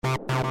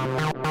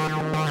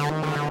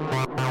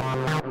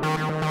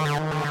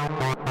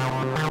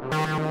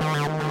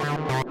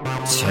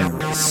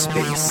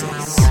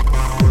TerraSpaces.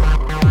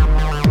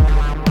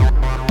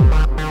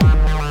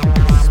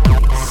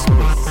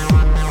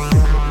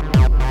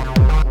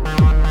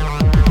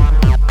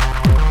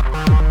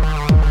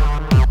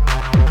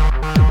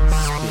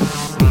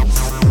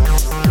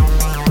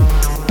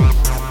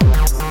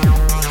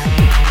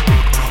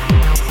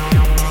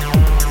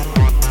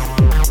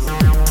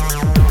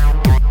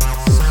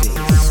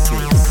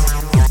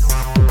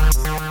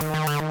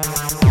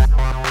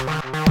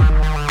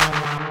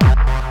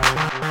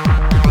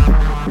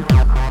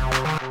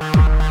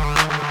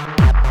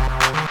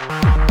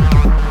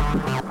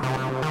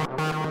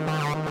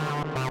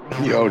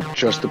 Yo,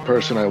 just the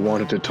person I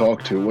wanted to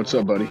talk to. What's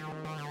up, buddy?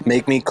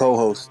 Make me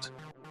co-host.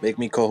 Make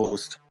me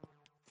co-host.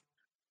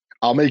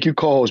 I'll make you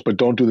co-host, but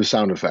don't do the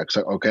sound effects.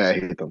 Okay, I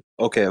hate them.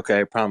 Okay,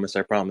 I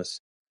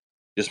promise.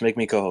 Just make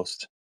me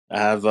co-host. I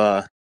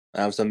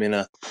have something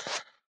to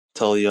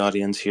tell the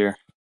audience here.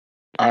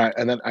 All right,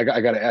 and then I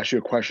got to ask you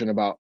a question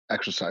about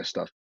exercise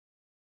stuff.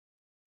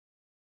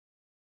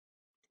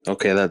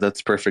 Okay,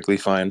 that's perfectly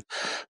fine.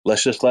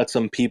 Let's just let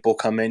some people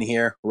come in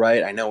here,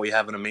 right? I know we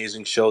have an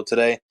amazing show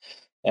today,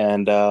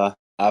 and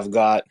I've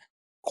got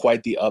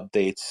quite the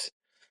updates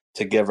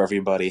to give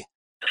everybody.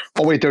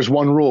 Oh, wait, there's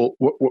one rule.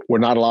 We're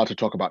not allowed to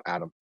talk about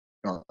Adam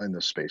in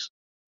this space.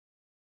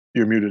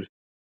 You're muted.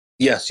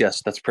 Yes,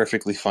 that's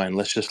perfectly fine.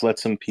 Let's just let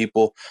some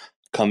people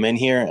come in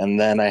here, and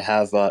then I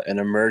have an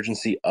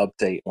emergency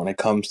update when it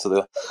comes to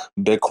the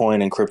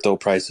Bitcoin and crypto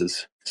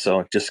prices.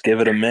 So just give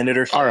it a minute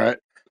or so. All right.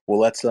 We'll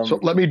let some. So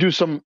let me do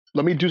some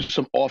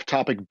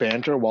off-topic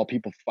banter while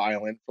people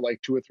file in for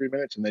like 2 or 3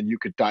 minutes, and then you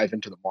could dive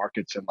into the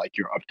markets and like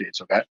your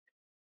updates. Okay.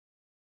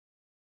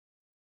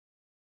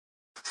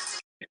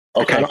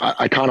 Okay.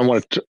 I kind of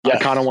want to. Yeah. I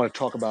kind of want to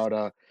talk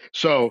about.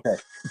 So Okay.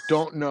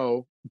 don't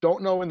know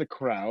in the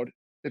crowd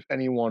if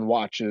anyone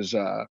watches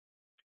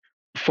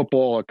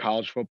football or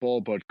college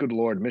football, but good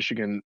Lord,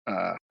 Michigan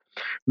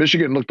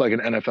looked like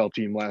an NFL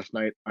team last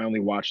night. I only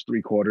watched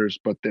 3 quarters,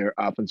 but their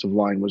offensive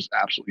line was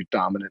absolutely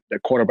dominant. Their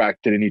quarterback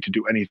didn't need to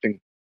do anything.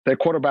 Their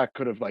quarterback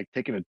could have like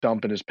taken a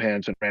dump in his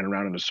pants and ran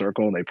around in a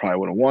circle, and they probably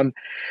would have won.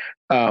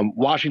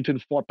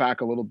 Washington fought back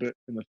a little bit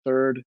in the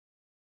third.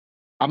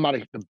 I'm not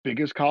the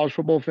biggest college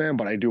football fan,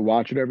 but I do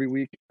watch it every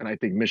week, and I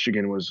think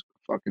Michigan was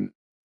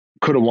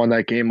could have won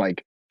that game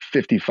like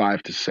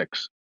 55-6.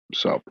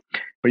 So,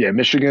 but yeah,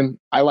 Michigan.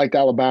 I liked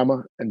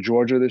Alabama and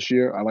Georgia this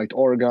year. I liked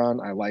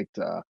Oregon. I liked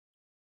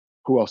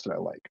who else did I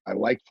like? I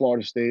liked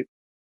Florida State.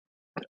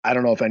 I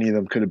don't know if any of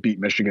them could have beat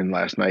Michigan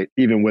last night,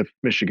 even with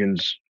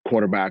Michigan's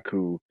quarterback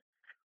who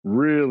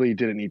really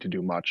didn't need to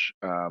do much.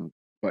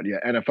 But yeah,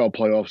 NFL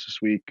playoffs this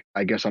week.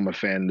 I guess I'm a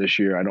fan this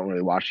year. I don't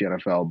really watch the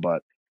NFL,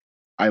 but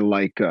I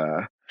like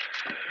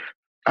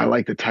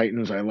the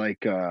Titans. I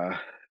like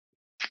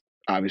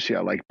obviously I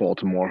like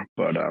Baltimore,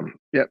 but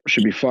yeah,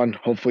 should be fun.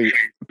 Hopefully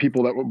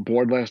people that were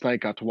bored last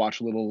night got to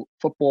watch a little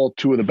football.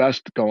 2 of the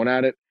best going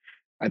at it.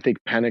 I think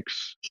Penix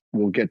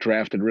will get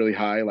drafted really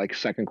high, like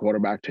second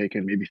quarterback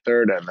taken, maybe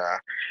third, and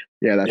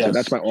yeah, that's it.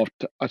 That's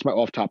my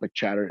off topic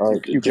chatter.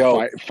 You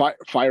Joe, can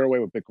fire away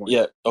with Bitcoin.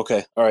 Yeah.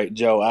 Okay. All right,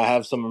 Joe. I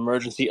have some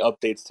emergency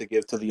updates to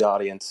give to the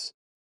audience.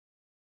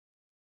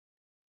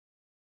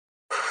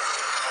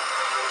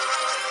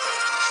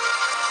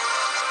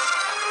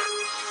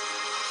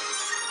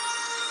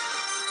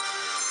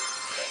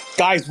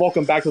 Guys,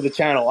 welcome back to the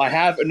channel. I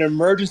have an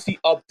emergency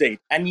update.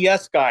 And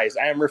yes, guys,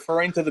 I am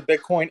referring to the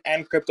Bitcoin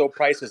and crypto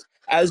prices.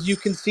 As you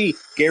can see,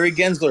 Gary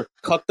Gensler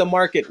cut the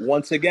market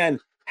once again,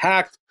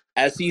 hacked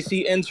SEC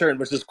intern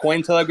versus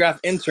Cointelegraph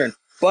intern.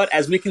 But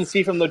as we can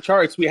see from the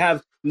charts, we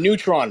have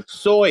Neutron,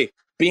 Soy,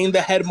 being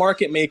the head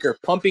market maker,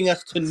 pumping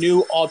us to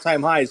new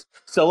all-time highs.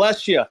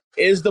 Celestia,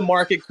 is the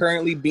market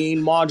currently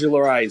being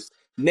modularized?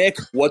 Nick,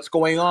 what's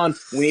going on?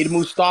 We need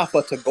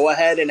Mustafa to go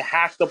ahead and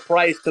hack the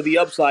price to the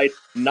upside,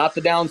 not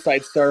the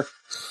downside, sir.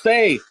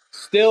 Say,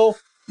 still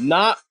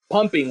not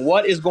pumping.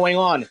 What is going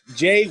on?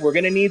 Jay, we're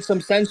going to need some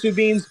sensu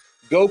beans.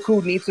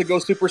 Goku needs to go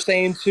Super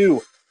Saiyan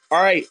 2.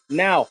 All right,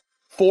 now,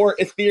 for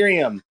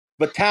Ethereum,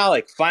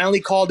 Vitalik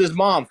finally called his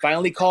mom,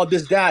 finally called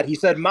his dad. He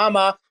said,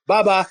 Mama,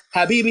 Baba,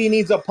 Habibi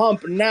needs a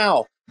pump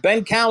now.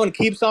 Ben Cowan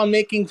keeps on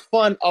making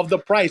fun of the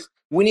price.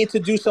 We need to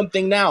do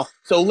something now.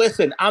 So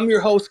listen, I'm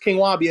your host, King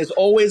Wabi. As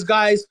always,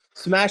 guys,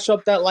 smash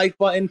up that like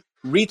button,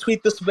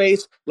 retweet the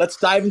space. Let's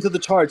dive into the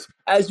charts.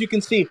 As you can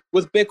see,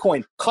 with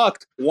Bitcoin,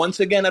 cucked once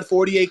again at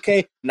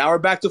 48K. Now we're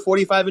back to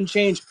 45 and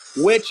change.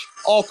 Which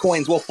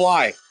altcoins will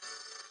fly?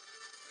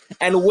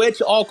 And which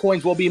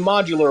altcoins will be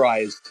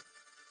modularized?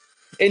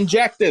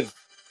 Injective.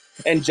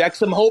 Inject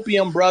some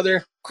hopium,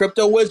 brother.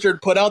 Crypto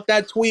Wizard put out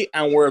that tweet,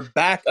 and we're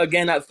back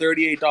again at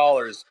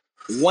 $38.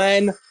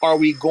 When are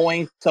we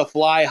going to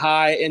fly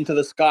high into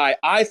the sky?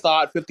 I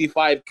thought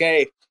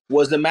 55K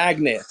was the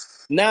magnet.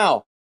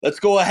 Now,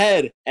 let's go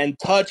ahead and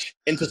touch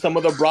into some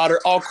of the broader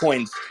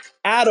altcoins.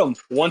 Atom,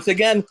 once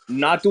again,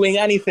 not doing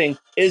anything.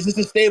 Is this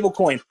a stable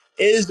coin?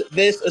 Is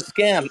this a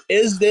scam?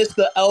 Is this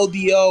the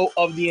LDO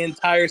of the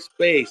entire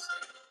space?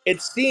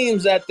 it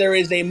seems that there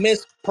is a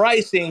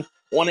mispricing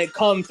when it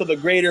comes to the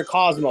greater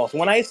cosmos.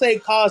 When I say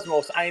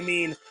cosmos, I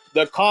mean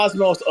the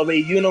cosmos of a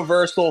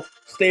universal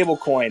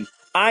stablecoin.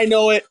 I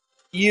know it,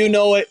 you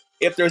know it.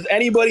 If there's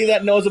anybody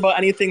that knows about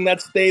anything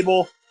that's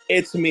stable,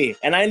 it's me.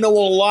 And I know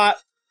a lot.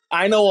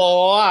 I know a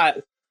lot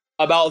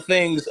about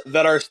things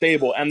that are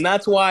stable. And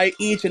that's why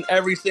each and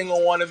every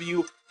single one of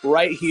you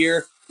right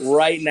here,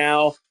 right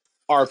now,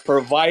 are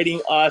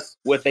providing us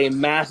with a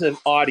massive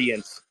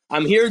audience.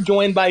 I'm here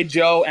joined by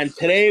Joe, and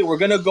today we're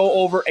going to go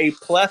over a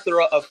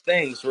plethora of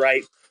things,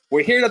 right?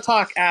 We're here to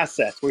talk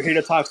assets. We're here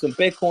to talk some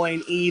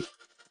Bitcoin, ETH,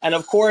 and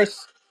of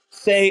course,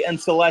 Say and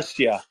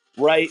Celestia,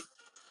 right?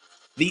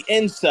 The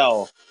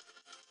incel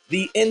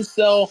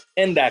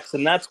index,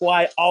 and that's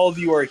why all of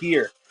you are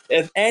here.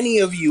 If any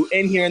of you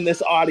in here in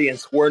this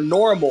audience were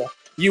normal,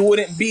 you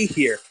wouldn't be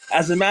here.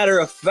 As a matter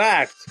of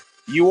fact,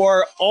 you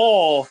are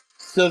all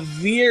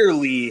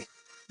severely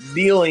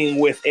dealing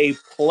with a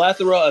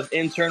plethora of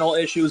internal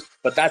issues,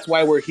 but that's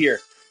why we're here.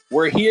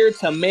 We're here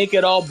to make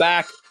it all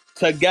back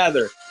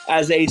together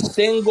as a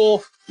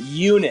single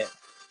unit.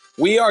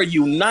 We are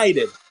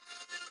united.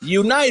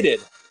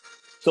 United.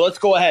 So let's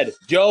go ahead.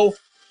 Joe,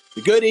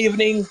 good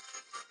evening.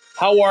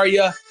 How are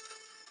you?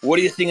 What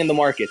are you seeing in the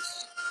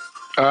markets?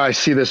 I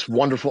see this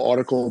wonderful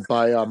article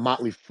by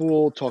Motley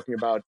Fool talking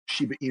about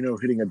Shiba Inu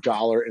hitting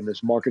 $1 in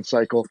this market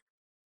cycle,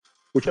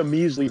 which a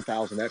measly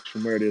 1000x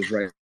from where it is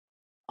right.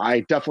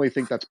 I definitely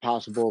think that's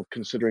possible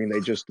considering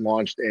they just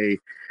launched a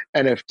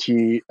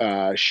NFT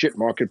shit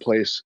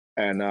marketplace,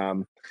 and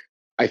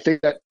I think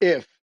that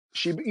if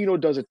Shiba Inu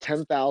does a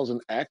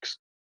 10,000x,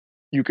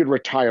 you could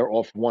retire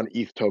off one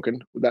ETH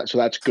token. So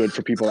that's good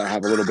for people that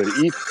have a little bit of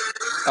ETH.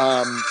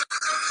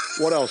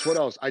 What else? What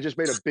else? I just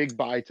made a big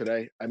buy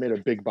today. I made a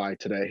big buy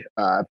today.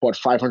 I bought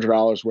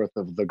 $500 worth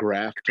of the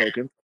Graph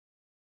token.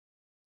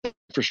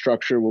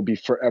 Infrastructure will be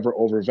forever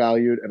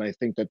overvalued, and I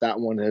think that that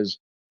one has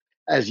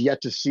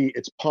yet to see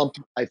its pump.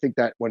 I think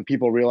that when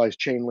people realize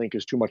Chainlink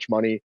is too much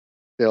money,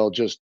 they'll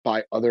just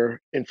buy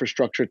other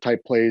infrastructure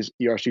type plays,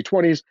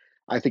 ERC20s.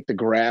 I think the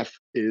Graph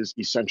is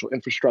essential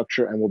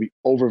infrastructure and will be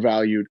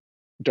overvalued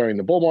during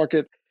the bull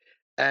market.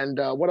 And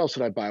what else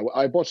did I buy?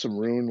 I bought some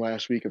Rune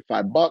last week at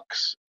 $5,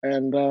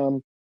 and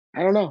I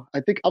don't know.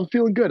 I think I'm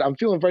feeling good. I'm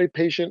feeling very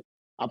patient.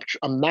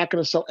 I'm not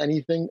going to sell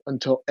anything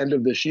until end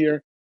of this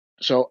year.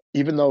 So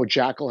even though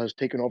Jackal has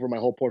taken over my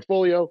whole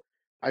portfolio,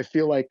 I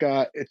feel like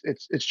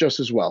it's just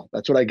as well.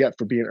 That's what I get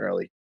for being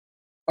early.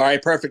 All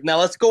right, perfect. Now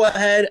let's go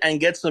ahead and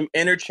get some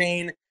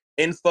interchain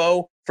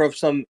info from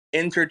some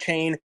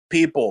interchain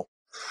people.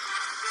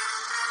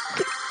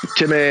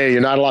 Timmy,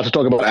 you're not allowed to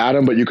talk about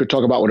Adam, but you could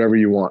talk about whatever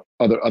you want.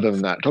 Other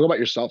than that, talk about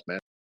yourself, man.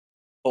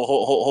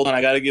 Hold on,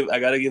 I gotta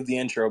give the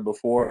intro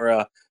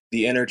before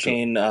the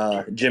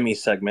interchain Jimmy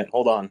segment.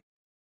 Hold on.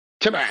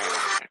 Timmy.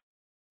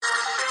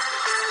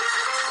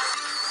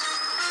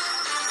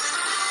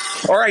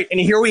 All right, and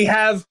here we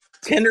have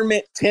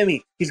Tindermint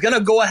Timmy. He's going to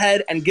go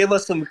ahead and give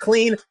us some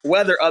clean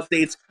weather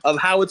updates of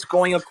how it's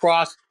going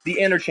across the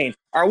interchain.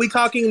 Are we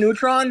talking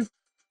Neutron?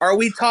 Are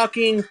we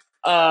talking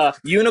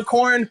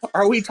Unicorn?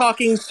 Are we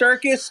talking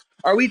Circus?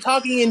 Are we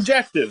talking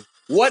Injective?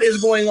 What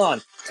is going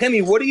on?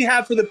 Timmy, what do you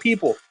have for the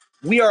people?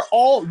 We are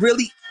all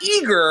really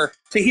eager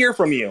to hear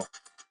from you.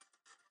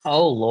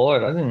 Oh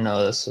Lord, I didn't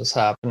know this was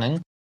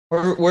happening.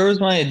 Where was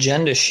my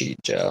agenda sheet,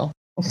 Joe?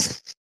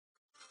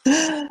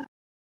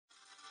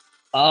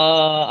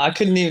 I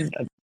couldn't even.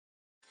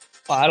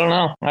 I don't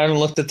know. I haven't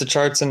looked at the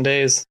charts in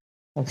days.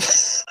 I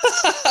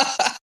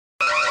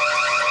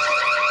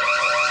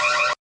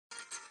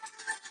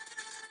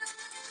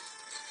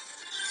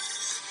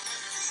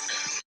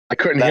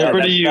couldn't hear.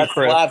 Over to you, that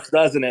Chris. slaps,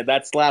 doesn't it?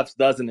 That slaps,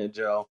 doesn't it,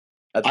 Joe?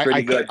 That's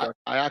pretty good.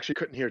 I actually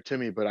couldn't hear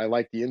Timmy, but I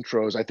like the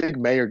intros. I think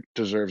Mayor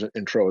deserves an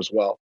intro as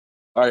well.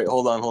 All right,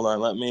 hold on.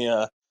 Let me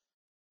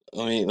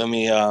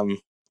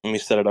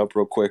set it up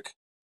real quick.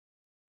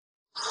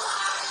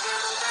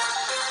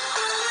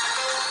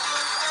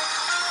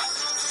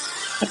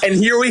 And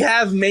here we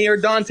have Mayor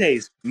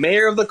Dantes,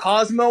 Mayor of the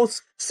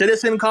Cosmos,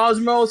 Citizen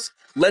Cosmos.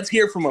 Let's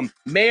hear from him.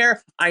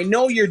 Mayor, I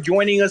know you're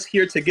joining us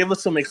here to give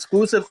us some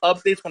exclusive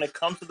updates when it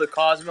comes to the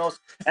Cosmos.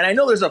 And I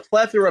know there's a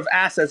plethora of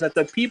assets that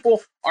the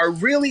people are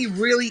really,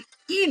 really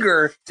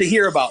eager to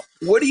hear about.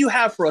 What do you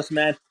have for us,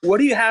 man? What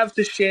do you have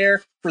to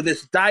share for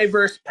this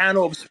diverse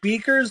panel of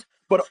speakers,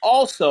 but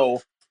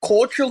also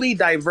culturally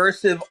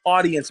diverse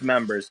audience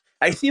members?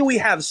 I see we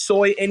have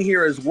Soy in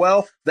here as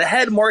well, the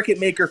head market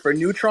maker for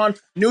Neutron.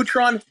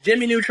 Neutron,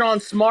 Jimmy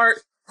Neutron, smart,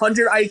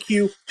 100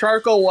 IQ,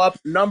 charcoal up,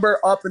 number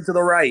up and to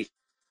the right.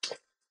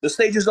 The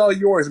stage is all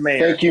yours,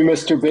 Mayor. Thank you,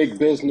 Mr. Big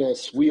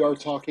Business. We are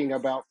talking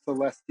about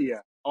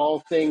Celestia.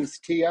 All things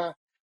TIA.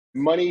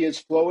 Money is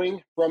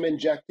flowing from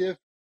Injective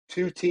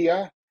to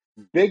TIA.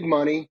 Big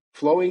money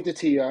flowing to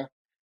TIA.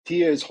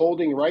 TIA is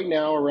holding right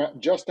now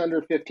around just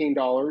under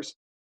 $15.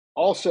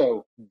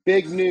 Also,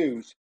 big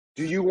news.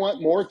 Do you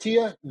want more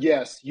TIA?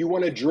 Yes, you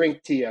want to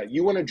drink TIA.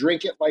 You want to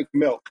drink it like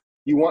milk.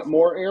 You want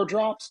more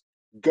airdrops?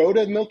 Go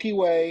to Milky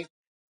Way,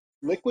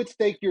 Liquid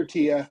stake your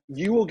TIA.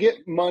 You will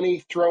get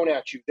money thrown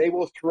at you. They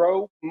will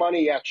throw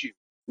money at you.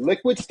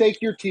 Liquid stake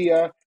your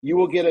TIA. You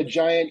will get a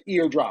giant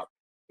eardrop.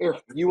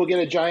 You will get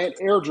a giant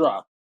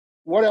airdrop.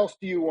 What else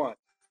do you want?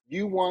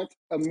 You want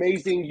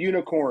amazing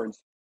unicorns.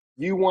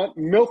 You want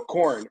milk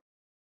corn.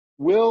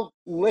 Will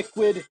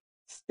liquid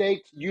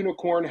staked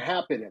unicorn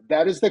happen?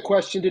 That is the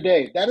question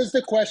today. That is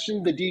the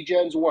question the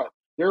degens want.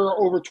 There are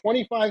over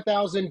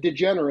 25,000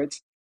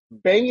 degenerates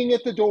banging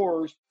at the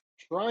doors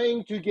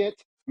trying to get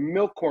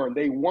milk corn.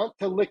 They want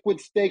to liquid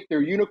stake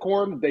their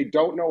unicorn. They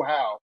don't know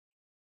how.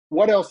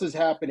 What else is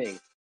happening?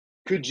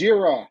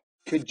 Kujira.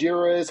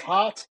 Kujira is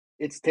hot.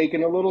 It's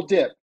taken a little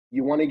dip.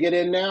 You want to get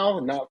in now?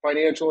 Not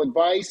financial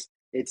advice.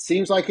 It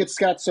seems like it's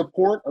got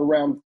support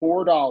around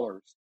 $4.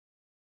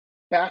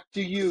 Back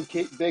to you,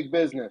 Big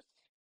Business.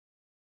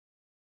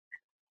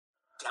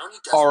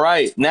 All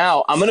right,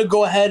 now I'm gonna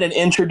go ahead and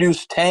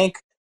introduce Tank.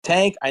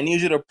 Tank, I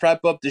need you to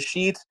prep up the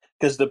sheets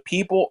because the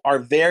people are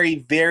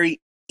very,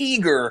 very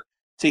eager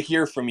to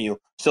hear from you.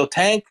 So,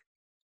 Tank,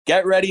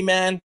 get ready,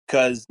 man,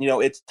 because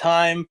it's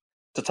time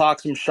to talk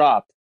some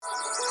shop.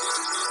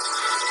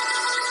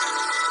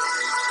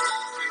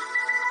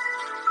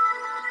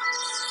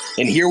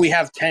 And here we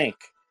have Tank.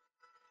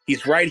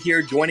 He's right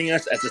here joining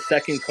us as a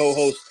second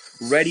co-host,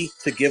 ready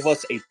to give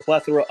us a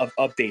plethora of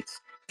updates.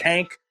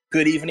 Tank,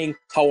 good evening.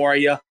 How are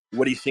you?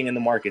 What are you seeing in the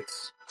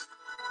markets?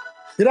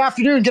 Good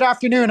afternoon. Good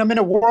afternoon. I'm in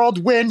a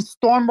whirlwind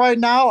storm right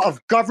now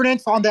of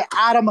governance on the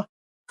Atom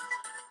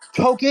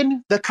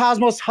token. The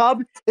Cosmos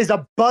Hub is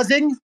a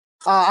buzzing.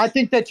 I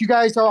think that you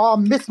guys are all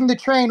missing the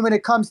train when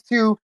it comes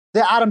to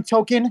the Atom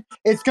token.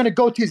 It's going to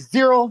go to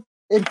zero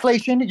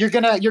inflation. You're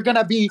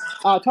gonna be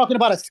talking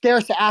about a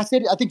scarce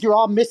asset. I think you're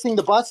all missing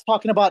the bus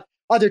talking about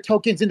other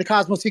tokens in the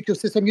Cosmos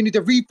ecosystem. You need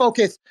to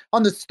refocus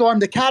on the storm,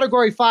 the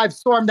Category 5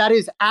 storm that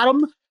is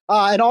Atom,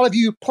 and all of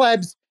you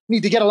plebs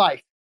need to get a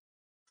life.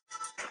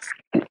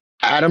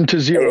 Atom to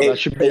zero. That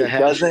should be a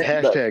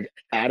hashtag.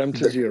 Atom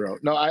to zero.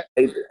 No,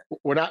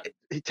 we're not.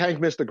 Tank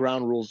missed the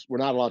ground rules. We're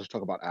not allowed to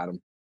talk about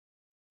Atom.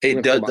 Hey,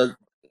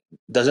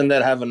 doesn't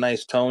that have a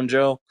nice tone,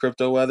 Joe?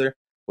 Crypto weather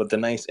with the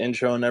nice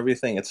intro and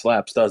everything. It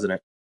slaps, doesn't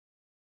it?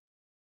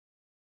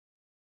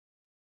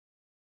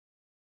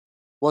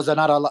 Was I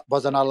not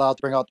allowed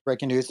to bring out the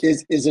breaking news?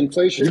 Is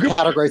inflation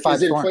Category 5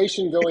 is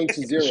inflation going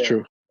to zero? It's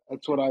true.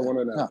 That's what I want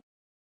to know. Yeah.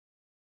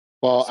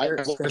 Well, I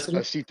watched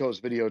Acito's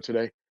video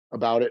today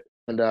about it,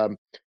 and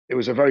it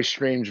was a very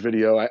strange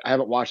video. I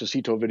haven't watched a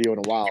Acito video in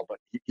a while, but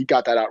he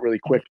got that out really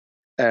quick.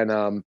 And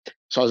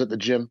so I was at the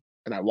gym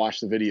and I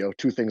watched the video.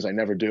 Two things I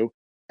never do,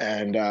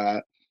 and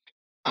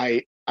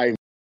I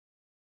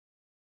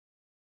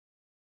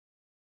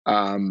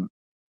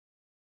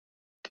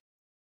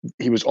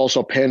he was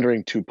also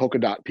pandering to polka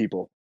dot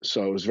people,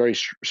 so it was very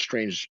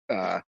strange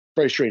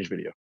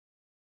video.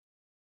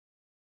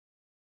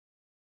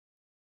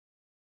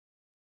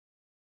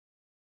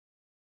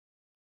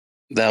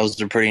 That was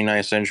a pretty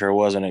nice intro,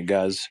 wasn't it,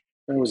 guys?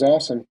 It was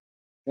awesome.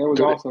 It was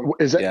awesome.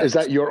 Is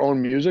that your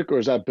own music or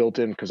is that built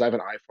in? Because I have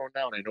an iPhone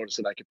now and I noticed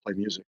that I can play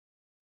music.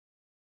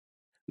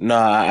 No,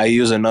 I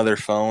use another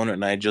phone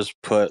and I just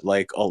put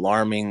like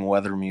alarming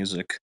weather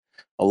music,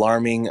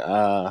 alarming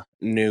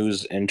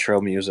news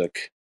intro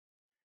music.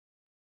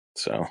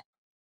 So,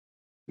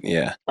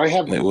 yeah, I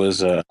have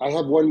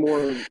one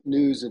more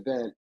news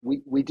event.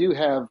 We do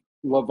have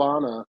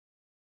Lavana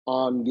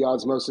on the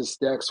Osmosis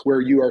DEX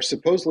where you are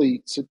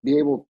supposedly to be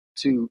able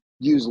to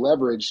use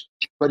leverage,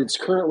 but it's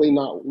currently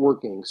not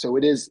working. So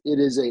it is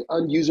a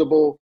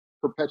unusable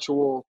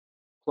perpetual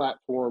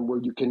platform where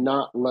you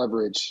cannot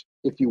leverage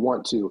if you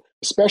want to,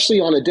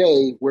 especially on a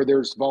day where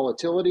there's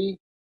volatility,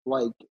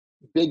 like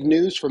big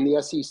news from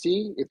the SEC.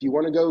 If you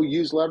want to go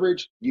use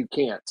leverage, you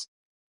can't.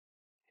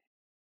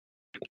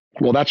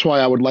 Well, that's why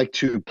I would like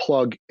to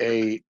plug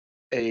a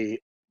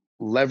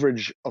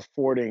leverage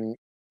affording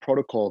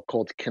protocol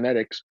called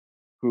Kinetics,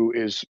 who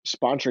is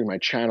sponsoring my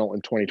channel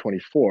in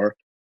 2024.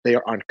 They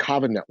are on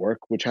Kava Network,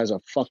 which has a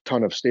fuck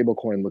ton of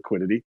stablecoin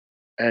liquidity,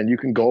 and you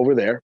can go over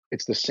there.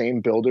 It's the same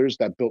builders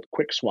that built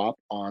QuickSwap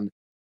on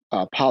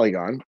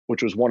Polygon,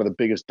 which was one of the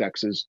biggest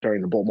dexes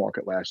during the bull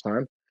market last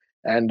time.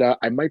 And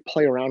I might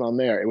play around on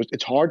there.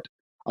 It's hard.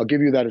 I'll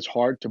give you that it's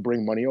hard to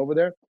bring money over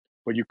there,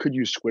 but you could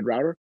use Squid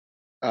Router.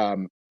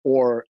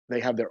 Or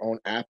they have their own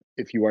app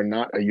if you are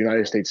not a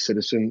United States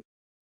citizen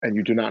and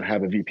you do not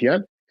have a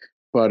VPN.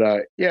 But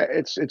yeah,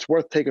 it's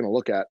worth taking a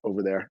look at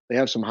over there. They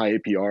have some high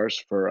APRs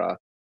for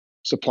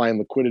supply and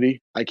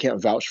liquidity. I can't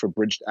vouch for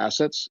bridged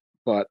assets,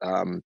 but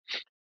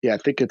yeah, I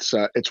think it's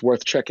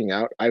worth checking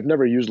out. I've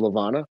never used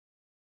Lavana,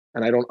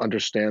 and I don't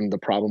understand the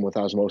problem with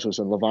Osmosis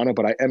and Lavana,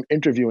 but I am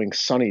interviewing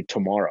Sunny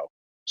tomorrow,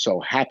 so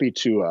happy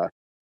to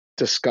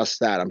discuss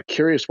that. I'm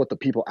curious what the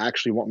people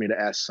actually want me to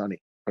ask Sunny,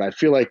 but I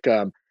feel like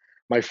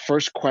my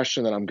first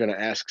question that I'm going to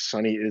ask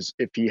Sunny is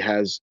if he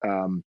has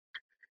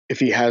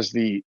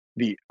the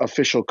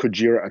official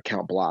Kujira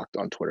account blocked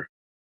on Twitter.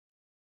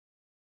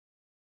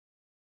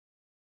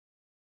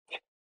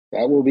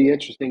 That will be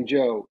interesting,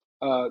 Joe.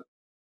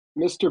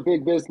 Mr.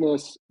 Big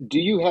Business, do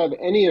you have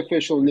any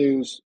official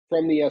news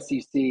from the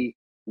SEC.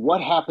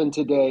 What happened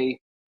today?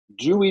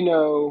 Do we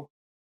know?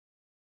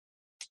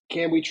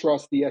 Can we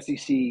trust the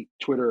SEC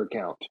Twitter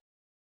account?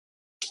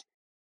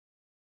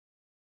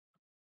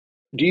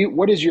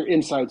 What is your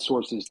inside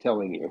sources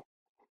telling you?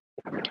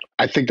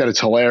 I think that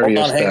it's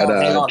hilarious hang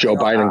that on, Joe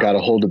hang on. Biden got a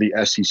hold of the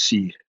SEC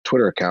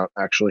Twitter account,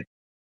 actually.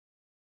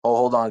 Oh,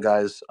 hold on,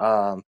 guys.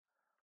 Hold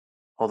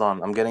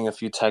on. I'm getting a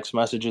few text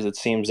messages. It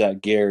seems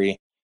that Gary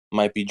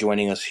might be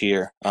joining us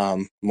here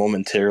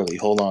momentarily.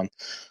 Hold on.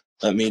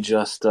 Let me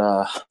just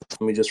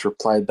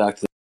reply back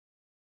to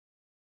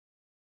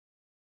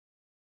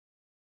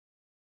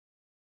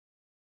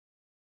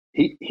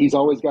He's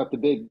always got the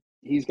big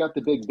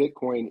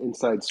Bitcoin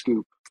inside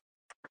scoop.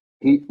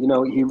 He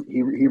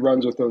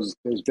runs with those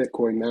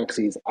Bitcoin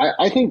maxis.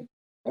 I think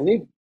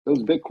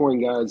those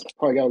Bitcoin guys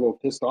probably got a little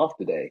pissed off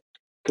today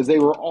because they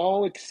were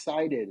all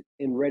excited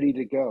and ready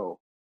to go,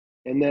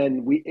 and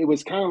then it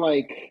was kind of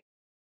like,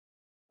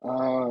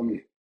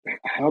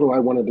 how do I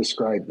want to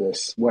describe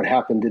this? What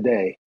happened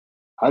today?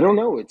 I don't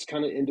know. It's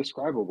kind of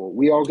indescribable.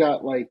 We all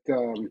got like,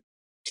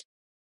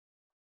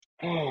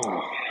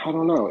 I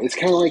don't know. It's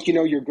kind of like, you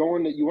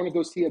want to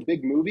go see a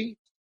big movie,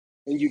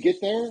 and you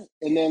get there,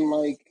 and then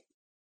like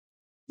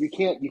you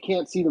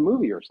can't see the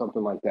movie or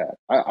something like that.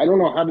 I don't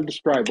know how to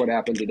describe what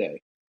happened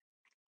today.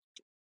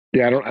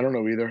 Yeah, I don't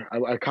know either.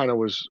 I kind of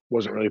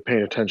wasn't really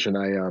paying attention.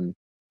 I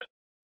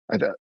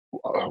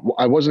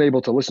wasn't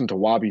able to listen to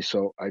Wabi,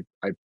 so I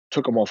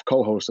took him off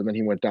co-host, and then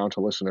he went down to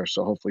listener.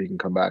 So hopefully he can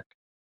come back.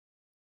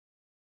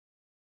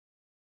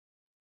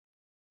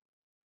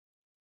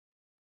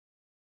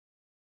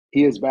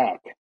 He is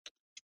back.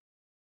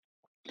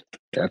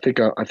 Yeah, I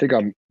think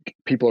I'm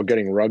people are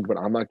getting rugged, but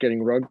I'm not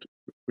getting rugged,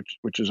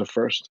 which is a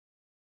first.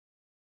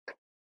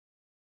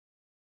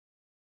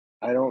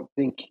 I don't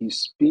think he's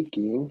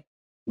speaking,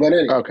 but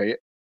anyway. Okay,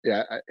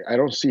 yeah, I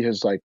don't see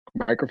his like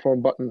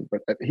microphone button,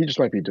 but he just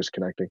might be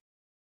disconnecting.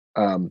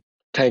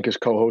 Tank is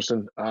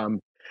co-hosting.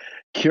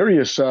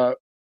 Curious,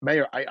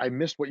 Mayor, I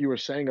missed what you were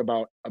saying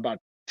about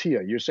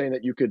Tia. You're saying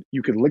that you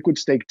could liquid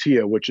stake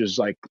Tia, which is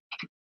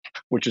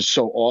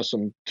so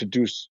awesome to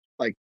do,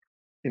 like,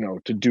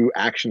 to do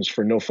actions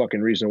for no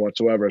fucking reason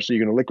whatsoever. So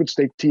you're gonna liquid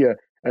stake Tia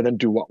and then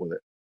do what with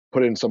it?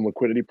 Put it in some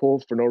liquidity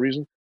pool for no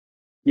reason?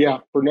 Yeah,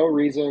 for no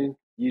reason.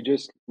 You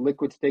just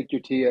liquid stake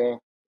your Tia,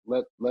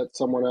 let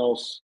someone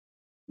else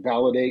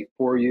validate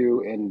for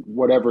you and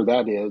whatever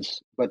that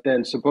is. But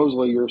then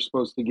supposedly you're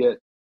supposed to get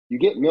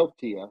milk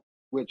Tia,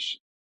 which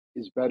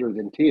is better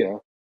than Tia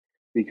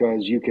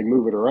because you can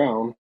move it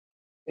around.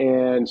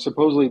 And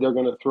supposedly they're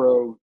going to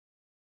throw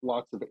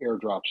lots of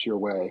airdrops your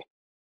way.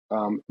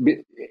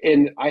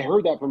 And I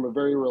heard that from a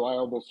very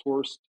reliable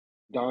source,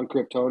 Don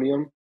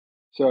Kryptonium.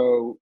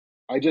 So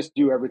I just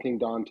do everything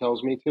Don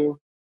tells me to.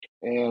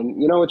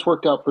 And, it's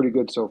worked out pretty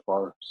good so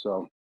far.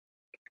 So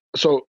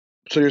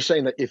you're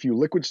saying that if you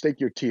liquid stake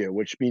your Tia,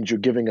 which means you're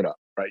giving it up,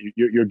 right?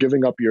 You're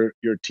giving up your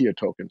Tia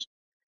tokens.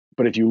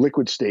 But if you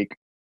liquid stake,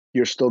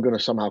 you're still going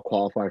to somehow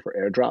qualify for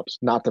airdrops,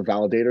 not the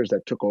validators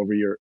that took over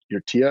your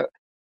Tia.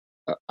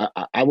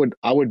 I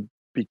would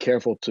be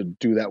careful to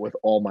do that with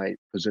all my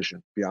position.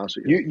 To be honest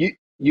with you.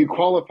 You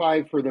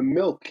qualify for the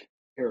milk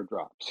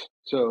airdrops.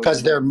 So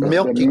Because they're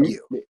milking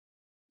you.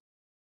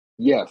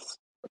 Yes.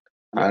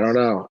 I don't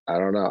know.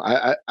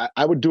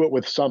 I would do it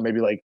with some, maybe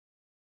like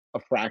a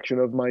fraction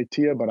of my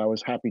Tia, but I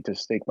was happy to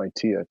stake my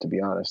Tia, to be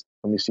honest.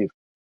 Let me see.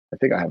 I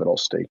think I have it all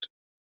staked.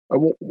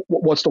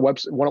 What's the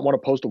website? Want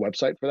to post a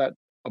website for that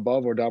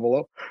above or down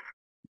below?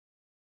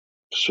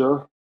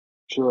 Sure,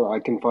 I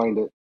can find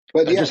it.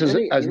 But yeah, just as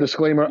a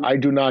disclaimer, I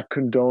do not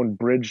condone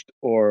bridged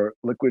or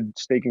liquid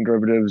staking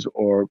derivatives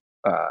or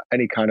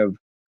any kind of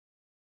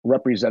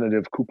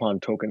representative coupon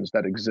tokens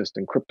that exist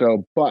in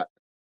crypto, but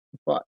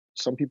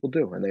some people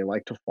do, and they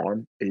like to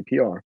farm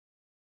APR.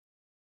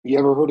 You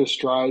ever heard of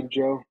Stride,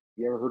 Joe?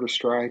 You ever heard of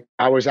Stride?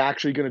 I was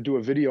actually going to do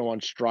a video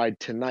on Stride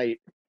tonight,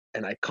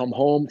 and I come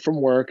home from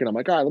work, and I'm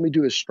like, all right, let me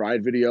do this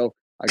Stride video.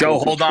 Joe,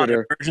 hold on.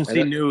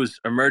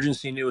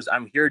 Emergency news.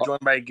 I'm here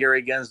joined by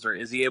Gary Gensler.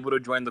 Is he able to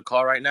join the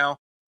call right now?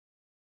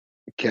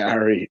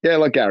 Gary. Yeah,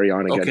 let Gary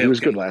on again. He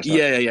was good last time.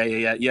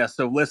 Yeah.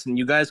 So listen,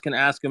 you guys can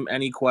ask him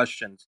any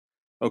questions.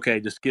 Okay,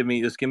 just give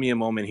me a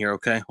moment here,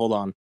 okay? Hold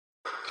on.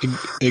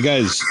 Hey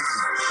guys.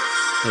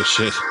 Oh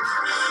shit.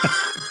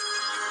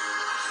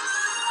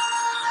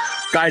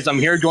 Guys, I'm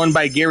here joined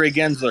by Gary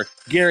Gensler.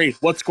 Gary,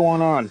 what's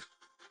going on?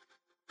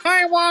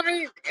 Hi,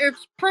 Wabi.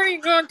 It's pretty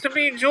good to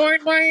be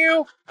joined by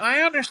you.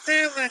 I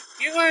understand that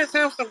you guys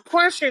have some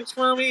questions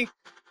for me.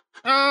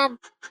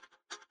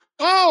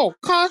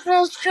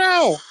 Cosmos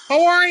Joe,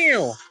 how are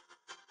you?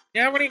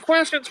 You have any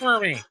questions for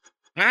me?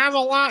 I have a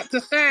lot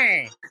to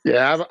say.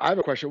 Yeah, I have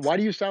a question. Why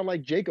do you sound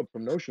like Jacob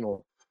from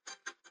Notional?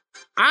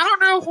 I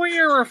don't know who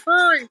you're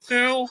referring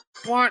to,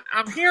 but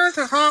I'm here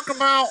to talk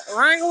about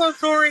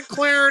regulatory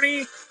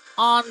clarity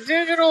on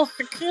digital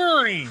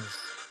securities.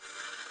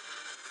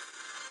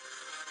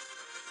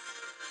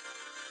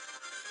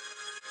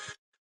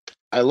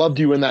 I loved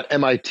you in that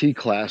MIT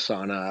class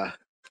on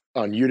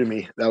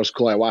Udemy. That was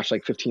cool. I watched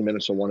like 15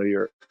 minutes of one of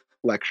your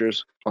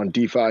lectures on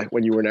DeFi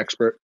when you were an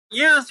expert.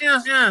 Yes.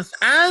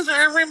 As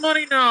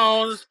everybody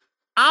knows,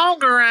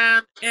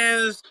 Algorand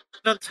is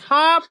the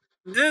top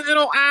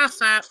digital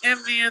asset in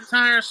the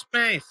entire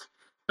space.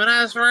 But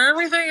as for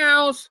everything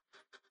else,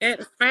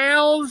 it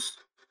fails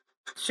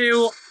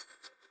to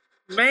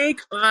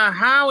make the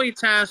Howey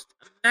test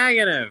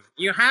negative.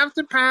 You have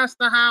to pass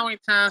the Howey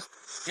test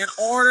in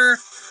order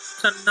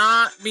to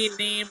not be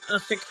deemed a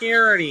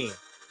security.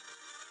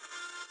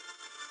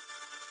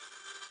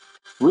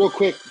 Real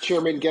quick,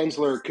 Chairman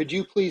Gensler, could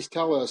you please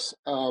tell us,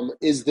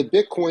 is the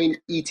Bitcoin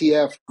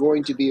ETF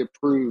going to be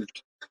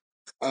approved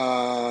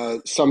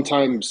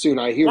sometime soon?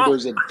 I hear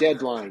there's a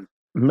deadline.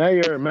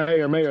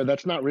 Mayor,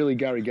 that's not really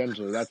Gary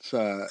Gensler.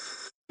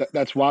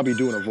 That's Wabi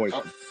doing a voice.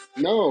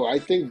 No, I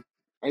think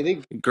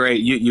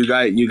Great.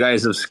 You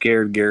guys have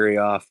scared Gary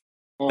off.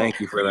 Thank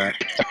you for that.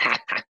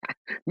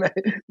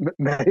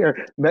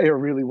 Mayor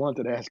really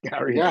wanted to ask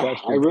Gary a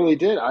question. I really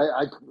did.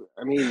 I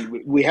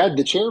mean, we had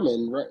the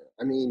chairman, right?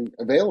 I mean,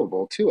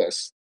 available to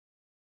us.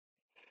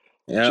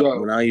 Yeah.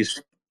 Joe. Now you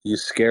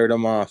scared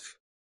him off.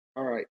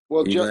 All right.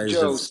 Well, You guys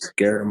Joe, have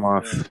scared him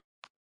off.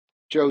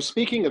 Joe,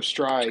 speaking of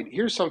Stride,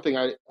 here's something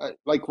I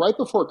like. Right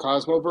before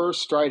Cosmoverse,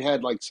 Stride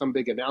had like some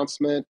big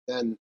announcement,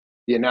 and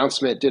the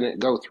announcement didn't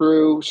go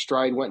through.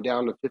 Stride went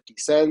down to 50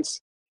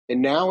 cents,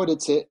 and now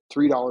it's at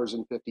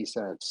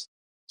 $3.50.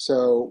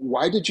 So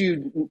why did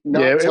you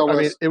not tell us?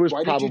 I mean, it was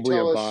why probably did you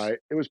tell a us, buy.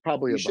 It was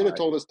probably you a should have buy.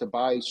 told us to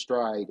buy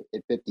Stride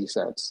at 50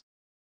 cents,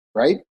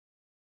 right?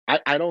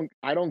 I don't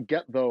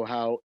get though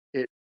how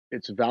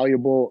it's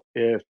valuable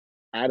if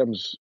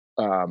Adam's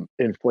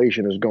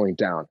inflation is going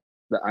down.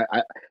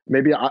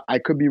 Maybe I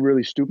could be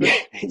really stupid,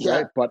 Yeah.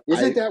 right? But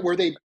Isn't that where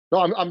they?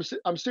 No,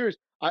 I'm serious.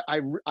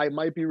 I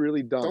might be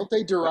really dumb. Don't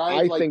they derive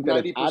I like think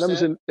that 90%? if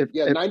Adam's in, if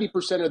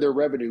 90% of their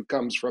revenue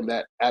comes from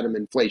that Atom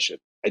inflation,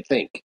 I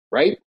think,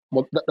 right?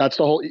 well, that's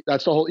the whole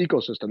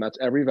ecosystem. That's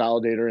every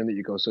validator in the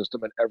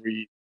ecosystem and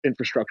every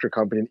infrastructure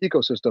company in the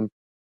ecosystem,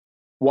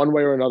 one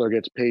way or another,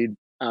 gets paid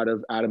out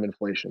of Atom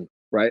inflation,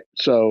 right?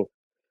 So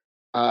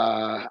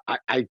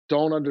I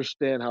don't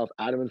understand how if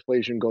Atom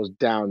inflation goes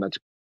down, that's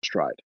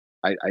Stride.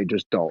 I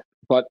just don't.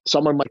 But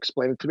someone might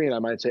explain it to me, and I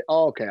might say,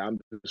 "Oh, okay, I'm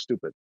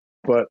stupid."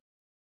 But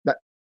that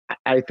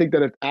I think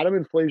that if Atom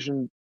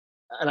inflation,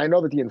 and I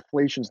know that the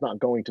inflation's not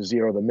going to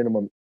zero, the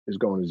minimum is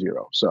going to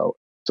zero, so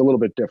it's a little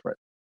bit different.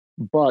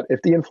 But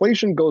if the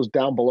inflation goes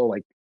down below,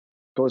 like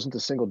goes into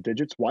single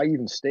digits, why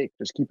even stake?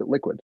 Just keep it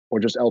liquid, or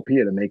just LP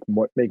it and make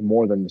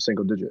more than the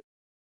single digit.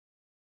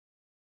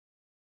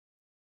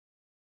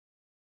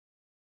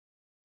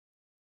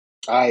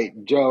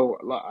 Joe,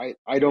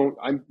 I don't.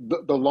 I'm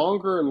the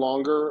longer and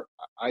longer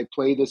I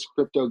play this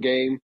crypto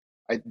game,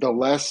 the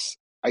less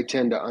I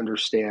tend to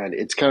understand.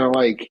 It's kind of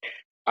like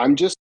I'm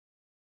just.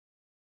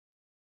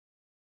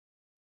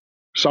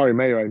 Sorry,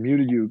 Mayor, I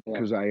muted you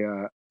because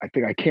I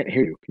think I can't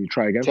hear you. Can you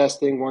try again?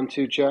 Testing 1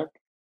 2 check.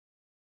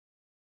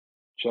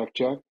 Check.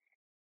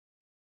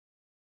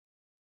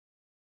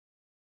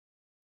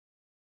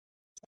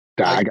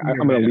 I'm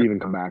gonna leave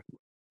and come back.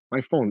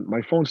 My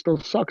phone still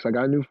sucks. I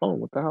got a new phone.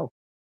 What the hell?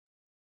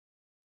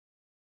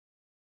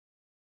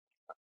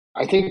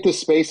 I think the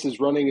space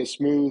is running as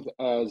smooth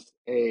as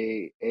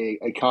a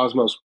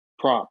Cosmos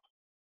prop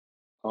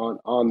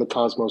on the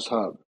Cosmos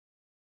Hub.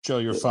 Joe,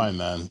 you're fine,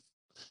 man.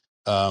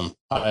 Hi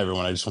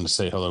everyone. I just want to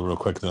say hello real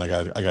quick. Then I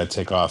got to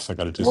take off. I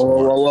got to do some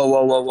more.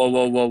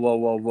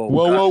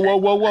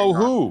 Whoa!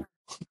 Who?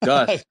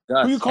 Gus,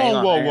 Who you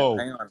calling? Whoa!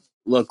 Hang on.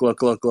 Look.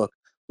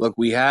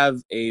 We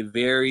have a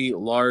very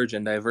large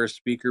and diverse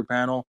speaker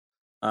panel.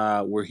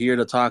 We're here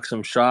to talk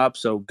some shop.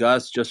 So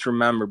Gus, just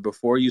remember,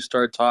 before you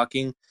start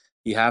talking,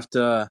 you have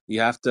to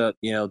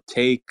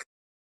take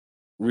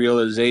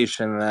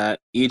realization that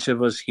each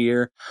of us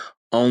here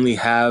only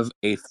have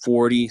a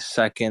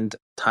 40-second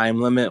time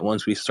limit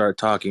once we start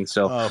talking.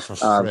 So, for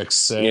frick's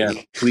sake! Yeah,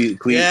 please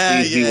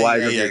be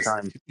wise with your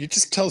time. You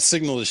just tell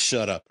Signal to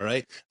shut up, all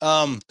right?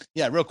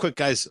 Yeah, real quick,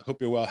 guys.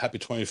 Hope you're well. Happy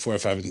 24.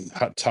 If I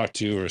haven't talked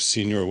to you or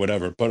seen you or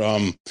whatever, but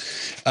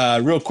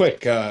real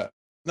quick, no,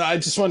 I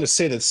just wanted to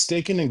say that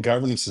staking and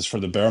governance is for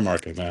the bear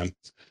market, man.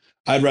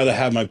 I'd rather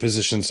have my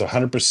positions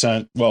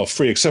 100%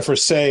 free, except for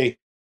say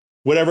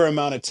whatever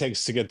amount it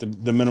takes to get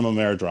the minimum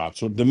airdrops.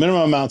 The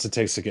minimum amounts it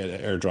takes to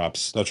get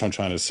airdrops. That's what I'm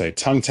trying to say.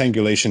 Tongue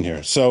tangulation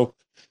here. So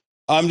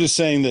I'm just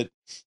saying that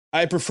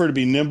I prefer to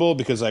be nimble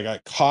because I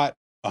got caught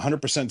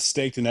 100%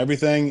 staked in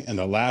everything in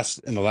the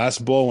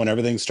last bull when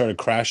everything started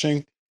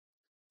crashing.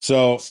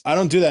 So I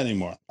don't do that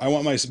anymore. I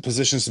want my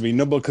positions to be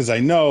nimble because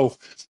I know,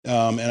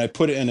 and I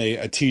put it in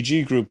a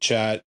TG group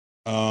chat.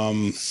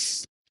 I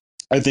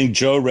think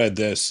Joe read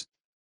this.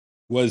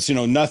 Was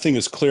nothing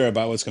is clear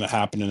about what's going to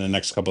happen in the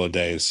next couple of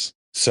days.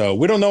 So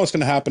we don't know what's going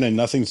to happen, and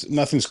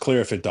nothing's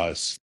clear if it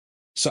does.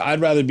 So I'd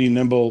rather be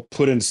nimble,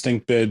 put in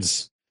stink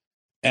bids,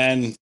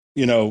 and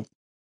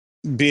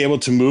be able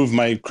to move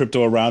my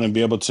crypto around and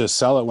be able to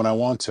sell it when I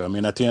want to. I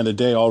mean, at the end of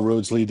the day, all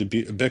roads lead to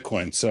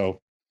Bitcoin.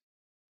 So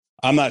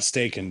I'm not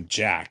staking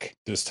jack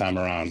this time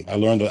around. I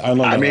learned.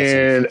 I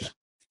mean,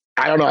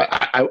 I don't know.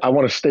 I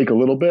want to stake a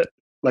little bit.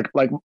 Like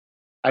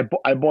I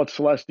bought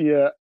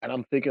Celestia, and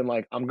I'm thinking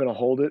like I'm gonna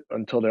hold it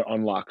until their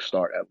unlocks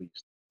start at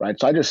least, right?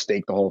 So I just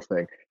staked the whole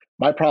thing.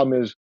 My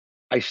problem is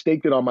I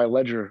staked it on my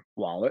Ledger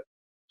wallet.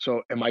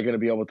 So am I gonna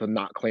be able to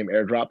not claim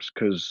airdrops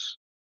because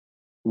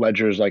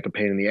Ledger is like a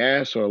pain in the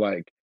ass, or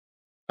like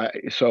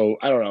so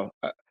I don't know.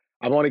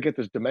 I want to get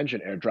this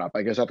Dimension airdrop.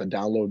 I guess I have to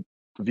download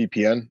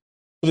VPN.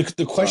 Well,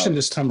 the question Uh,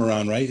 this time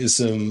around, right, is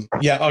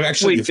yeah, oh,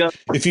 actually, Wait,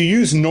 if you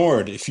use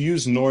Nord, if you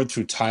use Nord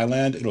through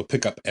Thailand, it'll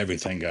pick up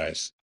everything,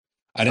 guys.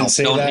 I didn't no,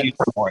 say don't that. use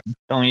Nord.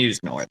 Don't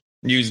use Nord.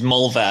 Use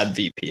Mulvad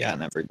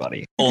VPN,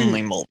 everybody.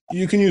 Only Mulvad.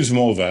 You can use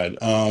Molvad.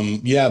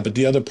 Yeah, but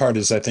the other part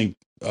is I think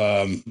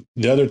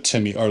the other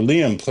Timmy or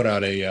Liam put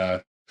out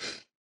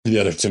the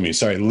other Timmy,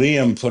 sorry,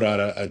 Liam put out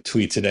a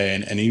tweet today,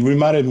 and he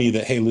reminded me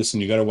that, hey, listen,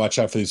 you got to watch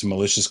out for these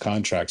malicious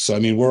contracts. So, I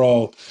mean, we're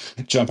all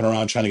jumping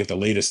around trying to get the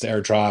latest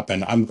airdrop,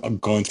 and I'm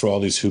going through all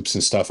these hoops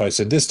and stuff. I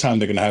said, this time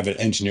they're going to have it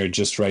engineered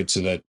just right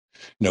so that,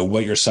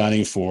 what you're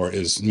signing for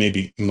is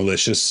maybe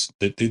malicious.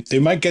 They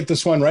might get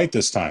this one right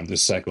this time,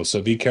 this cycle.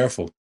 So be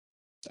careful.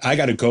 I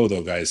got to go,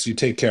 though, guys. You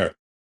take care.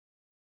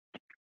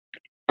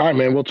 all right,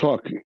 man. We'll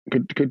talk.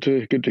 Good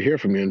to hear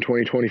from you in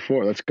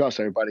 2024. That's Gus,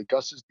 everybody.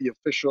 Gus is the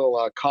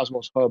official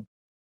Cosmos Hub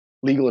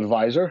legal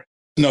advisor.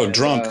 No, And,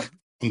 drunk.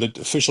 I'm the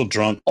official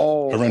drunk. I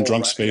run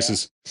drunk right,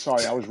 spaces. Yeah.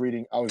 Sorry, I was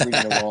reading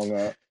the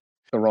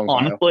wrong bio.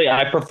 Honestly,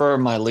 I prefer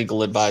my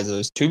legal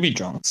advisors to be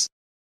drunks.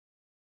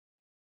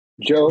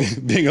 Joe,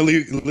 Being a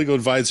legal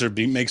advisor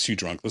makes you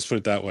drunk. Let's put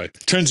it that way.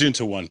 Turns you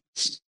into one.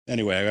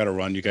 Anyway, I got to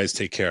run. You guys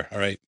take care. All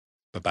right.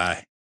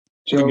 Bye-bye.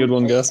 Have a good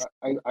one, Gus.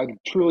 I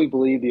truly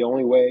believe the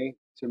only way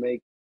to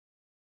make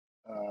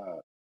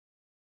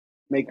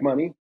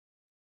money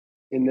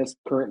in this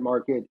current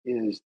market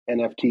is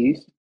NFTs,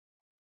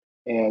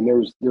 and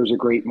there's a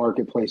great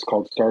marketplace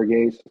called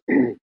Stargaze,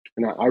 and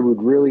I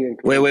would really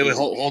encourage. Wait,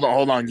 hold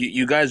on.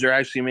 You guys are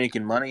actually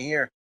making money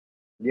here?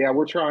 Yeah,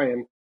 we're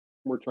trying.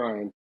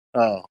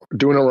 Oh,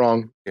 Doing it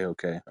wrong.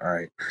 okay, all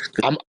right.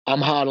 I'm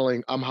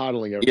hodling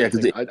everything. Yeah,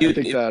 because I think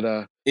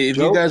that if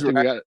Joe, you guys we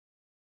were got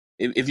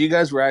if you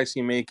guys were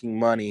actually making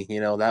money,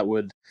 that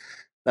would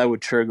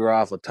trigger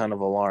off a ton of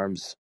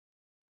alarms.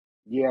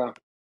 yeah,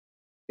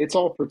 it's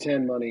all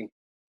pretend money,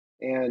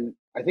 and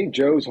I think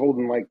Joe's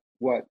holding like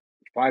what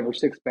 5 or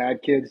 6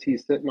 bad kids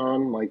he's sitting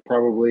on, like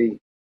probably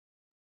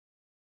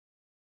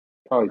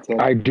 10.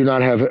 I do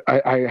not have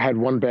I had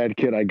one bad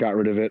kid. I got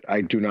rid of it.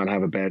 I do not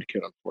have a bad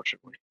kid,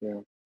 unfortunately.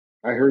 Yeah,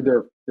 I heard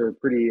they're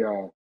pretty.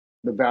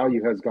 The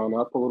value has gone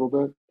up a little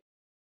bit,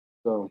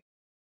 so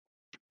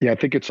Yeah, I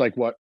think it's like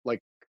what,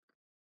 like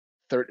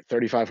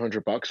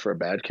 $3,500 for a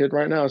bad kid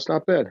right now. It's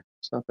not bad.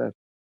 It's not bad.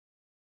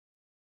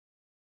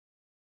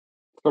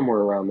 somewhere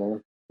around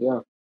there. Yeah.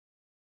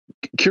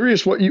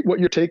 Curious what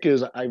your take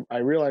is. I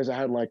realized I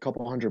had like a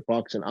couple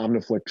 $100 in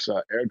Omniflix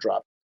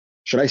airdrop.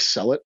 Should I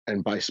sell it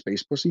and buy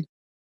Space Pussy?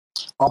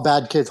 All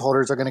bad kids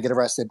holders are going to get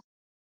arrested.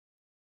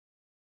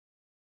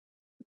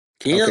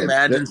 Can you Okay,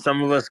 imagine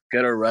some of us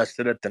get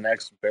arrested at the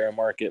next bear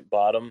market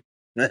bottom?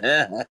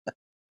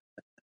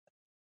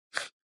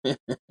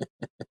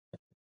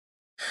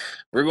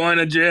 We're going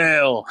to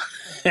jail.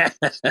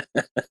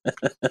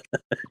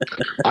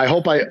 I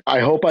hope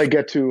I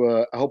get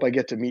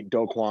to meet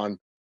Do Kwon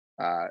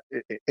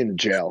in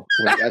jail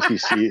when the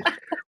SEC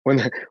when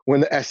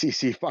the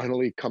SEC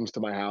finally comes to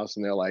my house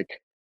and they're like,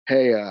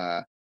 "Hey,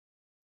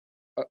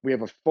 we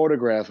have a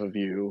photograph of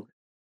you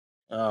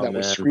that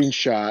was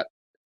screenshot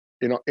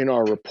in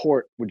our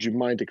report. Would you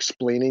mind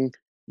explaining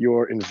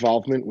your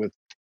involvement with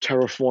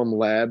Terraform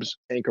Labs,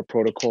 Anchor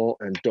Protocol,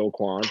 and Do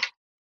Kwon?"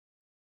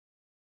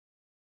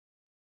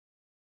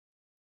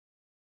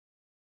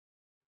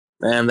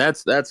 Man,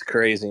 that's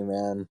crazy,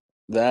 man.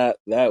 That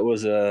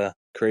was a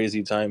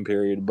crazy time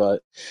period,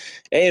 but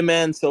hey,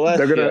 man,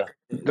 Celestia.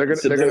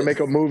 They're gonna make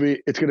a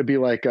movie. It's gonna be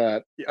like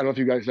I don't know if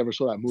you guys ever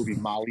saw that movie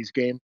Molly's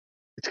Game.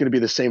 It's gonna be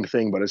the same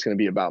thing, but it's gonna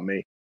be about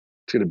me.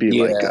 It's gonna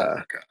be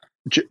like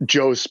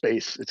Joe's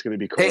Space. It's gonna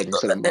be called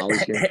instead of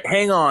Molly's Game.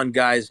 Hang on,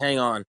 guys, hang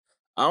on.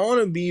 I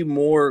want to be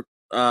more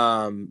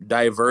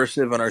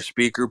diversive on our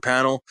speaker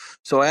panel.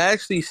 So I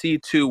actually see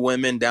 2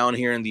 women down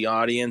here in the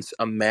audience,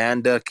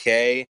 Amanda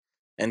Kay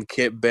and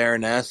Kit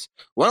Baroness.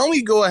 Why don't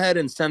we go ahead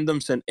and send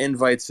them some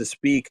invites to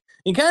speak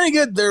and kind of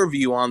get their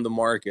view on the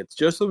markets,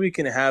 just so we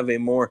can have a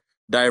more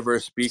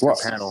diverse speaker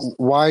panel.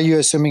 Why are you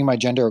assuming my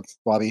gender,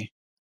 Bobby?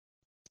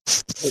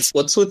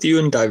 What's with you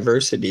and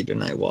diversity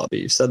tonight,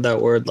 Wobby? You said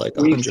that word like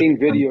we've seen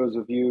videos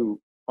of you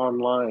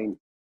online,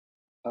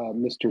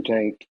 Mr.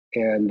 Tank,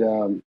 and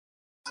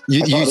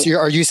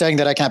are you saying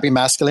that I can't be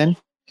masculine?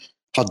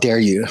 How dare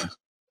you?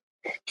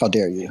 How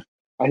dare you?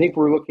 I think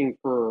we're looking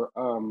for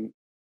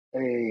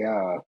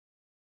a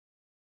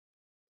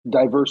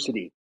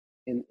diversity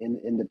in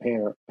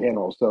the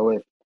panel.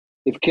 So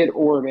if Kit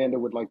or Amanda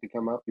would like to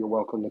come up, you're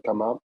welcome to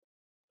come up.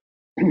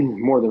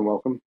 More than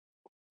welcome.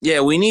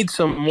 Yeah, we need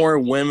some more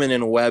women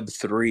in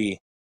Web3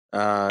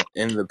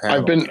 in the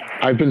panel.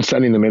 I've been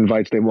sending them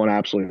invites. They want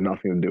absolutely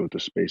nothing to do with the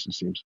space, it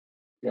seems.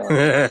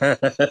 Yeah.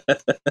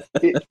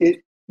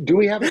 Do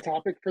we have a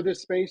topic for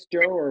this space, Joe?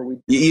 Or are we?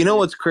 You know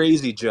what's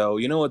crazy, Joe?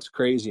 You know what's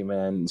crazy,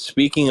 man?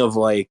 Speaking of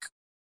like,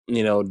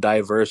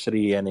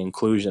 diversity and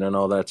inclusion and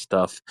all that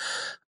stuff,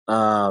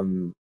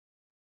 um,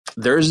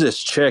 there's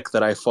this chick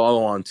that I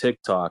follow on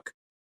TikTok,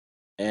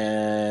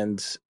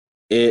 and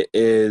it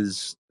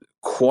is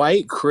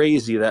quite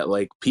crazy that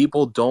like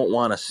people don't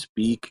want to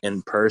speak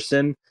in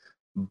person,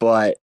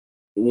 but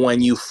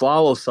when you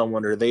follow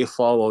someone or they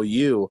follow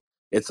you,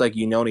 it's like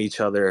you known each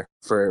other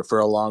for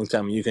a long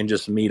time. You can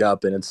just meet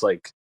up, and it's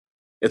like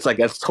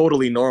that's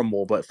totally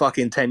normal, but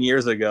fucking 10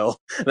 years ago,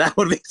 that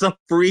would be some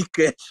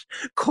freakish,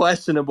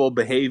 questionable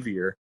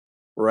behavior,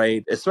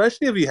 right?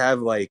 Especially if you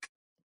have like,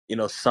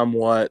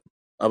 somewhat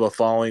of a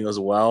following as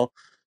well,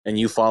 and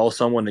you follow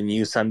someone and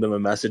you send them a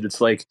message.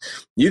 It's like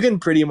you can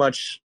pretty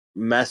much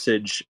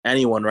message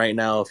anyone right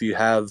now if you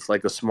have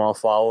like a small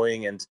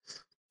following, and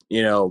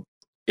you know,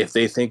 if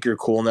they think you're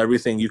cool and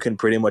everything, you can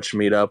pretty much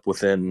meet up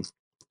within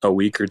a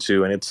week or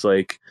two, and it's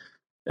like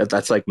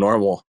that's like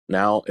normal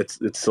now.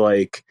 It's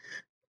like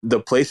the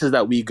places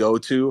that we go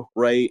to,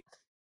 right?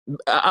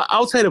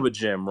 Outside of a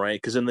gym, right?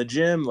 Because in the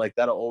gym, like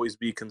that'll always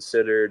be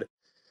considered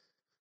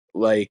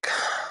like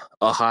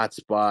a hot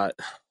spot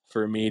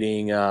for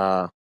meeting,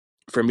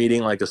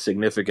 like a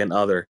significant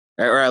other,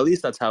 or at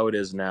least that's how it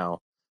is now.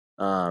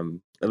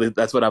 At least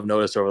that's what I've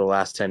noticed over the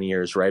last 10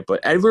 years, right?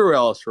 But everywhere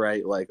else,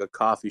 right? Like a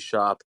coffee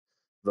shop,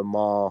 the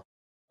mall,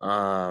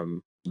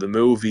 the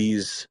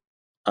movies,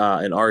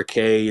 an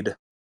arcade,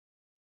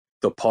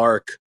 the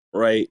park,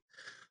 right?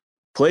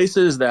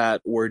 Places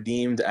that were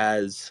deemed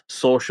as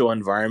social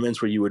environments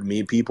where you would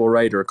meet people,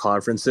 right, or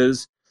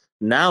conferences.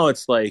 Now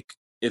it's like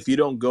if you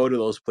don't go to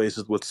those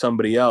places with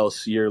somebody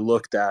else, you're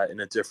looked at in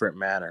a different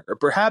manner. Or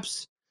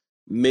perhaps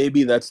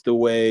maybe that's the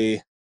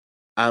way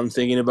I'm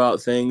thinking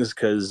about things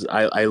because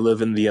I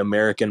live in the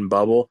American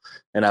bubble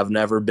and I've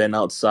never been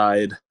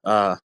outside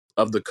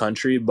of the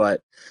country.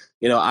 But,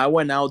 I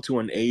went out to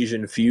an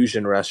Asian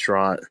fusion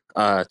restaurant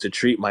to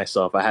treat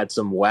myself. I had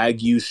some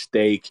Wagyu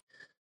steak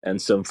and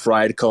some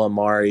fried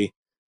calamari,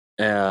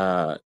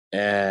 and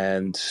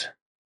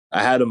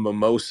I had a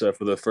mimosa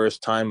for the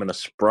first time and a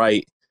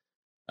Sprite.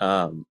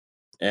 Um,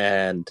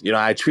 and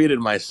I treated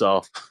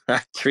myself.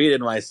 I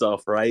treated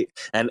myself right,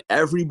 and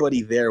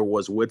everybody there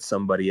was with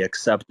somebody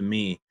except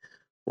me,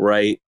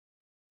 right?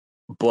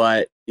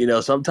 But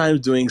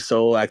sometimes doing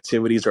solo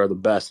activities are the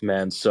best,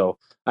 man. So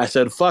I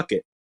said, "Fuck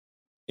it."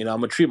 I'm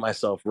gonna treat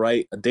myself,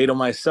 right? A day to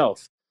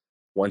myself.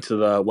 Went to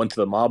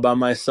the mall by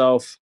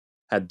myself.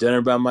 Had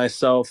dinner by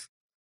myself.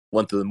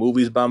 Went to the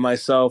movies by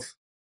myself,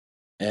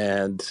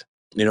 and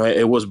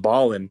it was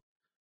balling,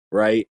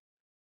 right?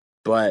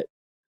 But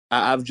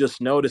I've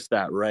just noticed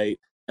that, right?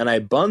 And I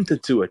bumped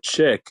into a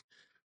chick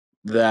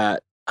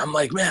that I'm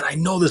like, man, I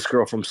know this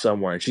girl from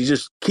somewhere, and she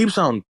just keeps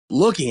on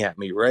looking at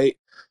me, right?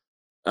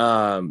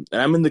 And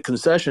I'm in the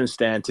concession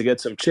stand to get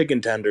some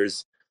chicken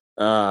tenders,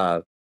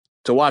 uh,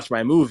 to watch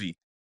my movie,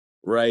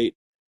 right?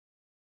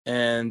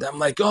 And I'm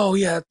like, oh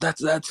yeah,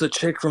 that's a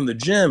chick from the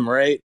gym,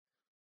 right?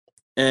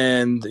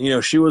 And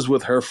she was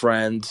with her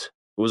friend,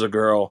 who was a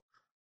girl,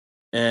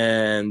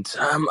 and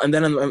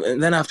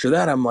then after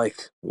that, I'm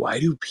like, why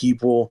do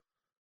people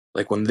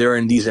like when they're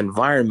in these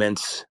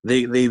environments,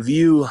 they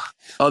view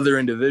other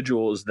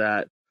individuals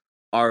that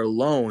are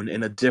alone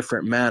in a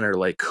different manner?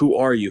 Like, who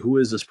are you? Who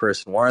is this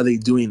person? Why are they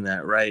doing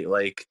that? Right?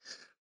 Like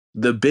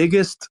the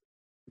biggest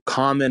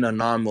common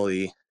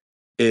anomaly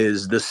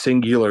is the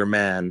singular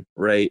man,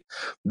 right?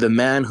 The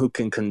man who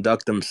can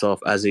conduct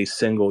himself as a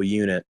single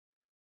unit,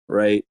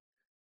 right?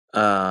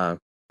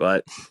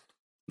 But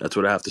that's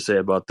what I have to say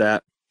about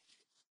that.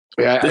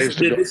 Yeah, I This used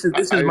to go. this I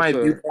is used my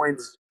to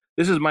viewpoints.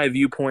 This is my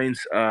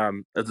viewpoints as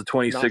a not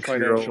 26-year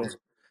financial, old.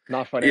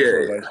 not Yeah,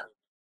 financial advice.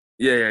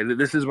 yeah.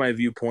 This is my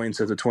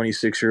viewpoints as a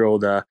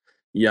 26-year-old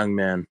young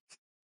man.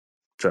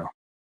 So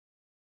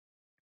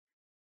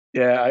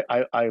Yeah,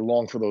 I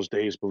long for those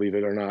days, believe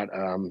it or not.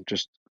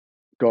 Just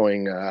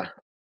going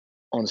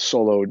on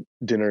solo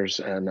dinners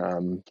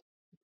and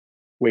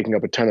waking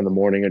up at 10 in the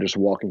morning and just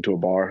walking to a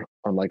bar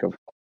on like a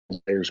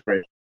day was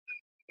great.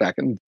 Back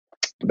in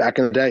back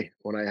in the day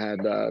when I had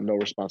no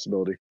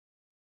responsibility.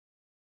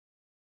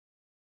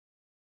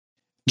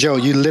 Joe,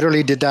 you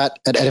literally did that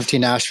at NFT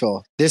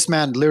Nashville. This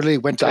man literally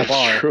went to a That's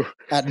bar true.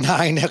 at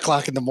 9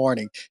 o'clock in the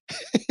morning.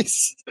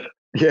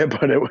 Yeah,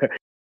 but it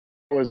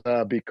was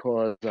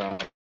because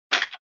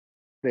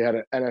they had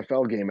an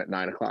NFL game at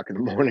 9 o'clock in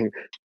the morning.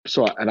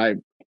 So, and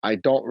I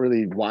don't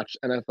really watch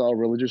NFL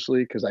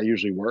religiously because I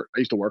usually work. I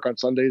used to work on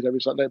Sundays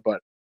every Sunday,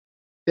 but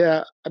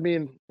yeah, I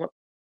mean,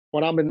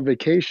 when I'm in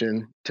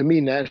vacation, to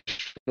me,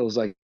 Nashville is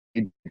like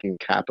the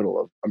capital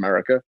of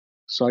America.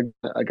 So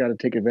I got to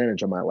take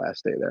advantage of my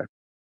last day there.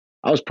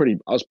 I was pretty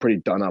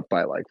done up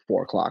by like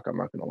 4 o'clock. I'm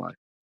not gonna lie.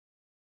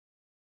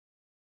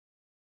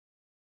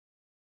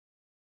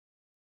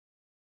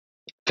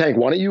 Tank,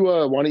 why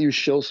don't you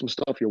shill some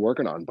stuff you're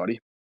working on, buddy?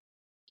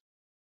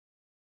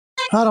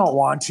 I don't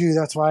want to.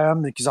 That's why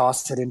I'm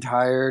exhausted and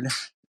tired.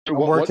 I'm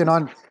What working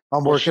on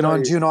I'm what should working on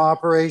I Juno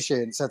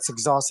operations. That's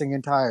exhausting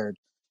and tired.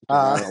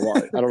 I don't know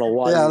why. I don't know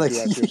why yeah, you would like do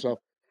that to yourself.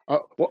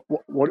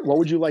 What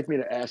would you like me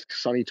to ask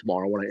Sonny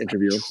tomorrow when I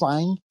interview him?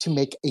 trying to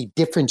make a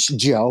difference,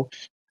 Joe.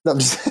 I'm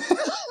just,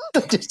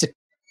 I'm just-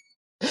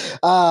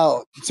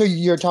 so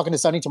you're talking to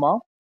Sonny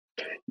tomorrow?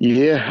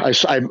 Yeah,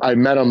 I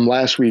met him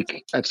last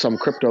week at some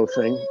crypto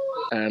thing,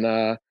 and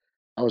I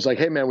was like,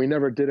 "Hey, man, we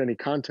never did any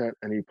content,"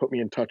 and he put me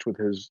in touch with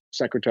his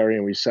secretary,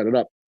 and we set it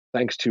up.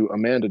 Thanks to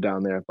Amanda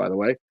down there, by the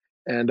way.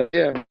 And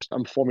yeah,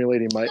 I'm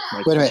formulating my.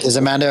 Wait a minute. Is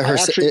Amanda I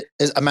actually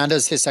is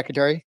Amanda's his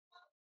secretary?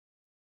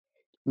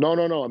 no.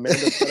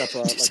 Amanda set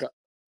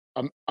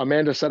up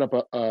Amanda set up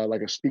a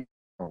like a speak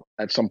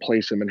at some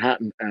place in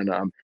Manhattan, and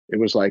it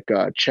was like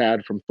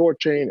Chad from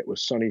Thorchain, it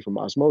was Sonny from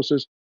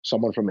Osmosis,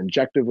 someone from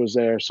Injective was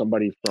there,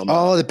 somebody from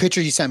Oh, the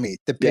picture you sent me.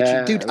 The picture,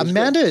 yeah, dude. it was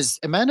good.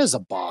 Amanda's a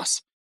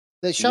boss.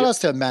 Shout Yeah, outs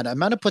to Amanda.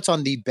 Amanda puts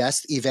on the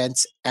best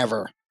events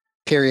ever.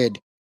 Period.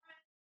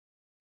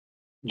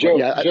 but Joe,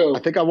 yeah, I Joe,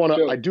 think I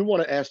Joe. do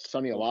want to ask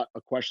Sonny a lot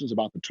of questions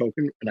about the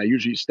token, and I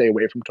usually stay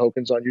away from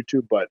tokens on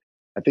YouTube, but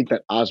I think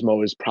that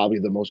Osmo is probably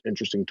the most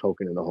interesting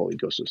token in the whole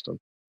ecosystem.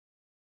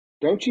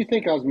 Don't you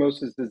think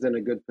Osmosis is in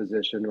a good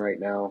position right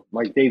now?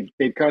 Like they've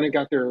kind of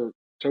got their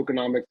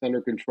tokenomics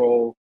under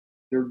control.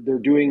 They're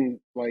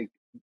doing like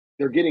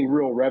they're getting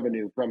real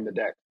revenue from the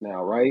deck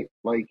now, right?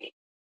 Like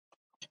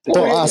the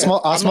Well, deck. Yeah, I'm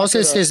not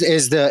Osmosis gonna.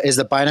 is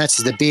the Binance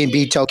is the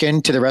BNB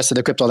token to the rest of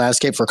the crypto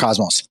landscape for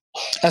Cosmos.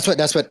 That's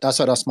what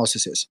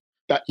Osmosis is.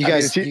 You I mean,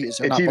 guys are it's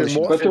not even bullish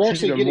more. enough. But they're It's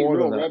actually even getting more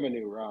than real that.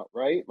 revenue out,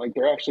 right? Like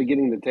they're actually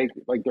getting the take,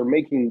 like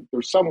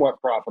they're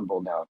somewhat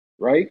profitable now,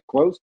 right?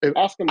 Close.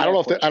 Ask them I don't that know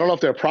if I don't question. know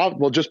if they're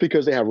profitable. Just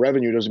because they have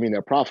revenue doesn't mean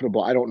they're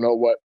profitable. I don't know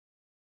what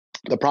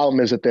the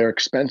problem is that their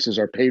expenses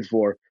are paid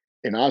for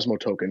in Osmo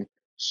token.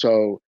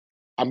 So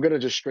I'm gonna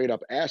just straight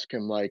up ask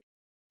him like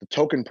the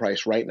token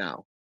price right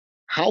now.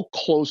 How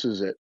close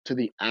is it to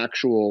the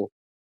actual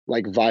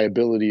like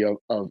viability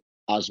of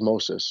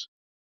osmosis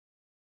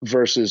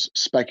versus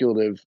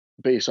speculative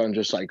based on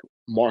just like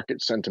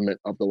market sentiment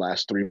of the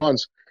last 3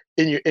 months?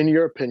 In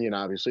your opinion,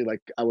 obviously,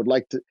 like I would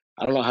like to.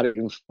 I don't know how to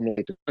even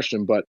formulate the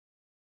question, but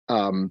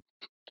um,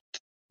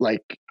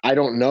 like I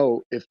don't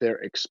know if their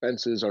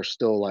expenses are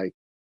still like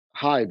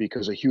high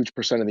because a huge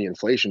percent of the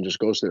inflation just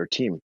goes to their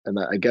team, and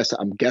I guess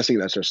I'm guessing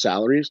that's their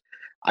salaries.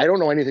 I don't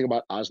know anything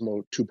about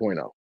Osmo 2.0.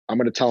 I'm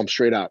going to tell them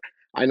straight out.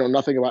 I know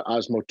nothing about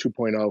Osmo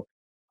 2.0.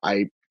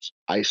 I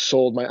I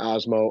sold my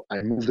Osmo.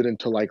 I moved it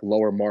into like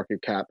lower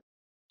market cap,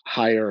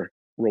 higher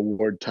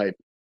reward type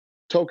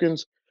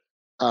tokens.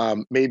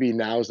 Maybe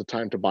now is the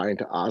time to buy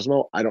into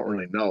Osmo. I don't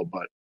really know,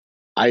 but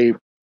I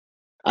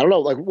I don't know.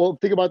 Like, well,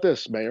 think about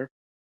this, Mayor.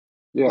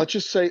 Yeah. Let's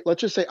just say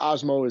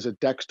Osmo is a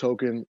Dex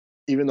token,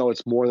 even though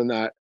it's more than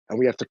that, and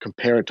we have to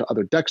compare it to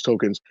other Dex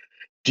tokens.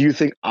 Do you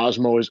think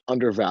Osmo is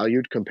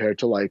undervalued compared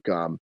to like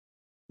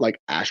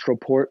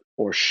Astroport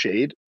or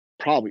Shade?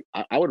 Probably.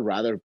 I would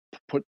rather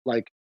put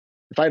like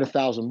if I had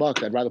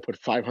 $1,000, I'd rather put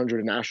 500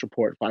 in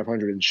Astroport,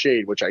 500 in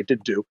Shade, which I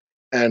did do,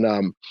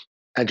 and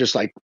just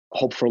like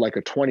hope for like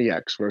a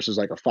 20x versus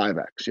like a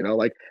 5x.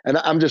 Like, and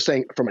I'm just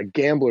saying from a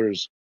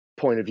gambler's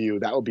point of view,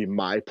 that would be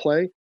my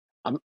play.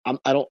 I'm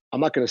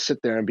not going to sit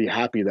there and be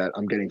happy that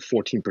I'm getting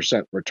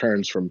 14%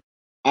 returns from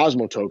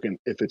Osmo token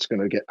if it's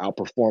going to get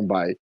outperformed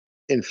by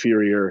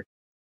inferior.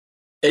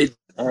 It,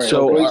 All right.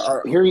 so Wait.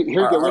 are, Here.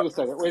 are, Wait a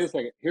second. Wait a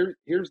second.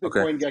 Here's the okay.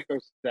 CoinGecko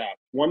stat: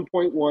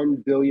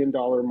 $1.1 billion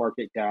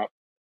market cap,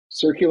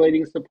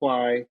 circulating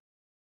supply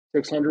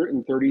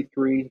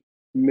 633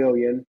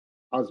 million.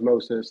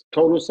 Osmosis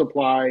total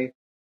supply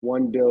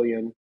 1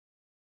 billion,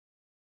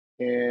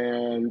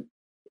 and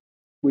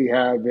we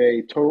have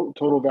a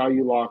total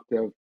value locked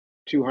of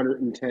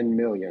 210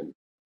 million.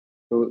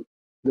 So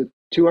the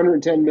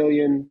 210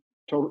 million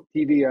total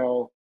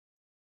TVL,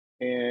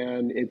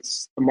 and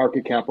it's a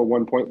market cap of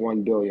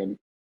 1.1 billion.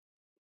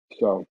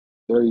 So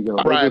there you go.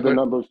 Those are Right, the but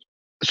numbers.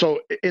 so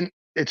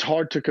it's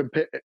hard to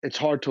compare. It's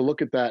hard to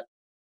look at that.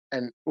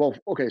 And well,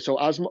 okay, so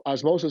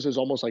Osmosis is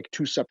almost like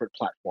two separate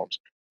platforms.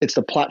 It's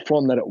the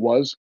platform that it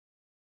was,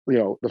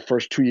 the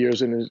first 2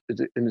 years in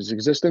his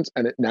existence,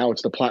 and now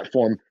it's the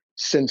platform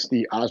since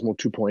the Osmo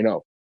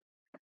 2.0.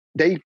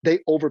 They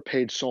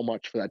overpaid so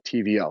much for that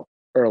TVL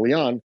early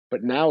on,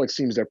 but now it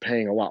seems they're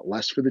paying a lot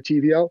less for the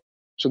TVL.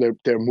 So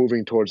they're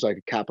moving towards like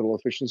a capital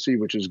efficiency,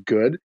 which is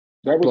good.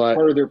 That was But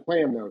part of their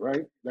plan, though,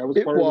 right? That was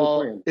part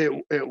of their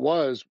plan. it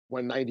was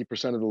when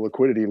 90% of the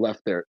liquidity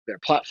left their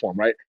platform,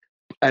 right?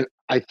 And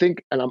I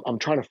think, and I'm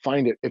trying to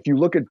find it. If you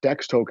look at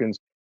Dex tokens,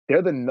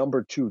 they're the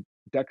number two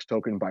Dex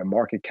token by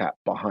market cap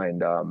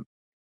behind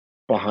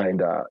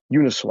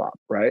Uniswap,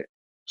 right?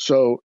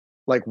 So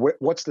like,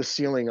 what's the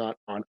ceiling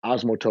on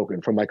Osmo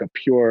token from like a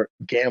pure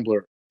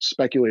gambler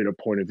speculator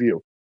point of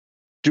view?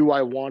 Do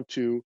I want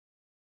to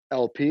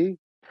LP?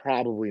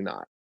 Probably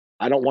not.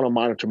 I don't want to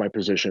monitor my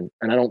position,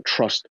 and I don't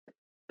trust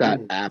that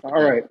app.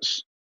 All right.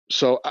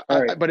 So,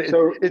 All right. but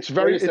So it's wait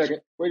very a second.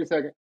 Wait a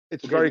second.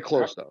 it's Okay. very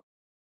close though.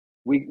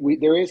 We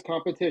there is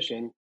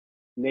competition,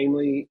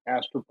 namely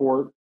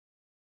Astroport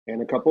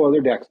and a couple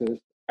other dexes.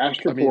 I mean,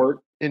 Astroport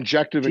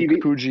Injective and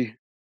TV. Fuji.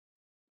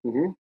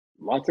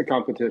 Lots of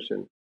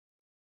competition.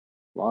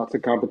 Lots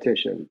of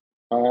competition.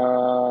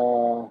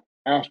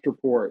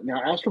 Astroport.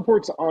 Now,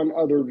 Astroport's on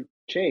other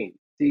chains.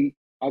 See,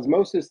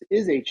 Osmosis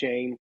is a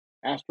chain.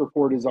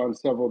 Astroport is on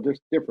several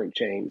different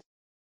chains.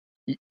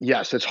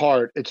 Yes, it's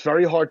hard. It's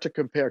very hard to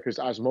compare because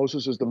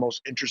Osmosis is the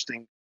most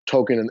interesting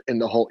token in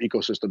the whole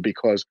ecosystem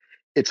because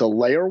it's a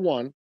layer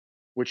one,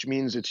 which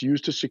means it's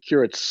used to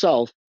secure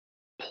itself,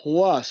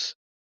 plus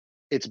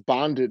it's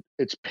bonded,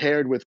 it's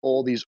paired with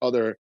all these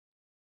other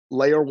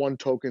layer one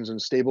tokens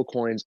and stable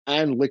coins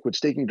and liquid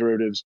staking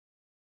derivatives.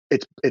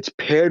 It's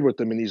paired with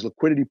them in these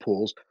liquidity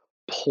pools,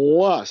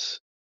 plus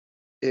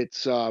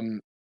it's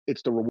the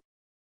reward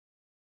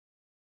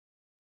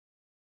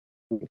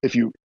if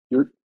you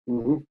You're,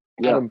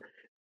 yeah, Adam.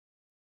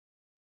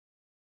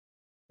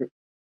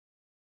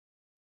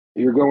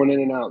 you're going in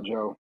and out,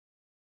 Joe.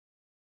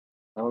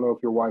 I don't know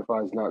if your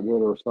Wi-Fi is not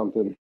good or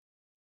something.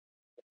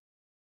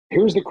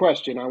 Here's the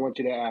question I want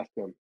you to ask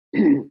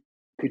him.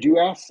 Could you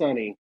ask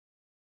Sonny,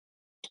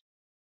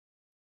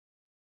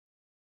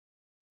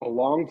 a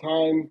long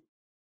time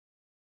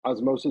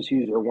Osmosis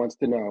user wants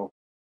to know,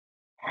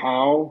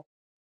 how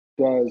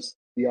does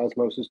the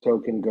Osmosis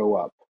token go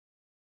up?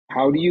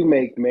 How do you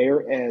make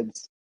Mayor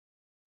Ed's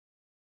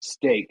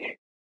steak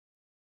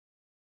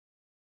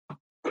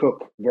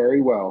cook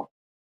very well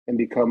and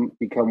become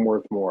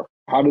worth more?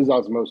 How does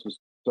Osmosis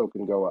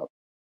token go up?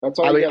 That's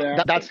all I you mean, got to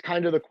ask. that's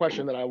kind of the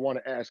question that I want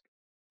to ask.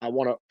 I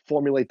want to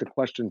formulate the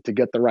question to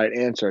get the right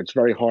answer. It's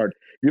very hard.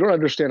 You don't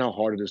understand how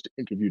hard it is to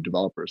interview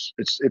developers.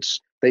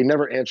 They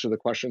never answer the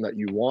question that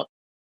you want.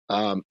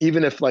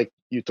 Even if like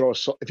if you throw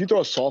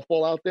a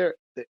softball out there,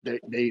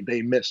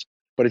 they miss.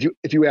 But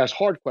if you ask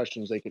hard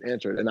questions, they can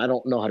answer it. And I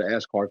don't know how to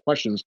ask hard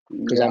questions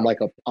because Yeah.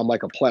 I'm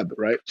like a pleb,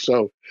 right?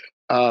 So,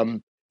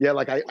 yeah,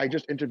 like I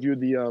just interviewed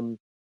the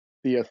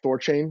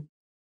Thorchain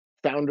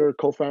founder,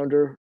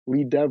 co-founder,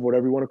 lead dev,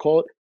 whatever you want to call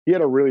it. He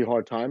had a really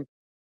hard time,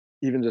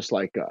 even just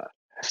like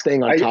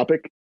staying on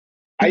topic.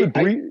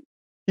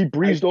 He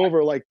breezed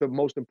over like the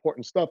most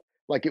important stuff,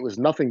 like it was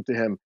nothing to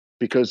him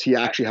because he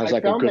actually has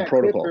like a good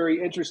protocol. Clip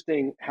very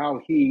interesting how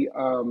he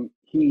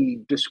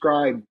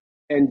described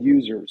end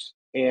users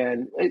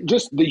and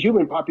just the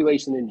human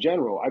population in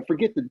general. I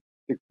forget the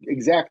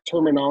exact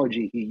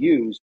terminology he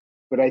used,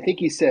 but I think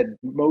he said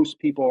most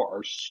people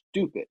are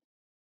stupid.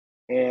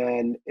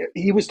 And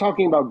he was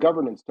talking about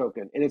governance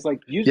token, and it's like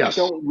users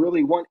don't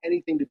really want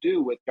anything to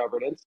do with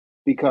governance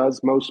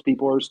because most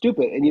people are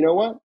stupid. And you know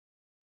what?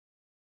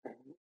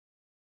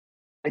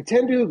 I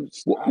tend to.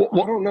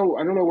 I don't know.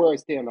 I don't know where I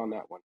stand on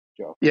that one,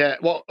 Joe. Yeah.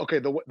 Well, okay.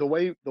 The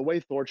way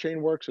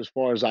Thorchain works, as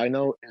far as I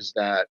know, is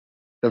that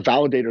the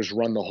validators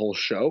run the whole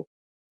show,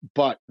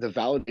 but the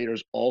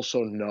validators also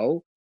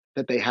know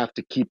that they have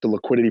to keep the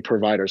liquidity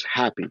providers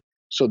happy.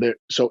 So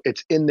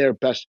it's in their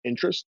best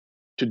interest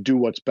to do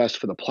what's best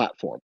for the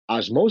platform.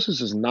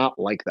 Osmosis is not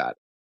like that.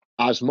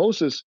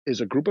 Osmosis is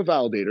a group of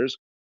validators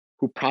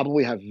who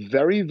probably have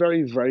very,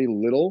 very, very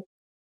little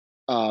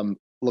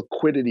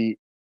liquidity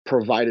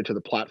provided to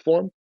the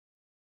platform.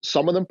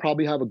 Some of them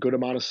probably have a good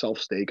amount of self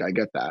stake. I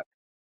get that.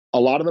 A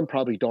lot of them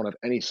probably don't have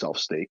any self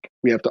stake.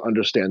 We have to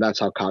understand that's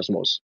how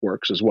Cosmos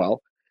works as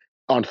well.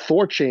 On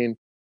Thorchain,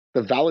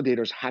 the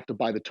validators have to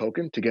buy the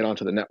token to get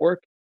onto the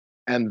network,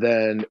 and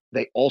then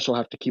they also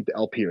have to keep the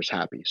LPers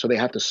happy. So they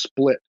have to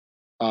split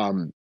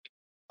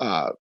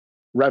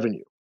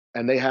revenue,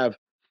 and they have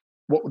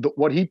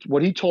what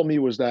he told me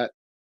was that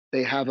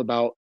they have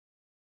about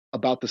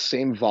the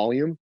same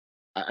volume,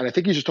 and I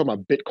think he's just talking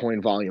about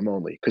Bitcoin volume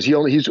only because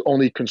he's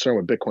only concerned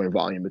with Bitcoin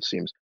volume. It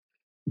seems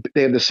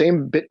they have the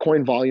same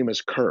Bitcoin volume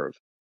as Curve,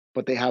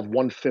 but they have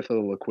 1/5 of the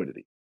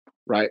liquidity,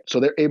 right? So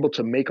they're able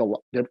to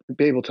they're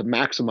able to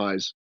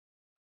maximize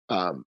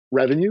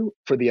revenue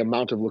for the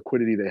amount of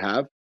liquidity they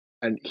have,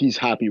 and he's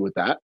happy with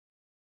that.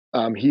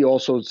 He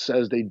also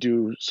says they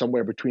do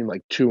somewhere between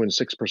like 2 and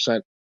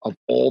 6% of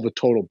all the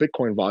total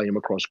Bitcoin volume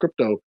across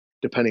crypto,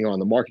 depending on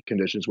the market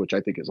conditions, which I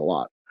think is a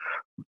lot.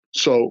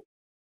 So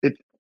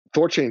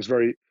Thorchain's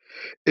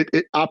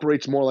it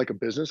operates more like a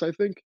business, I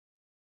think,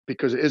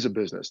 because it is a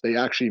business. They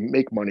actually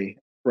make money,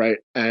 right?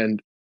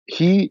 And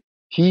he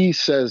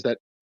says that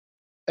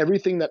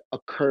everything that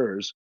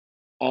occurs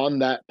on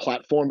that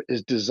platform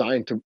is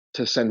designed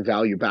to send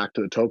value back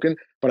to the token.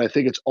 But I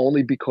think it's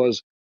only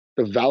because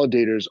the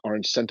validators are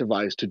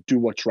incentivized to do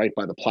what's right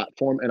by the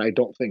platform. And I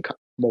don't think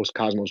most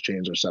Cosmos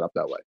chains are set up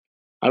that way.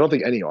 I don't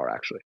think any are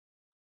actually.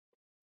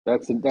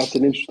 That's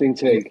an interesting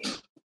take.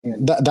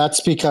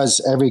 That's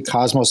because every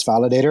Cosmos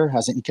validator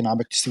has an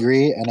economics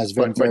degree and has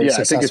been very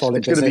successful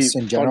in business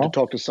in general. Fun to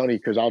talk to Sonny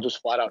because I'll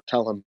just flat out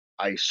tell him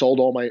I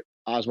sold all my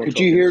Osmo. Could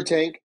you hear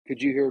Tank?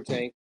 Could you hear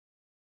Tank?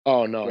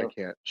 Oh no, I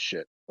can't.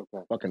 Shit.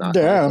 Okay. Fucking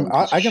damn.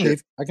 I can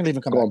leave. I can leave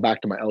and come going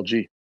back to my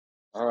LG.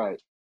 All right.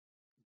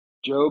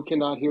 Joe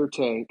cannot hear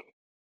Tank.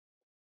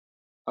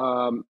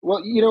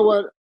 Well, you know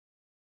what?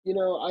 You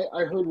know,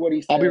 I heard what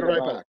he said. I'll be right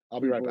back. I'll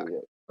be right back.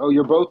 Oh,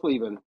 you're both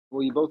leaving.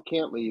 Well, you both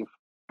can't leave,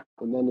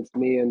 and then it's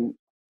me and.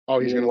 Oh,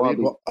 he's gonna leave.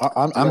 Well,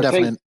 I'm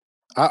definitely.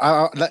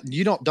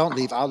 You don't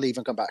leave. I'll leave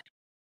and come back.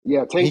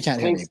 Yeah, Tank. He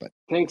can't hear me, but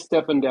Tank's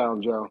stepping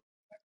down, Joe.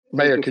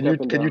 Mayor, is can you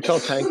stepping can you down. tell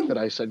Tank that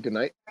I said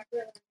goodnight?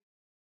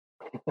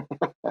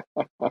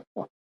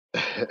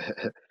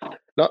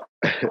 No,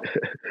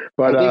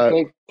 but I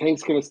think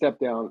Tank's going to step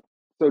down.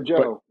 So, but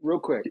Joe, real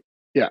quick,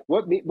 yeah.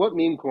 what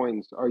meme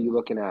coins are you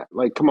looking at?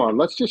 Like, come on,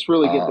 let's just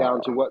really get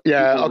down to what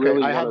Yeah, people okay.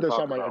 really I want have to this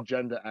talk on my about.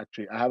 agenda.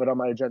 Actually, I have it on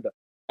my agenda.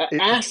 It,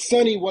 Ask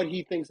Sonny what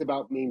he thinks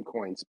about meme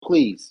coins,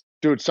 please.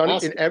 dude, Sonny,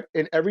 Ask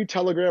in every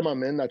Telegram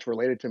I'm in that's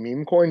related to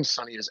meme coins,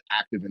 Sonny is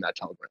active in that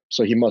Telegram,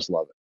 so he must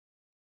love it.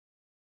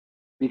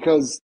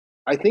 because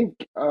I think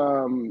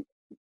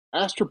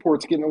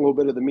Astroport's getting a little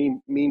bit of the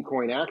meme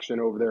coin action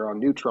over there on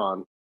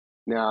Neutron.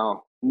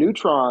 Now,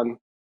 Neutron,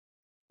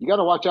 you got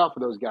to watch out for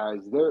those guys.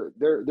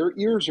 Their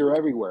ears are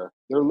everywhere.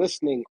 They're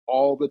listening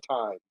all the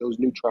time. Those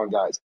Neutron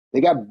guys. They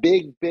got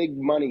big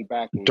money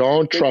backing them.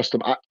 Don't Big trust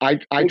him. I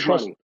big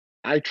trust money.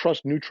 I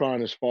trust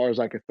Neutron as far as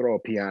I could throw a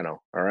piano.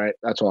 All right,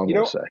 that's all I'm You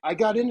gonna know, say. I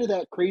got into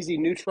that crazy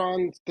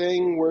neutron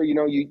thing where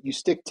you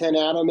stick 10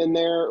 atom in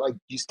there, like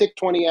you stick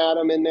 20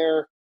 atom in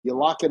there, you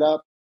lock it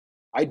up.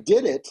 I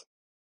did it.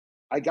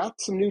 I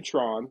got some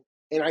neutron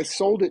and I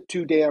sold it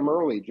too damn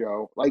early,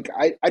 Joe. Like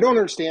I don't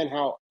understand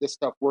how this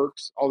stuff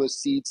works, all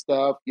this seed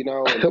stuff, and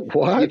you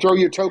What? throw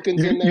your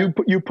tokens in there.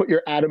 You put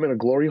your atom in a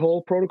glory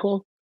hole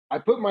protocol? I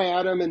put my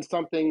atom in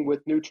something with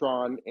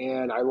neutron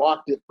and I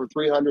locked it for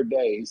 300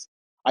 days.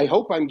 I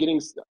hope I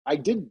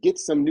did get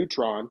some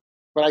neutron,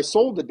 but I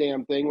sold the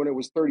damn thing when it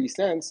was 30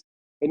 cents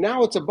and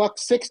now it's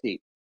 $1.60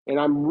 and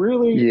I'm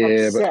really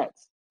Yeah, but upset.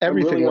 I'm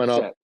everything really went up.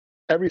 upset.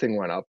 Everything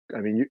went up. I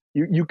mean,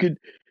 you could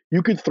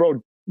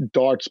throw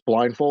darts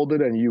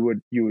blindfolded, and you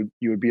would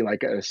be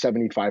like at a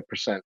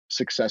 75%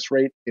 success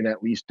rate in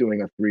at least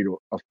doing a 3 to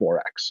a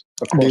 4x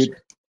across Dude,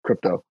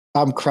 crypto.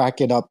 I'm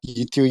cracking up.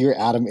 You threw your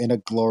atom in a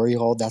glory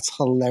hole. That's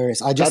hilarious.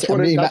 That's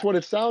what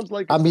it sounds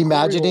like. I'm It's a glory hole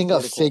imagining a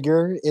protocol.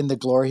 figure in the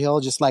glory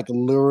hole, just like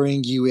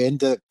luring you in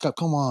to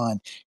come on,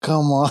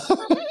 come on.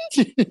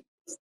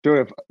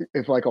 Dude,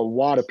 if like a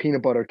wad of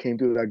peanut butter came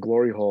through that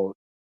glory hole,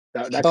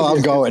 that could Oh, be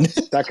I'm going. I'm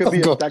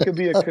going. that could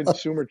be a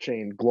consumer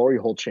chain. Glory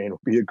hole chain would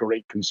be a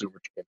great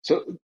consumer chain.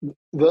 So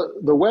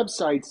the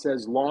website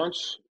says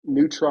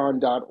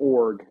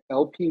launchneutron.org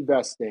LP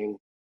vesting.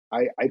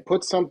 I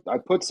put some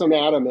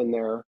atom in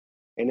there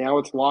and now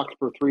it's locked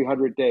for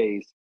 300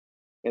 days.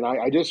 And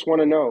I just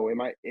want to know,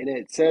 and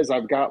it says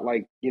I've got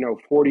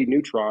 40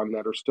 neutron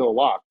that are still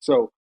locked.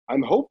 So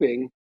I'm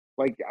hoping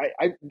like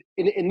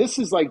and this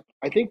is like,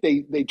 I think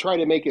they try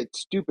to make it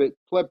stupid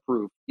pleb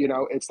proof.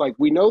 It's like,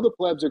 we know the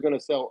plebs are going to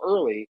sell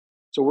early.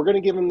 So we're going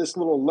to give them this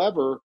little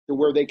lever to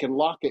where they can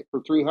lock it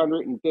for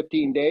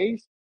 315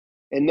 days.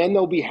 And then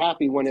they'll be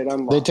happy when it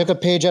unlocks. They took a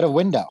page out of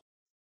Window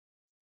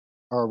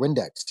or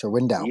Windex or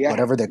Window, Yeah,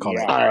 whatever they call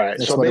it. All right,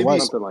 That's so what it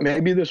was.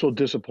 maybe this will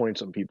disappoint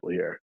some people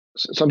here.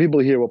 Some people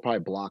here will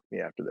probably block me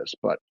after this,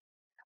 but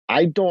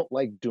I don't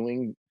like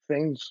doing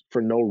things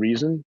for no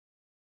reason,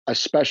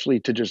 especially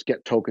to just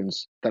get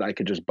tokens that I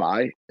could just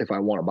buy if I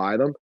want to buy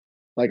them.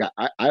 Like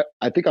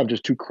I think I'm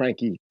just too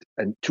cranky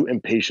and too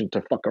impatient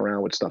to fuck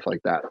around with stuff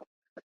like that.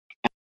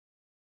 I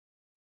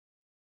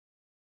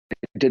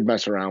did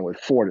mess around with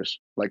Fortis,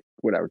 like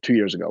whatever, 2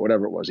 years ago,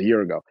 whatever it was, a year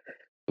ago.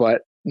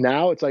 But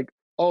now it's like,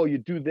 oh, you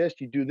do this,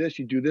 you do this,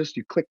 you do this,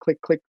 you click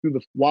through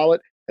the wallet,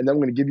 and then I'm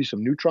going to give you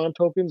some Neutron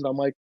tokens. And I'm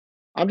like,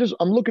 I'm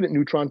looking at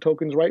Neutron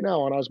tokens right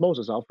now on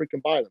Osmosis. I'll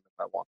freaking buy them if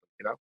I want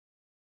them,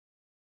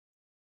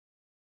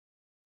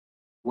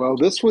 Well,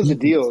 this was a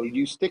deal.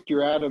 You stick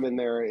your atom in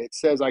there. It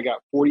says I got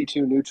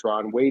 42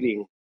 neutron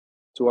waiting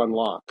to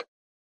unlock.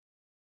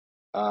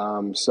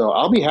 So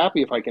I'll be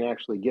happy if I can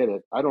actually get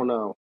it. I don't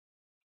know.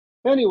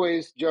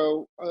 Anyways,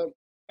 Joe,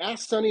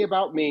 ask Sonny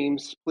about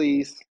memes,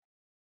 please.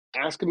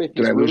 Ask him if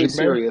Did he's I lose really you, Mayor?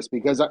 serious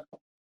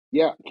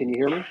yeah, can you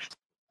hear me?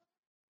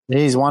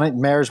 Mayor's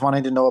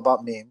wanting to know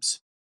about memes.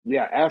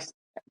 Yeah,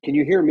 can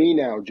you hear me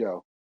now,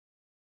 Joe?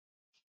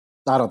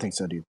 I don't think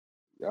so, dude.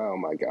 Oh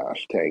my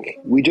gosh, Tank.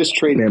 We just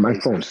traded Man, my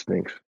places. phone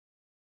stinks.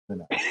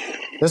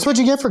 That's what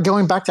you get for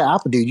going back to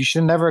Apple, dude. You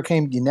should never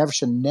came to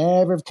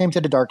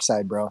the dark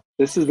side, bro.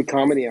 This is the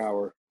comedy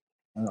hour.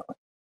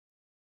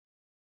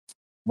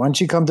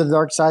 Once you come to the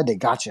dark side, they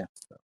got you.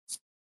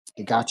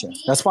 They got you.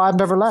 That's why I've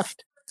never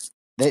left.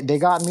 They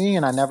got me,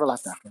 and I never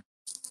left after.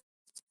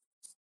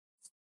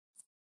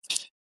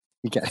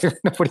 You can't hear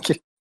nobody.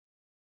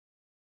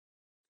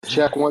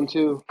 Check 1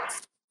 2.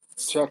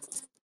 Check,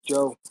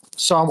 Joe.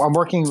 So I'm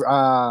working.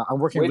 I'm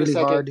working Wait a really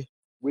second. hard.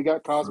 We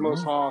got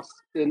Cosmos Haas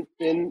in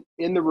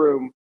the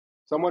room.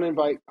 Someone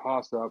invite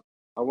Haas up.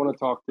 I want to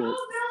talk to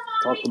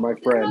my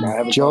friend. I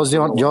haven't. Joe's the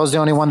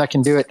only one that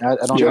can do it. I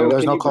don't. Joe,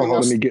 There's no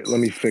co-host. Let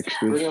me fix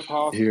this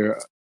here.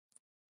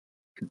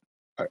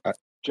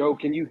 Joe,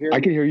 can you hear me?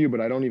 I can hear you, but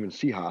I don't even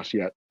see Haas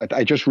yet.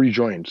 I just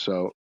rejoined,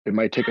 so it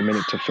might take a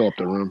minute to fill up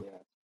the room. Yeah.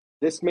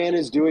 This man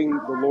is doing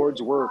the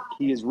Lord's work.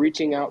 He is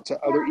reaching out to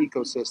other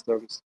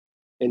ecosystems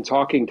and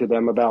talking to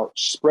them about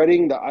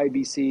spreading the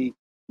IBC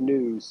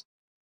news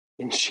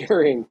and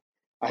sharing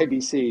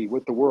IBC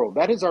with the world.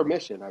 That is our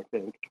mission, I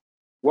think.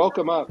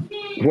 Welcome up.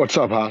 What's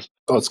up, Haas?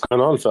 What's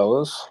going on,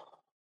 fellas?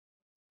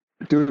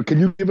 Dude, can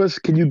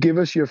you give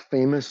us your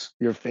famous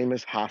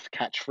Haas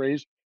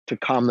catchphrase to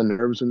calm the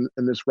nerves in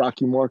this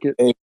rocky market?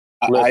 Hey,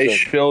 I Listen,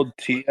 showed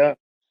Tia.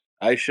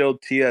 I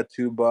showed Tia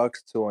 $2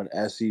 to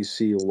an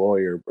SEC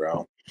lawyer,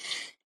 bro,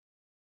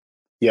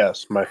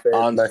 yes,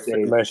 on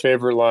stage. my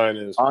favorite line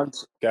is, On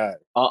 "God,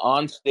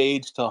 on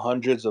stage to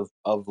hundreds of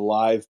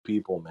live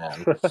people,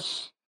 man.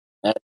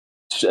 And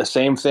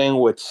same thing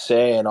with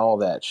Say and all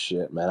that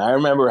shit, man. I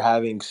remember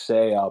having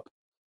Say up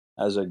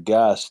as a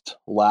guest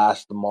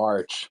last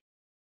March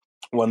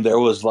when there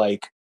was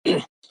like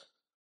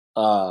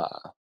uh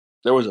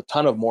there was a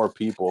ton of more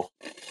people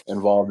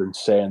involved in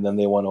Say, and then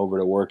they went over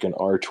to work in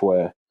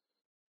Archway.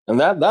 And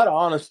that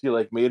honestly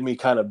like made me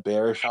kind of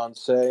bearish on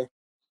Say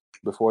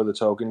before the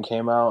token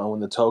came out. And when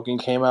the token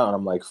came out, and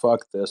I'm like,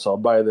 fuck this, I'll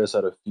buy this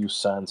at a few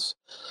cents.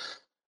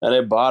 And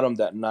it bottomed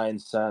at 9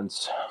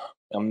 cents.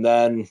 And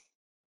then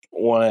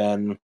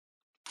when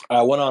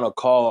I went on a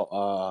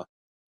call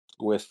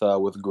with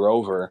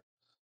Grover,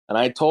 and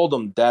I told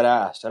him dead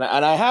ass, and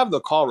I have the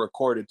call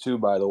recorded too,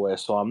 by the way,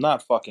 so I'm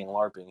not fucking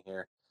larping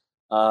here.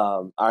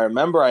 I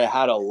remember I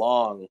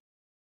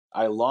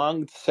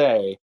longed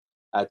Say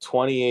at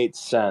 28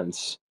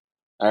 cents.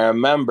 I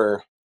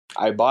remember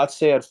I bought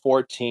Say at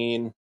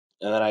 14,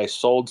 and then I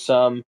sold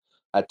some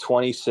at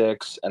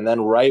 26, and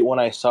then right when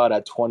I saw it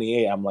at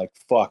 28, I'm like,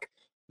 fuck,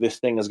 this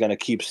thing is gonna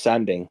keep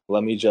sending.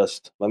 Let me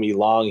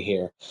long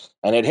here.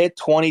 And it hit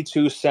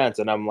 22 cents,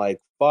 and I'm like,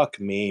 fuck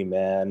me,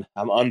 man.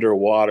 I'm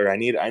underwater. I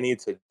need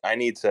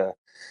to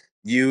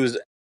use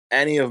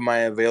any of my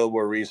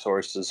available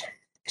resources.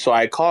 So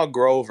I call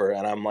Grover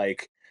and I'm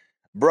like,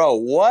 bro,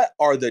 what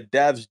are the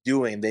devs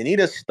doing? They need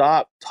to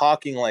stop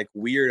talking like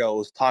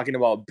weirdos, talking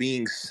about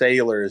being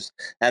sailors,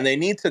 and they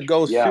need to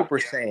go yeah, Super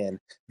Saiyan.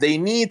 They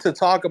need to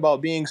talk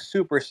about being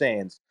Super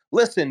Saiyans.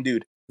 Listen,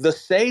 dude, the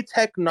Say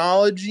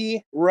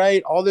technology,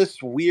 right? All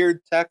this weird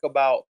tech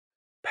about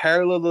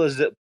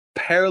paralleliz-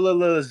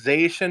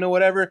 parallelization or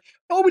whatever,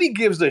 nobody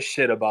gives a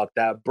shit about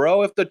that,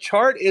 bro. If the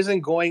chart isn't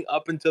going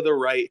up and to the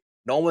right,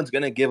 no one's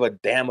going to give a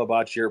damn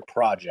about your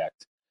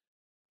project.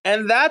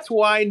 And that's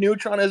why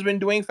Neutron has been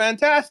doing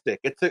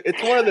fantastic. It's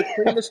one of the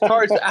cleanest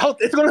charts out.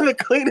 It's one of the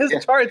cleanest yeah,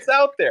 charts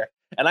out there.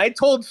 And I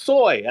told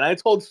Soy,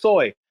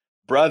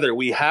 brother,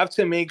 we have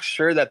to make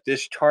sure that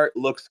this chart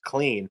looks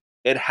clean.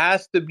 It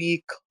has to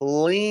be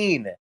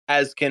clean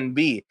as can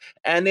be,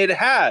 and it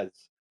has.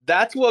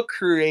 That's what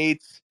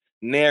creates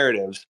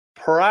narratives.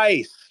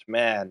 Price,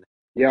 man,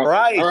 yeah." All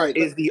price right,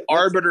 is the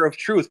let's. arbiter of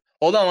truth.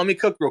 Hold on, let me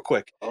cook real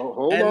quick. Oh,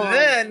 hold And on.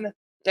 then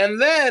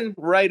and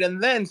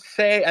then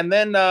Say, and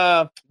then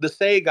the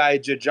Say guy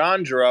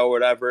Jajandra or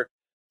whatever,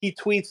 he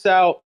tweets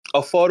out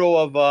a photo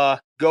of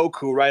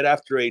Goku right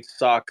after he ate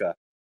Sokka.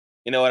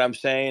 You know what I'm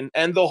saying?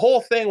 And the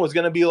whole thing was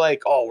gonna be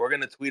like, oh, we're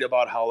gonna tweet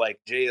about how like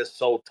Jay is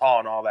so tall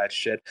and all that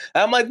shit.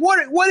 And I'm like,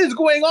 what is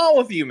going on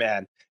with you,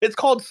 man? It's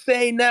called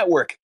Say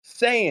Network,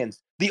 Saiyans,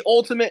 the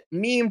ultimate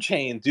meme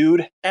chain,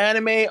 dude.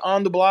 Anime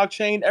on the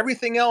blockchain,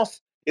 everything else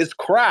is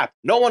crap.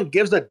 No one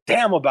gives a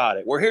damn about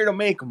it. We're here to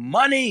make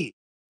money.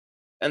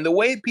 And the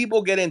way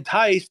people get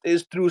enticed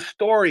is through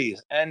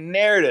stories and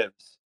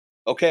narratives.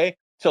 Okay?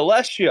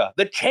 Celestia,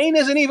 the chain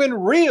isn't even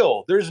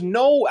real. There's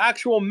no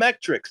actual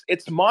metrics.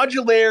 It's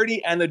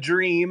modularity and a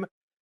dream.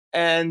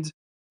 And,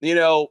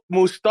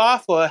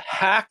 Mustafa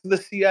hacked the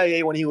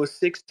CIA when he was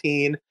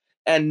 16,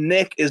 and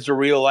Nick is the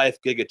real life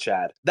Giga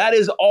Chad. That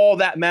is all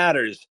that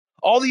matters.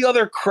 All the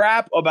other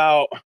crap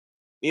about,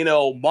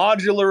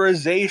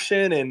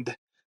 modularization and,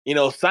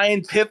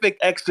 scientific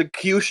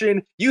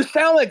execution, you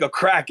sound like a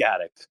crack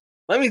addict.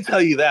 Let me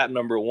tell you that,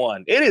 number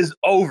one. It is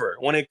over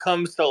when it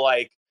comes to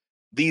like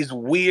these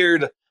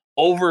weird,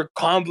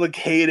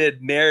 overcomplicated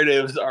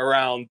narratives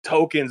around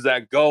tokens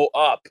that go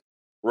up,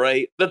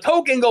 right? The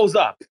token goes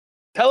up.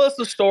 Tell us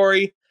the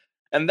story,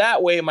 and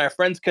that way my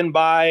friends can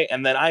buy,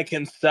 and then I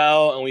can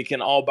sell, and we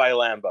can all buy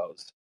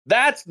Lambos.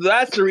 That's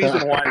the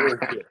reason why we're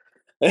here.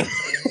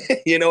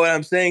 You know what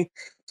I'm saying?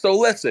 So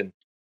listen,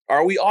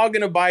 are we all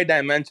gonna buy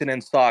Dimension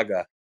and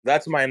Saga?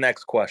 That's my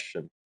next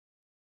question.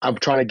 I'm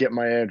trying to get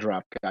my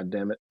airdrop. God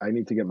damn it! I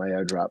need to get my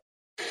airdrop.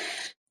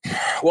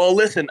 Well,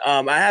 listen,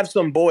 I have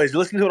some boys.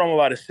 Listen to what I'm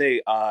about to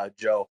say,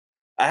 Joe.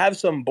 I have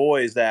some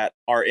boys that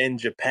are in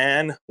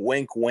Japan.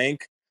 Wink,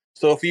 wink.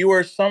 So if you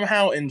were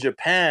somehow in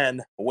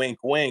Japan, wink,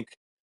 wink,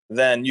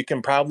 then you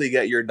can probably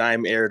get your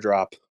dime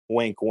airdrop.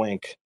 Wink,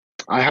 wink.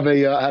 I have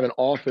an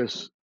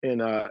office in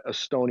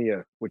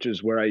Estonia, which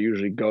is where I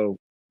usually go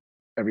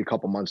every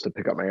couple months to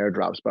pick up my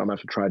airdrops. But I'm gonna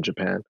have to try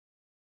Japan.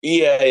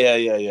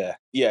 Yeah.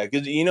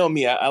 Because you know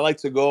me, I like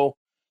to go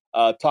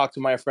talk to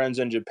my friends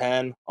in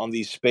Japan on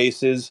these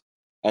spaces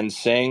and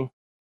sing.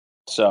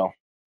 So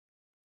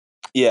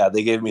yeah,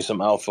 they gave me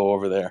some alpha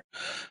over there.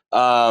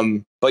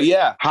 But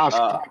yeah, Haas,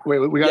 wait,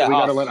 yeah, we gotta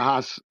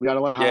Haas.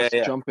 let Haas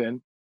Yeah. jump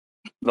in.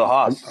 The I'm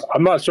Haas.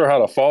 I'm not sure how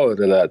to follow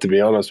to that, to be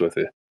honest with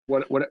you.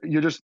 What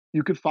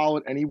you could follow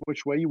it any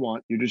which way you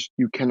want.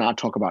 You cannot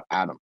talk about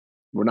Adam.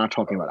 We're not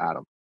talking about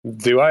Adam.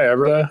 Do I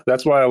ever?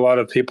 That's why a lot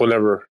of people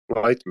never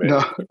liked me No,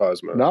 in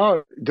Cosmo.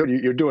 no,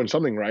 dude, you're doing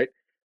something right.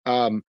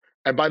 And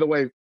by the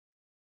way,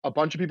 a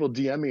bunch of people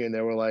DM me and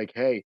they were like,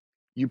 "Hey,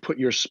 you put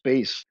your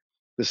space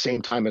the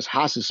same time as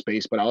Haas's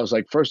space," but I was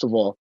like, first of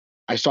all,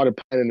 I started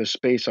planning the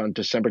space on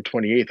December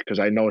 28th because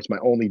I know it's my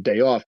only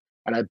day off,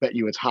 and I bet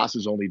you it's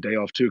Haas's only day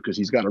off too because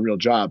he's got a real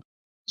job.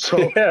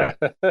 So Yeah.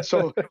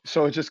 so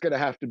it's just gonna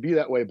have to be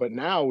that way. But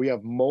now we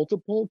have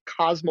multiple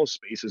Cosmos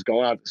spaces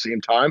going out at the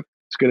same time.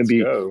 It's gonna Let's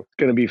be go. it's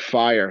gonna be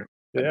fire.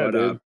 Yeah, but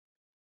dude.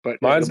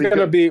 but Mine's it'll be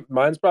gonna good. be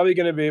mine's probably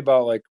gonna be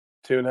about like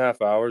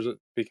 2.5 hours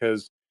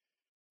because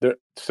there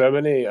so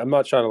many. I'm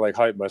not trying to like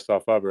hype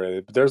myself up or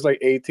anything, but there's like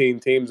 18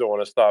 teams that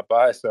want to stop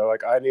by. So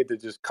like I need to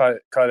just cut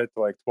it to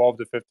like 12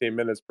 to 15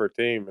 minutes per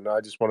team, and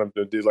I just want them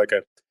to do like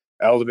a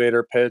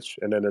elevator pitch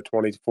and then a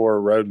 24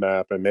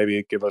 roadmap, and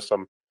maybe give us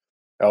some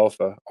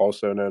alpha,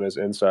 also known as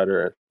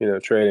insider,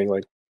 trading,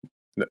 like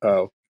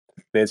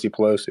Nancy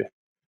Pelosi.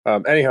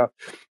 Anyhow,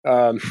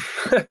 um,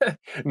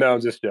 no,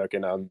 I'm just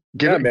joking.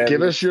 Yeah, man,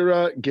 Give us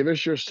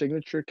your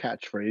signature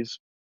catchphrase.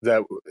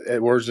 that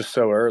we're just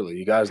so early.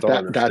 You guys don't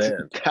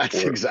understand.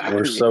 That's We're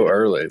exactly so it.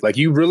 early. Like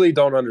you really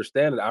don't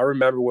understand it. I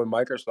remember when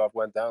Microsoft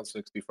went down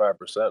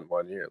 65%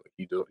 one year.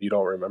 Like you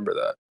don't remember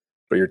that,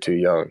 but you're too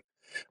young.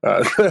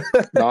 No,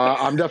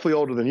 I'm definitely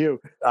older than you.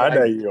 I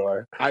know you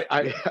are.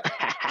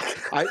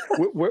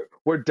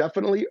 We're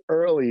definitely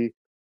early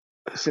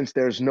since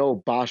there's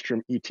no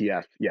Bostrom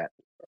ETF yet.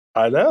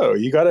 I know.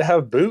 You got to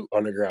have boot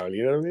on the ground.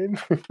 You know what I mean?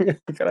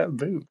 You got to have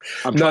boot.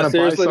 I'm trying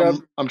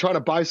to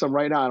buy some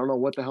right now. I don't know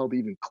what the hell to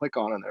even click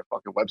on their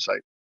fucking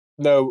website.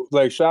 No,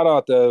 like shout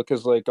out though,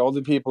 because like all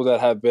the people that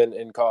have been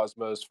in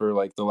Cosmos for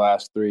like the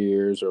last 3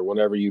 years or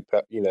whenever you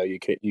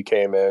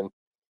came in,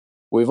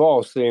 we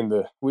all seen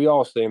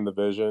the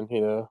vision.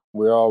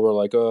 We all were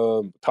like,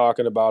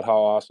 talking about how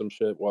awesome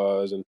shit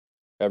was, and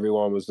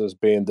everyone was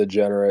just being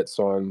degenerates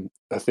on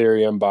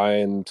Ethereum,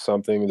 buying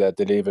something that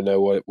didn't even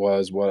know what it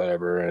was,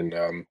 whatever.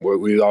 And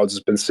we all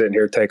just been sitting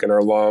here taking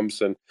our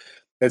lumps, and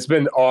it's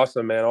been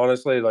awesome, man.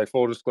 Honestly, like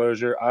full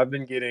disclosure, I've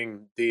been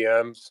getting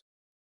DMs,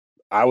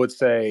 I would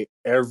say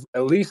at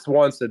least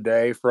once a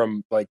day,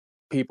 from like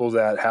people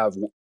that have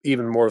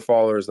even more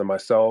followers than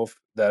myself,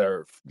 that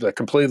are like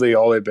completely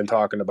all they've been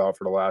talking about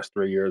for the last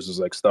 3 years is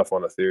like stuff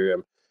on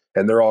Ethereum,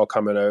 and they're all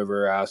coming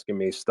over asking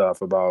me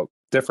stuff about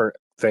different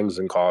things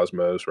in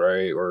Cosmos,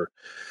 right? Or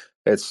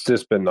it's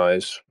just been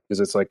nice because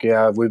it's like,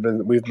 yeah,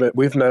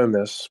 we've known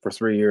this for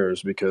 3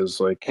 years because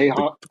like Hey,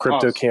 the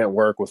crypto Haas, can't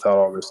work without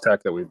all this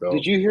tech that we did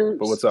built. you hear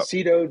But what's up?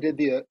 Cito did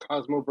the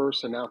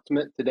Cosmoverse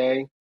announcement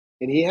today?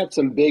 And he had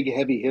some big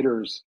heavy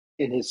hitters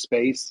in his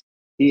space.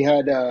 He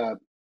had the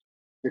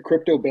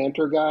crypto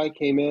banter guy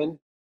came in,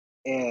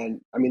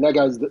 and I mean that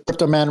guy's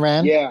Crypto Man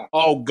ran. yeah.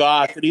 Oh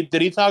gosh,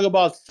 did he talk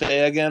about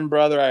Say again,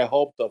 brother? I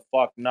hope the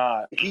fuck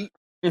not.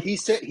 He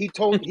said he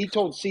told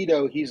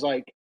Cito, he's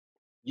like,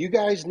 you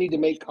guys need to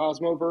make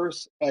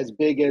Cosmoverse as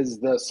big as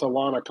the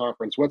Solana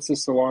conference. What's the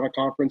Solana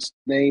conference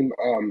name?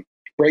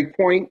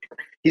 Breakpoint.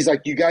 He's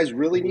like, you guys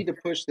really need to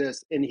push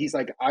this. And he's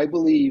like, I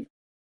believe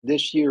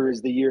this year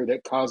is the year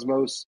that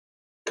Cosmos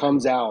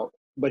comes out.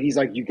 But he's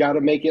like, you got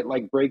to make it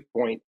like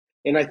Breakpoint.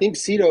 And I think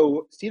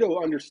Cito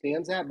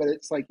understands that, but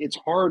it's like it's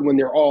hard when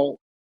they're all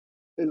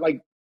like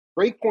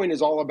Breakpoint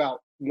is all about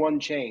one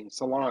chain,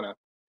 Solana,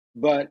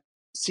 but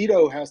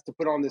Cito has to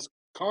put on this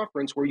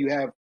conference where you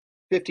have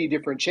 50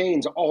 different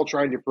chains all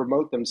trying to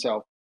promote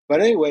themselves.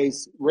 But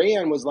anyways,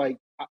 Rayan was like,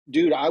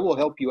 dude, I will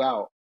help you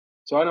out.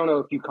 So I don't know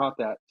if you caught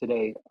that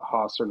today,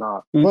 Haas, or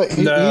not. Well,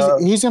 No.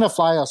 he's gonna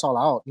fly us all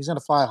out. He's gonna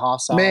fly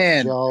Haas out.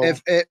 Man, Joe,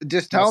 if it,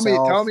 just tell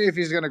myself. me if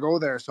he's gonna go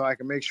there so I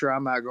can make sure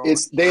I'm not going.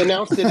 They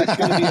announced it. It's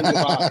going to be in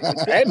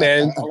Dubai. Hey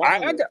man,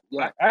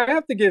 Yeah. I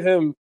have to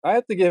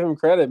give him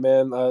credit,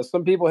 man.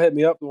 Some people hit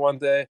me up the one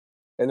day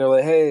and they're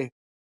like, "Hey,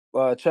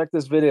 check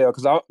this video,"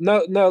 because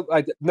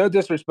no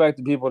disrespect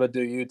to people that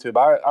do YouTube.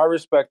 I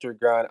respect your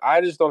grind.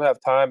 I just don't have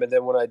time, and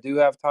then when I do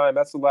have time,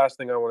 that's the last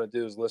thing I want to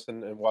do is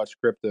listen and watch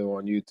crypto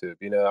on YouTube.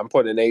 I'm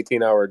putting an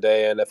 18-hour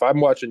day in. If I'm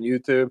watching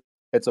YouTube,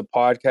 it's a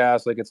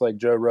podcast, like it's like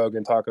Joe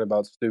Rogan talking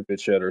about stupid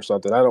shit or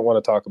something. I don't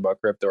want to talk about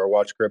crypto or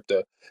watch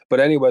crypto. But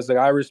anyways, like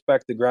I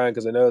respect the grind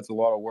because I know it's a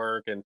lot of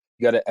work and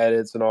you got to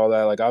edits and all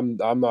that. Like I'm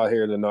not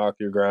here to knock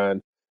your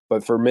grind.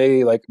 But for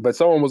me, like, but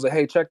someone was like,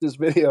 "Hey, check this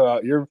video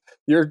out. Your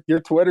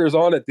Twitter's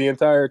on it the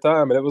entire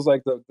time," and it was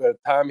like the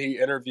time he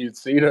interviewed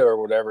Cita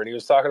or whatever, and he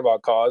was talking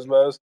about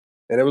Cosmos,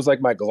 and it was like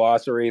my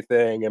glossary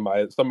thing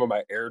and some of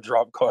my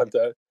airdrop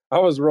content. I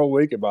was real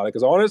weak about it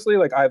because honestly,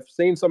 like I've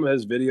seen some of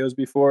his videos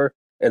before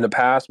in the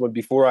past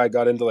before I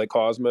got into like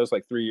Cosmos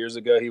like 3 years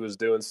ago. He was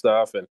doing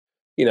stuff, and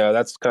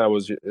that's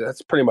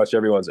pretty much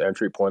everyone's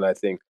entry point. I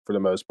think for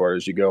the most part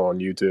is you go on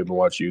YouTube and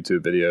watch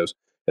YouTube videos.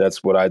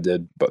 That's what I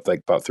did, but like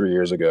about 3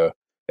 years ago.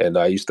 And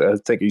I used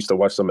to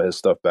watch some of his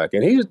stuff back.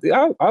 And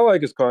I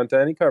like his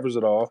content. He covers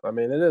it all. I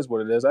mean, it is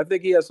what it is. I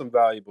think he has some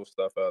valuable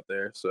stuff out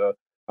there. So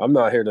I'm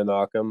not here to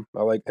knock him.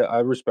 I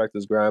respect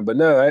his grind. But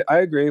no, I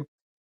agree.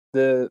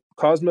 The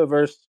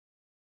Cosmoverse,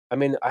 I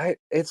mean,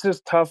 it's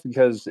just tough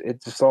because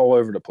it's just all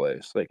over the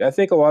place. Like I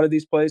think a lot of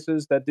these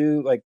places that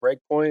do like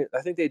Breakpoint,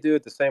 I think they do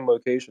it the same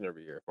location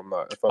every year. If I'm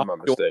not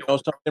You mistaken. know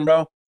something,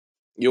 bro?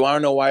 You want to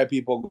know why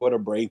people go to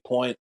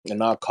Breakpoint and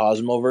not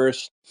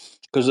Cosmoverse?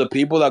 Because the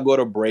people that go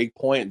to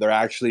Breakpoint, they're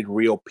actually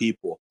real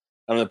people.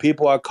 And the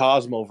people at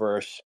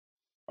Cosmoverse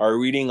are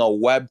reading a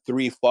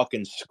Web3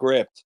 fucking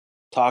script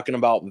talking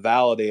about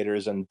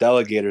validators and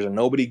delegators, and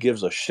nobody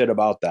gives a shit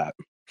about that.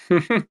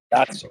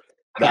 That's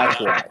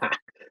why.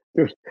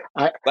 Dude,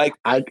 I Like,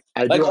 I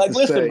I do have to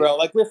listen, say, bro.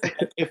 Like, listen.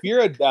 If you're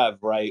a dev,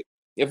 right?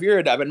 If you're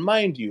a dev, and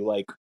mind you,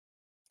 like,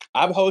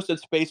 I've hosted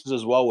spaces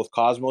as well with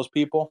Cosmos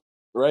people,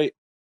 right?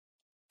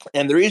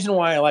 And the reason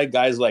why I like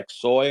guys like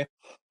Soy,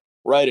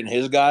 right, and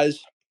his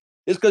guys,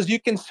 is because you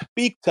can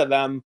speak to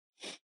them,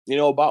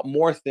 about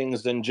more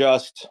things than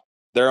just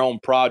their own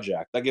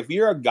project. Like if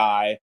you're a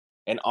guy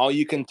and all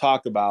you can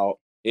talk about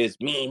is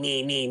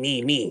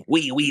me,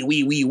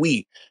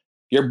 we,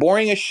 you're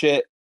boring as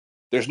shit.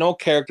 There's no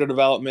character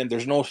development.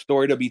 There's no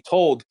story to be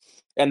told.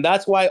 And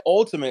that's why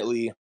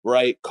ultimately,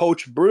 right,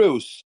 Coach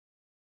Bruce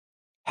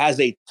has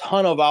a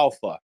ton of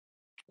alpha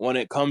when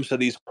it comes to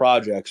these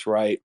projects,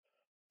 right?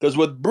 Because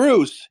with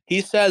Bruce, he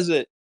says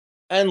it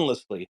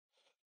endlessly.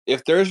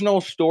 If there's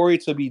no story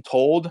to be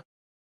told,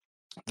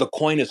 the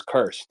coin is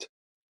cursed.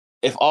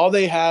 If all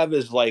they have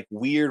is like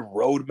weird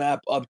roadmap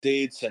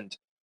updates and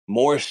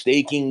more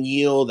staking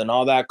yield and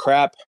all that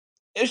crap,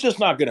 it's just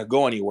not gonna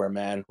go anywhere,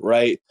 man.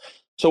 Right?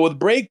 So with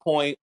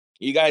Breakpoint,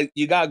 you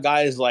got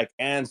guys like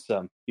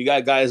Ansem, you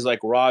got guys like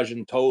Raj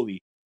and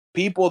Toli,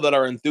 people that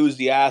are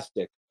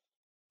enthusiastic.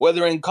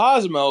 Whether in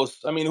Cosmos,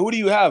 I mean, who do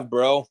you have,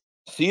 bro?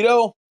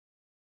 Cito?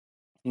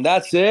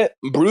 That's it.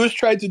 Bruce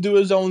tried to do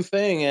his own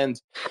thing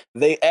and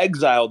they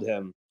exiled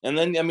him. And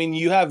then, I mean,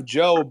 you have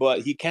Joe,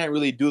 but he can't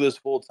really do this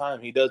full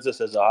time. He does this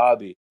as a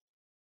hobby.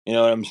 You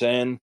know what I'm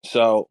saying?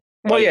 So,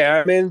 Well,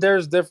 yeah, I mean,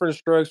 there's different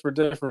strokes for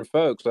different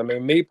folks. I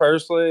mean, me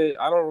personally,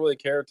 I don't really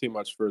care too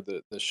much for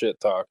the shit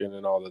talking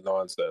and all the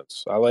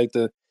nonsense. I like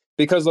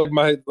because of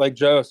like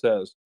Joe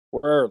says,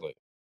 we're early.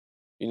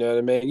 You know what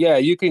I mean? Yeah,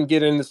 you can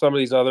get into some of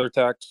these other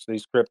techs,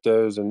 these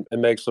cryptos, and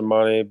make some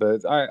money,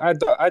 but I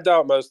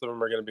doubt most of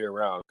them are going to be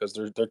around because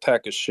their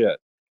tech is shit,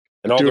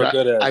 and all dude, they're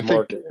good at I is think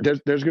marketing.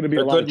 there's going to be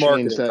They're a lot of good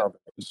chains marketing that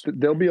companies.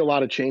 there'll be a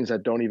lot of chains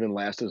that don't even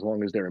last as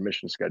long as their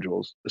emission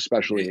schedules,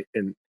 especially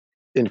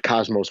in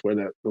Cosmos where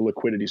the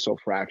liquidity is so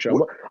fractured.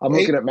 I'm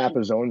looking at Map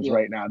of Zones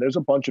right now. There's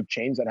a bunch of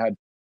chains that had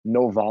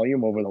no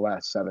volume over the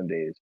last 7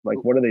 days. Like,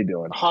 what are they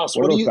doing? Haas,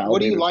 What are those what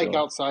do you validators like doing?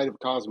 outside of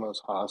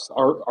Cosmos, Haas?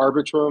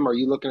 Arbitrum? Are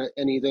you looking at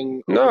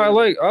anything? No,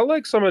 over there? I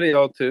like some of the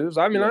L2s.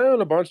 I mean, Yeah. I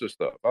own a bunch of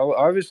stuff.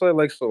 Obviously, I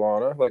like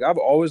Solana. Like I've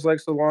always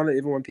liked Solana,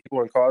 even when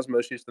people in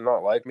Cosmos used to not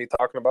like me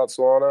talking about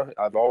Solana.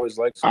 I've always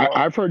liked Solana.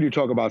 I've heard you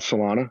talk about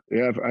Solana.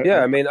 Yeah,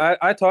 I mean,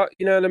 I talk.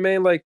 You know what I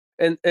mean? Like,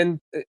 and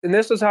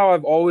this is how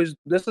I've always.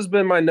 This has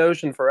been my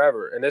notion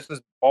forever, and this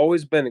has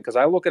always been because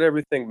I look at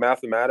everything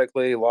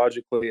mathematically,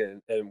 logically,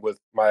 and with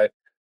my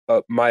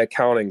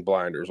accounting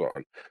blinders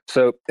on.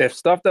 So if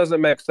stuff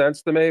doesn't make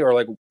sense to me, or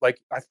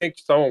like I think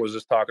someone was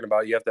just talking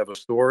about, you have to have a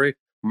story.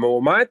 Well,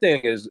 my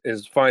thing is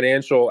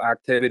financial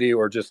activity,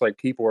 or just like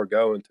people are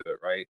going to it,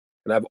 right?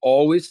 And I've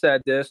always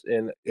said this,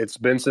 and it's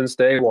been since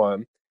day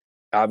one.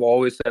 I've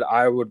always said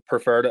I would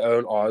prefer to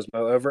own Osmo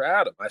over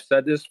Atom. I've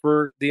said this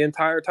for the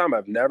entire time.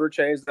 I've never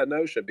changed that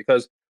notion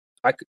because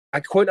I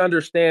couldn't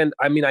understand.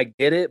 I mean, I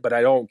get it, but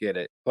I don't get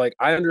it. Like,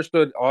 I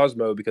understood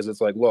Osmo because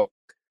it's like, look,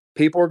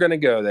 people are going to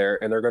go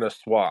there and they're going to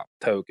swap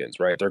tokens,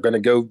 right? They're going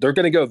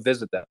to go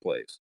visit that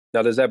place.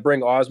 Now, does that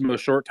bring Osmo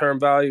short-term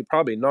value?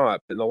 Probably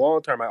not. But in the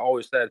long term, I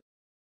always said,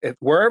 if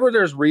wherever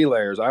there's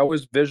relayers, I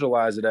always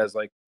visualize it as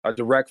like a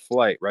direct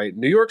flight, right?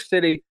 New York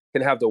City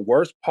can have the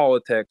worst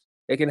politics.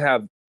 It can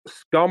have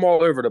scum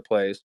all over the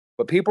place,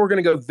 but people are going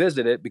to go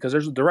visit it because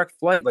there's a direct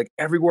flight like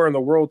everywhere in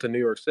the world to New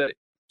York City.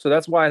 So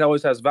that's why it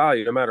always has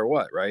value no matter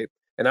what, right?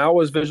 And I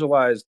always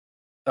visualize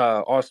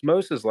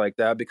osmosis like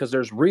that because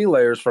there's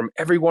relayers from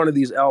every one of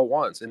these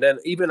L1s. And then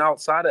even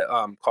outside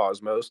of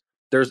Cosmos,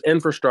 there's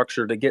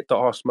infrastructure to get to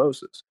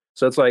osmosis.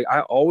 So it's like I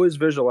always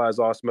visualize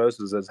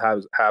osmosis as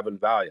having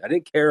value. I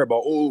didn't care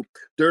about, oh,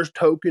 there's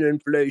token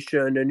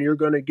inflation and you're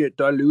going to get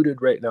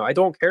diluted right now. I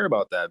don't care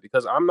about that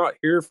because I'm not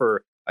here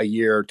for a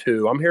year or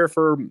two. I'm here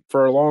for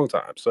a long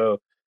time. So,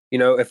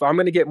 if I'm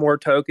going to get more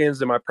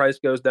tokens and my price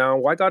goes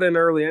down, well, I got in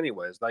early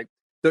anyways. Like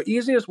the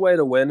easiest way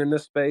to win in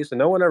this space, and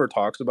no one ever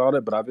talks about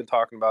it, but I've been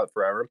talking about it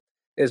forever,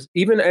 is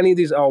even any of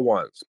these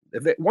L1s.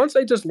 Once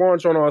they just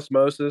launch on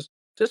osmosis,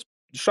 just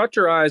shut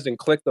your eyes and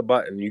click the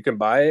button. You can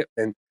buy it,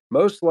 and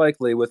most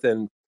likely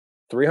within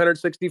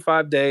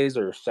 365 days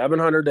or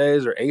 700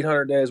 days or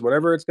 800 days,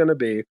 whatever it's going to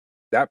be,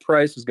 that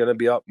price is going to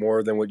be up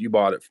more than what you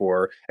bought it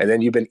for. And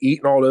then you've been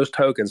eating all those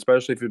tokens,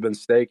 especially if you've been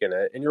staking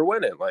it, and you're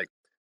winning. Like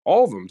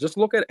all of them. Just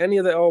look at any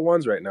of the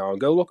L1s right now and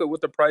go look at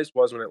what the price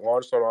was when it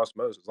launched on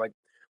osmosis. Like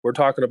we're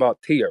talking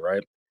about TIA,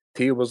 right?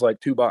 TIA was like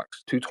 $2,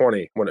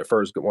 220 when it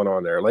first went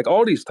on there. Like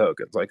all these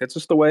tokens, like it's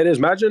just the way it is.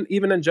 Imagine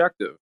even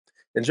Injective.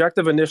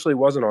 Injective initially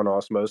wasn't on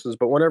osmosis,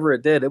 but whenever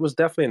it did, it was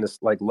definitely in this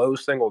like low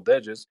single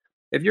digits.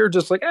 If you're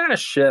just like,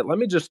 shit, let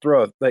me just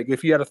throw like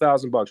if you had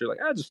 $1,000, you're like,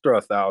 just throw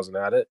 1,000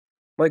 at it.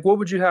 Like, what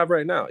would you have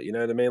right now? You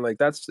know what I mean? Like,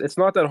 it's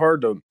not that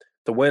hard to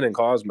win in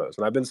Cosmos,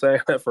 and I've been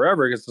saying that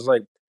forever because it's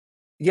like,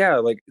 yeah,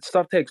 like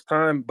stuff takes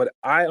time, but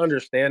I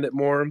understand it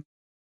more.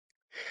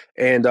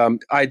 And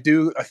I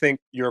think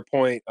your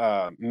point,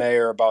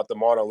 Mayor, about the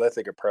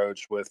monolithic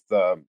approach with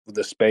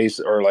the space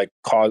or like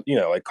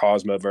like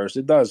Cosmoverse,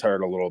 it does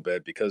hurt a little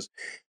bit because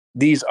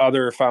these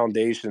other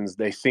foundations,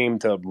 they seem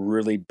to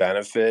really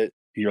benefit.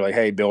 You're like,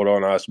 hey, build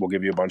on us, we'll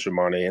give you a bunch of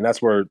money, and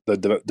that's where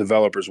the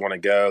developers want to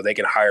go. They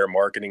can hire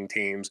marketing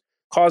teams.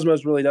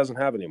 Cosmos really doesn't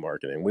have any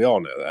marketing. We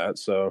all know that.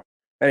 So,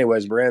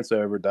 anyways, rant's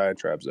over,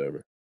 diatribe's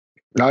over.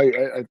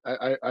 I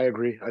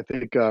agree. I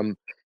think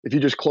if you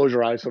just close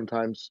your eyes,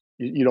 sometimes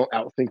you don't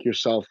outthink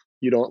yourself.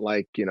 You don't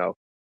like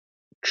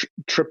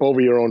trip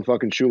over your own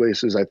fucking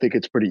shoelaces. I think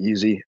it's pretty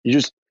easy. You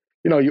just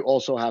you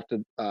also have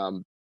to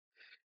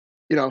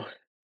you know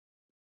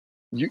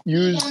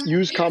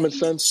use common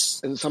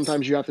sense, and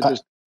sometimes you have to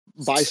just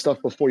buy stuff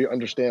before you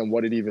understand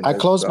what it even I is.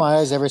 close my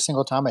eyes every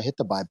single time I hit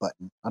the buy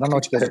button. I don't know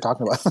what you guys are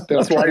talking about.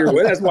 That's why you're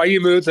with. That's why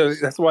you moved.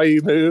 That's why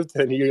you moved,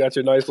 and you got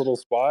your nice little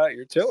spot.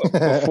 You're chilling.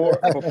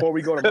 Before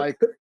we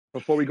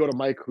go to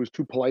Mike, who's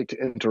too polite to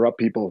interrupt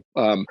people,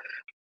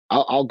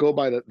 I'll go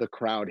by the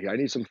crowd here. I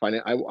need some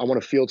I want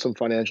to field some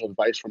financial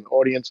advice from the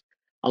audience.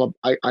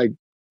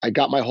 I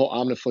got my whole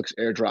Omniflix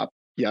airdrop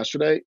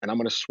yesterday, and I'm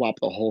going to swap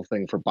the whole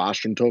thing for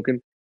Bostrom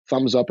token.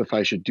 Thumbs up if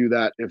I should do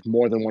that. If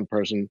more than one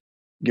person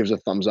gives a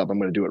thumbs up, I'm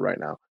going to do it right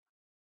now.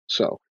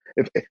 So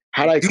if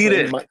had I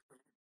claimed my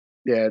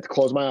to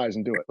close my eyes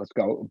and do it. Let's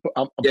go.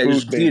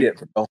 Just baby. Jeet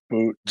it, bro.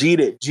 Boot.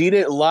 Jeet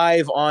it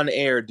live on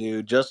air,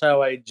 dude. Just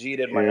how I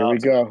jeeted my Here we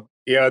go.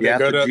 Yeah, they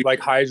go to Jeet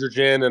like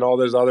hydrogen and all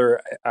those other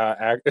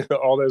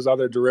all those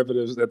other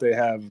derivatives that they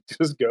have.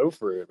 Just go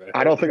for it, man.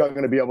 I don't think I'm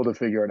going to be able to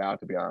figure it out,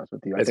 to be honest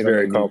with you. It's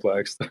very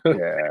complex.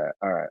 Yeah.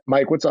 All right,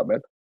 Mike. What's up,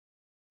 man?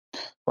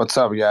 What's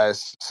up,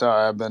 guys?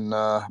 Sorry, I've been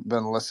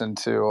listening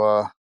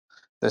to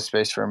this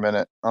space for a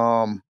minute.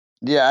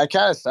 Yeah, I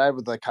kind of side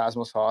with like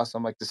Cosmos Haas.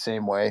 I'm like the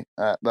same way,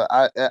 but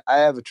I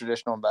have a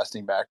traditional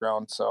investing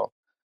background, so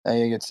I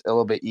think it's a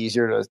little bit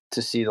easier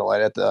to see the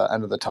light at the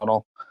end of the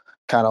tunnel,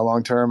 kind of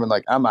long term. And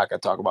like, I'm not gonna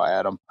talk about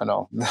Adam. I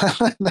know that's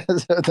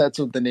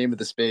what the name of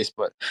the space,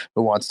 but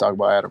who wants to talk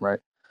about Adam, right?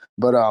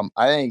 But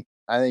I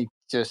think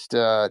just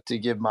to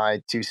give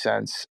my 2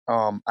 cents,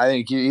 I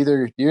think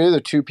you're either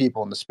two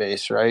people in the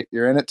space, right?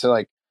 You're in it to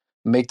like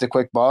make the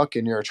quick buck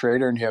and you're a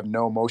trader and you have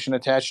no emotion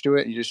attached to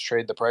it. You just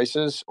trade the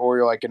prices, or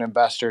you're like an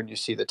investor and you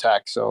see the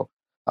tech. So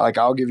like,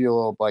 I'll give you a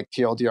little like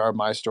TLDR of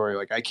my story.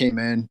 Like, I came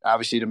in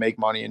obviously to make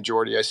money, and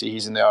Jordy, I see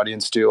he's in the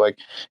audience too. Like,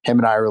 him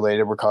and I are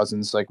related. We're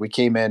cousins. Like, we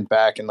came in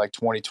back in like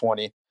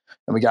 2020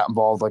 and we got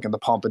involved like in the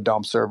pump and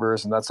dump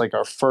servers. And that's like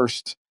our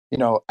first,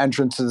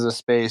 entrance to the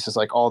space is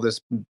like all this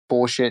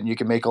bullshit and you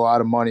can make a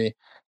lot of money.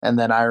 And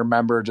then I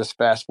remember just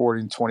fast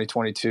forwarding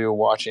 2022,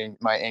 watching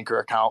my Anchor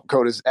account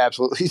go to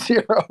absolutely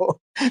zero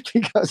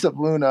because of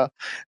Luna.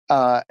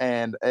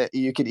 And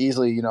you could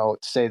easily,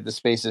 say the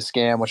space is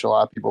scam, which a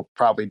lot of people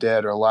probably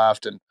did or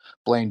left and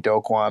blame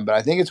Do Kwon. But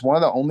I think it's one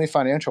of the only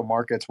financial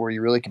markets where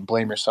you really can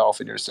blame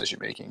yourself in your decision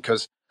making,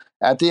 because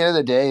at the end of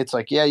the day, it's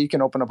like, yeah, you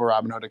can open up a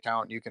Robinhood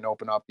account, you can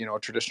open up, a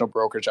traditional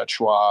brokerage at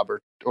Schwab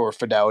or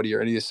Fidelity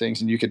or any of these things,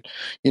 and you could,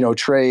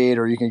 trade,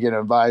 or you can get an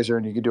advisor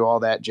and you can do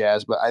all that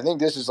jazz. But I think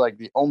this is like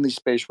the only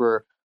space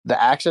where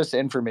the access to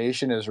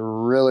information is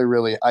really,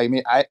 really, I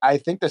mean, I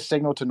think the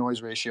signal to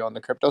noise ratio in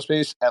the crypto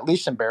space, at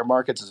least in bear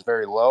markets, is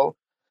very low.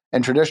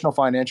 In traditional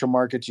financial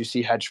markets, you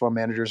see hedge fund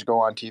managers go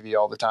on TV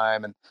all the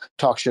time and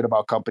talk shit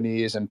about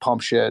companies and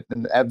pump shit,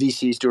 and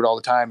VCs do it all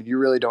the time. And you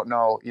really don't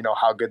know,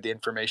 how good the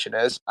information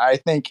is. I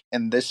think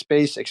in this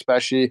space,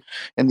 especially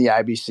in the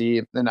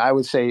IBC, and I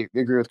would say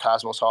agree with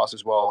Cosmos Haas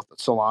as well with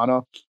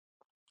Solana,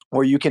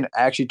 where you can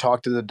actually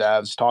talk to the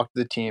devs, talk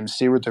to the teams,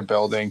 see what they're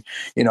building,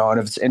 and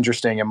if it's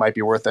interesting, it might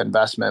be worth the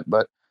investment.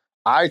 But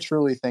I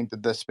truly think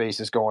that this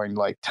space is going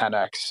like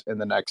 10x in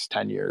the next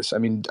 10 years. I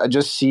mean,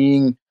 just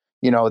seeing,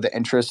 the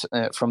interest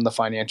from the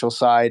financial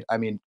side. I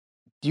mean,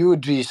 you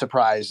would be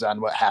surprised on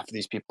what half of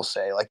these people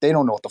say. Like, they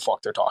don't know what the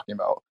fuck they're talking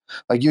about.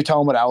 Like, you tell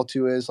them what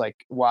L2 is,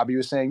 like Wabi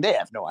was saying, they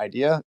have no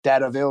idea.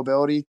 Data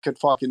availability could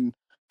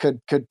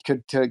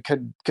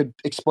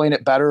explain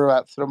it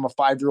better from a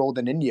 5-year-old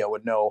in India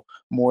would know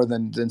more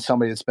than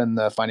somebody that's been in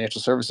the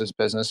financial services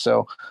business.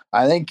 So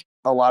I think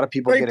a lot of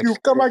people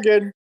Come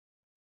again.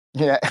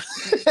 Yeah,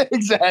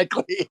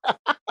 exactly.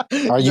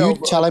 Are you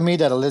telling me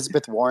that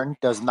Elizabeth Warren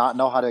does not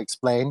know how to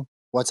explain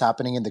what's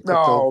happening in the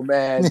crypto? No,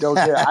 man, don't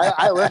care.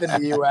 I live in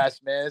the U.S.,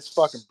 man. It's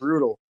fucking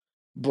brutal.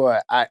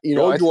 But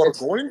you are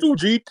going to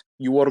cheat.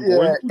 You are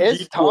going to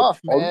it's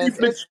tough, man.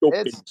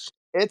 It's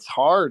it's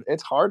hard.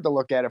 It's hard to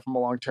look at it from a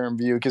long-term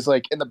view, because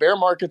like in the bear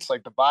markets,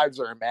 like the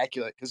vibes are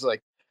immaculate, because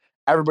like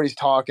everybody's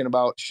talking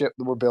about shit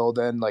that we're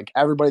building. Like,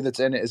 everybody that's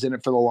in it is in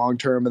it for the long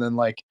term. And then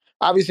like,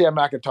 obviously I'm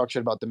not going to talk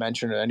shit about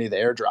Dimension or any of the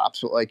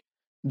airdrops, but like,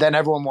 then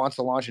everyone wants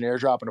to launch an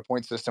airdrop and a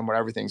point system when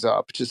everything's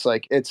up. It's just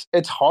like, it's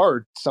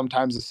hard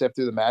sometimes to sift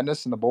through the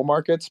madness in the bull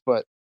markets.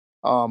 But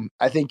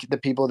I think the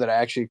people that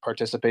actually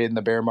participate in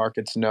the bear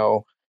markets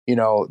know,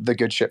 the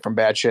good shit from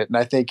bad shit. And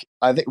I think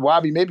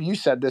Wabi, maybe you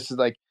said this is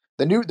like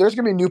there's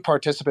gonna be new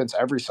participants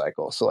every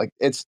cycle. So like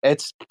it's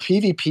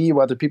PvP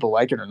whether people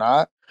like it or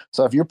not.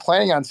 So if you're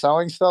planning on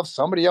selling stuff,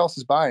 somebody else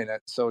is buying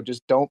it. So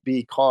just don't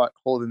be caught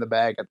holding the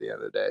bag at the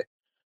end of the day.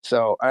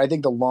 So I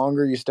think the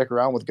longer you stick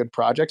around with good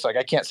projects, like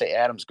I can't say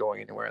Atom's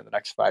going anywhere in the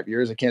next 5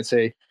 years. I can't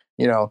say,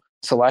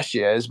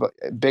 Celestia is, but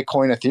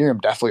Bitcoin, Ethereum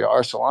definitely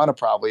are. Solana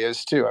probably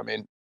is too. I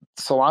mean,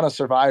 Solana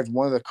survived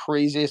one of the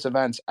craziest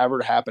events ever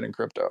to happen in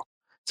crypto.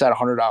 It's at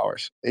 $100.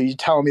 Are you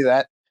telling me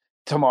that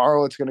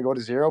tomorrow it's going to go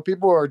to zero?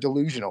 People are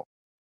delusional.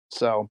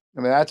 So,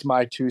 I mean, that's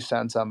my 2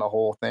 cents on the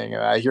whole thing.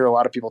 And I hear a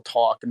lot of people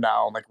talk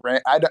now. Like,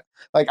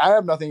 I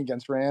have nothing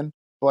against Rand,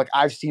 but like,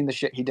 I've seen the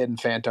shit he did in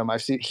Phantom.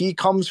 He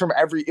comes from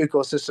every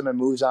ecosystem and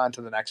moves on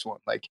to the next one.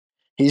 Like,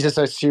 he's just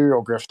a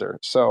serial grifter.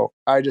 So,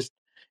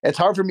 it's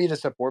hard for me to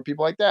support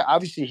people like that.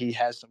 Obviously, he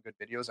has some good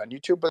videos on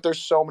YouTube, but there's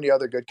so many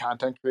other good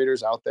content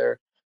creators out there,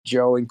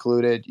 Joe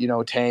included,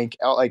 Tank.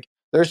 Like,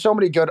 there's so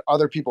many good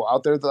other people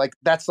out there that, like,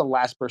 that's the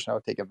last person I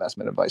would take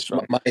investment advice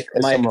from.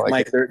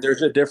 Mike,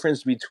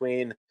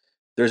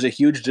 there's a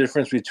huge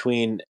difference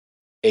between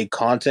a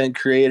content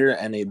creator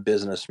and a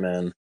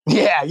businessman.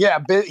 Yeah.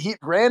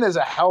 Rand is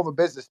a hell of a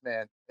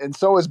businessman, and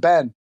so is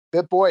Ben.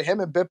 Him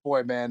and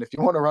BitBoy, man. If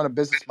you want to run a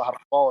business model,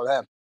 follow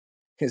them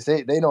because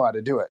they know how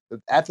to do it,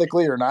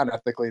 ethically or non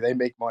ethically. They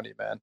make money,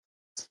 man.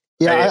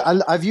 Yeah,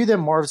 I view them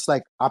more as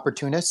like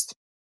opportunists,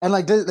 and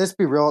like let's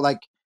be real. Like,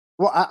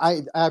 well,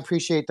 I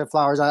appreciate the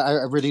flowers,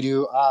 I really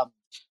do.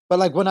 But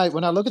like when I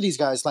look at these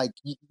guys, like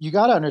you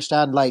got to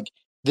understand like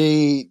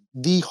the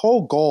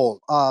whole goal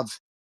of,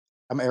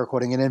 I'm air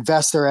quoting, an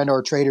investor and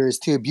or trader is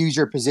to abuse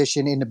your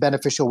position in a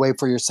beneficial way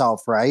for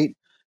yourself, right?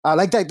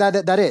 Like that's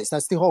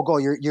the whole goal.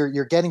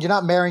 You're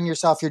not marrying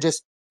yourself. You're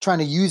just trying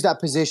to use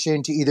that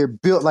position to either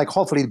build, like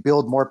hopefully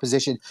build more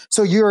position.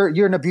 So you're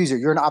an abuser.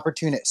 You're an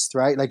opportunist,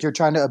 right? Like you're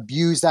trying to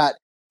abuse that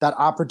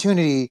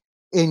opportunity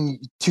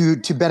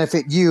to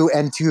benefit you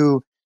and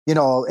to,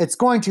 it's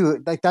going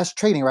to, like, that's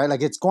trading, right?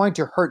 Like it's going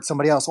to hurt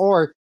somebody else,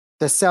 or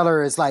the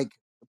seller is like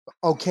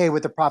okay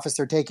with the profits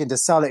they're taking to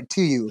sell it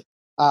to you.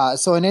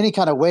 So in any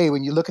kind of way,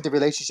 when you look at the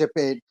relationship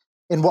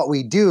in what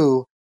we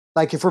do,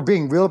 like if we're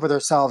being real with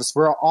ourselves,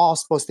 we're all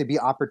supposed to be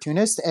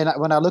opportunists. And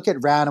when I look at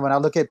Rand and when I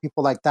look at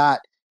people like that,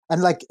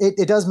 and like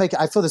it does make,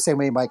 I feel the same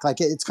way, Mike. Like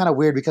it's kind of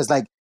weird because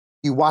like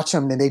you watch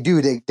them and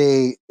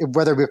they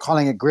whether we're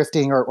calling it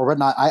grifting or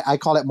whatnot, I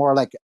call it more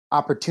like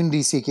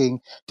opportunity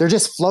seeking. They're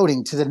just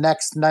floating to the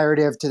next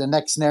narrative,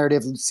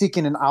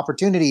 seeking an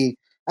opportunity,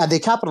 and they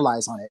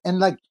capitalize on it. And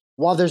like,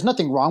 while there's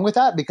nothing wrong with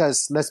that,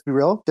 because let's be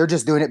real, they're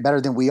just doing it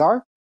better than we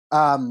are.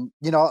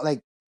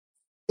 Like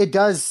it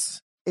does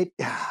it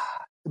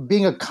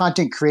being a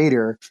content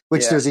creator,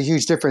 which there's a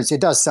huge difference. It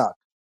does suck.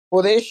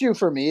 Well, the issue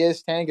for me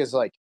is, Tank, is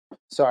like,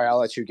 sorry, I'll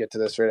let you get to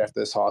this right after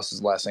this. Hoss is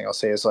the last thing I'll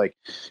say is like,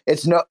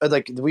 it's not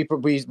like we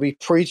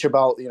preach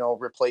about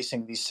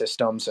replacing these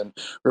systems and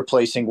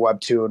replacing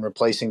Web 2 and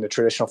replacing the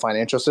traditional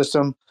financial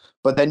system,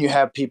 but then you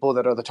have people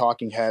that are the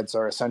talking heads,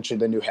 are essentially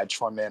the new hedge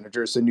fund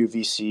managers, the new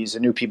VCs, the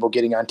new people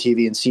getting on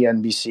TV and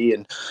CNBC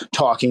and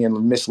talking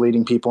and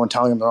misleading people and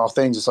telling them all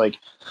things. It's like,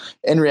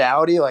 in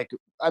reality, like,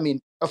 I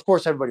mean, of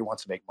course, everybody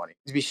wants to make money.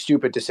 It'd be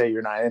stupid to say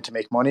you're not in to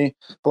make money,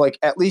 but like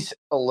at least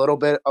a little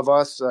bit of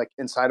us, like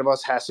inside of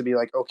us, has to be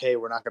like, okay,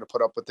 we're not going to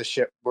put up with this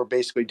shit. We're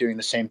basically doing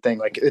the same thing.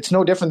 Like it's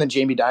no different than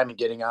Jamie Dimon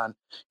getting on,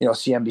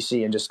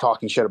 CNBC and just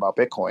talking shit about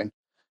Bitcoin.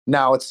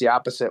 Now it's the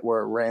opposite,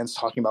 where Rand's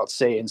talking about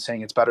saying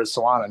it's better than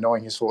Solana,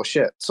 knowing he's full of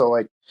shit. So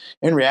like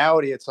in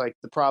reality, it's like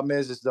the problem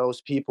is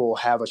those people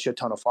have a shit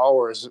ton of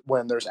followers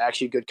when there's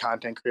actually good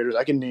content creators.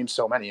 I can name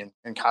so many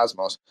in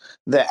Cosmos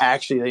that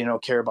actually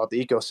care about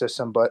the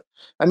ecosystem. But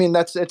I mean,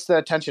 it's the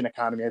attention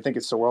economy. I think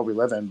it's the world we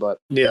live in. But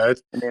yeah,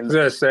 I mean, I was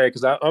gonna say,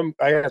 because I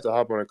have to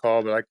hop on a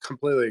call, but I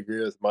completely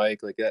agree with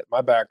Mike. Like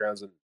my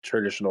background's in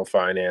traditional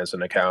finance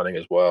and accounting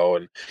as well,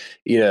 and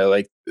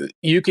like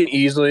you can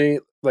easily,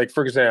 like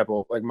for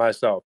example, like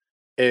myself,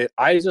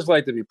 I just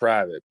like to be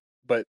private,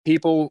 but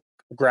people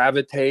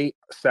gravitate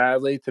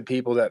sadly to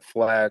people that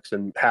flex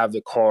and have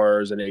the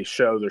cars and they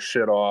show their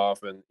shit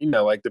off, and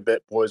like the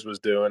Bit Boys was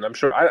doing. I'm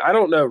sure I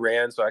don't know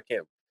Rand, so I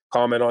can't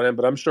comment on him,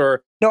 but I'm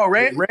sure. No,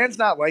 Rand's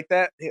not like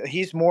that.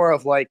 He's more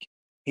of like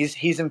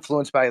he's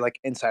influenced by like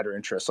insider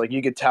interests. Like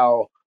you could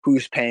tell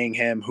who's paying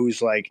him,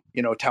 who's like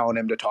telling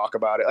him to talk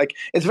about it. Like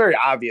it's very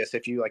obvious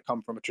if you like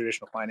come from a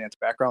traditional finance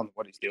background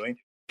what he's doing.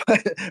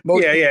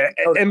 Yeah.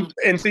 And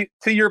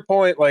to your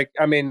point, like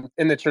I mean,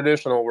 in the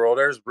traditional world,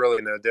 there's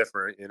really no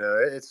different.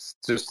 It's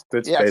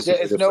basically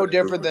it's no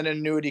different than an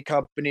annuity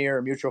company or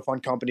a mutual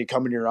fund company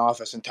coming to your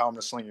office and telling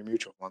them to sling your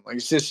mutual fund. Like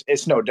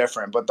it's no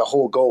different. But the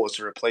whole goal is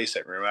to replace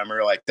it.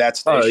 Remember, like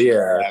that's the issue.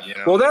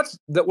 Yeah. Well,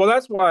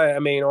 that's why. I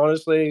mean,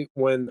 honestly,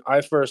 when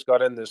I first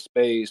got in this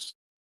space,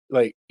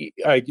 like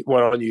I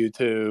went on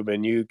YouTube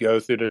and you go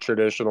through the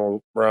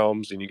traditional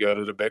realms and you go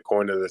to the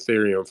Bitcoin or the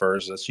Ethereum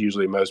first. That's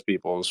usually most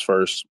people's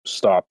first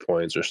stop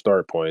points or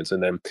start points.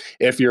 And then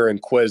if you're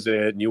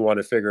inquisitive and you want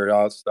to figure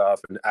out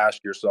stuff and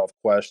ask yourself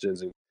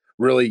questions and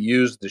really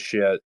use the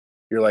shit,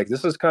 you're like,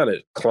 this is kind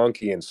of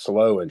clunky and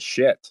slow and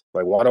shit.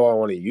 Like, why do I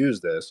want to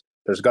use this?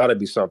 There's got to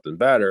be something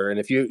better. And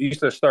if you used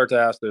to start to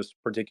ask those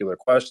particular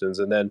questions,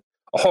 and then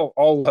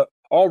all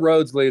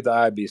roads lead to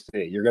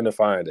IBC, you're going to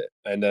find it.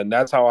 And then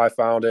that's how I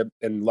found it.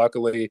 And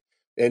luckily,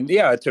 and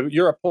yeah, to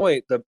your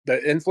point, the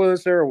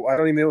influencer, I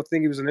don't even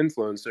think he was an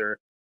influencer.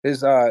 His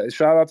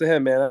shout out to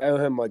him, man. I owe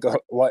him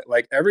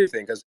like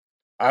everything, because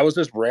I was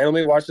just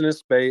randomly watching his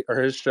space or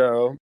his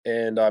show,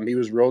 and he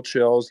was real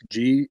chills.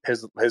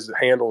 His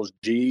handle is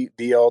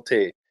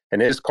GDLT,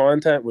 and his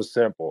content was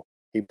simple.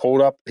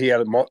 He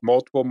had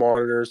multiple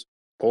monitors,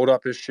 pulled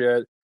up his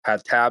shit,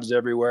 had tabs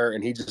everywhere,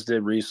 and he just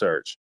did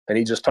research. And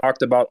he just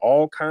talked about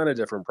all kind of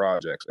different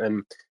projects.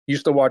 And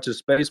used to watch his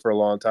space for a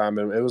long time,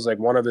 and it was like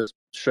one of his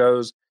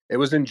shows. It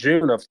was in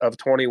June of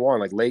 21,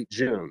 like late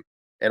June.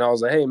 And I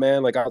was like, hey,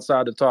 man, like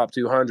outside the top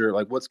 200,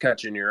 like what's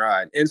catching your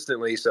eye? And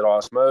instantly he said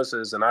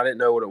osmosis. And I didn't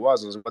know what it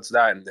was. I was like, what's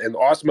that? And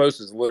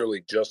osmosis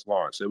literally just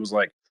launched. It was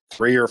like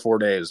 3 or 4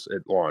 days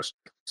it launched.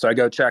 So I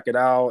go check it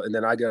out. And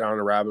then I get on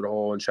a rabbit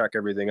hole and check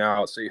everything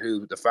out, see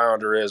who the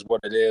founder is,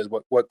 what it is,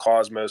 what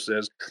Cosmos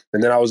is.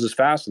 And then I was just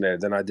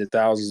fascinated. Then I did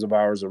thousands of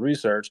hours of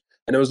research.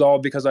 And it was all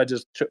because I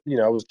just,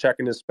 I was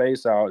checking his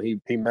space out.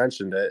 He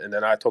mentioned it. And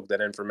then I took that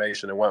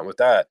information and went with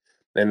that.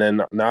 And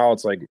then now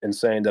it's like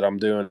insane that I'm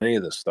doing any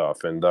of this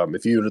stuff. And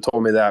if you would have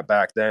told me that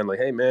back then, like,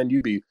 hey, man,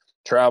 you'd be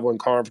traveling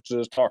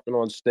conferences, talking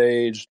on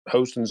stage,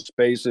 hosting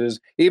spaces,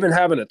 even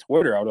having a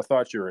Twitter, I would have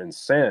thought you were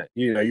insane.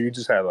 You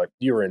just had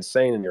you were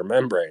insane in your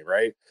membrane,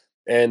 right?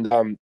 And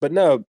but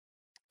no,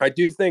 I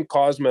do think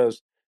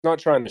Cosmos, not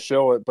trying to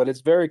show it, but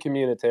it's very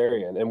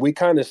communitarian. And we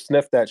kind of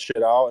sniff that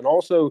shit out. And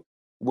also,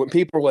 when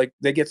people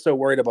they get so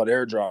worried about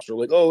airdrops, they're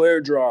like, oh,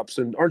 airdrops,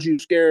 and aren't you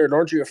scared?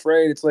 Aren't you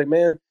afraid? It's like,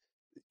 man,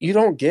 you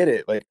don't get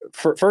it. Like,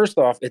 first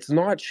off, it's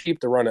not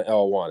cheap to run an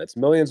L1. It's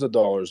millions of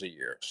dollars a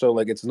year. So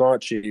it's not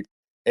cheap.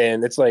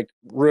 And it's like,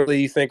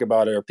 really think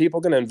about it. Are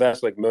people going to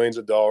invest like millions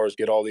of dollars,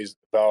 get all these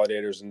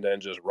validators, and then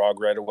just rug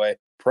right away?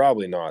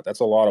 Probably not. That's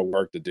a lot of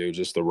work to do,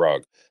 just the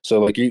rug.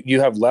 So you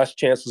have less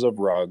chances of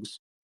rugs,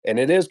 and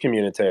it is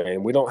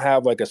communitarian. We don't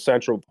have like a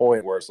central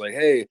point where it's like,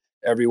 hey,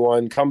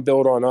 everyone, come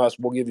build on us.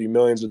 We'll give you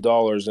millions of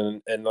dollars.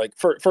 And like,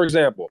 for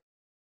example,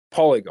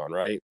 Polygon,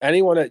 right?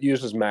 Anyone that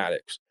uses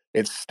Maddox,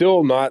 it's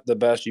still not the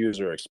best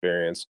user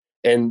experience.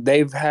 And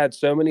they've had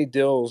so many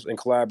deals and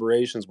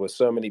collaborations with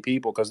so many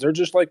people because they're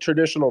just like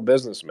traditional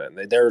businessmen.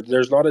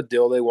 There's not a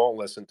deal they won't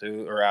listen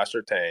to or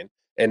ascertain,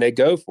 and they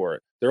go for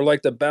it. They're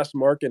like the best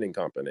marketing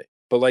company.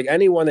 But like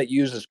anyone that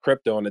uses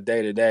crypto on a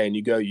day to day and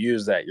you go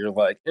use that, you're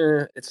like,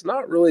 it's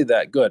not really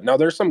that good. Now,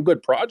 there's some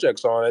good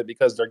projects on it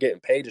because they're getting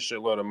paid a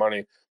shitload of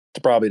money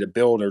to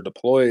build or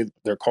deploy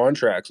their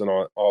contracts and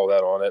all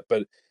that on it.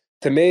 But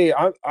to me,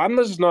 I'm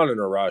just not in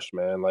a rush,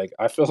 man. Like,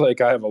 I feel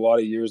like I have a lot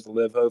of years to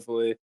live,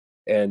 hopefully,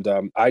 and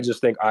I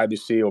just think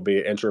IBC will be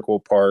an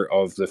integral part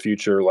of the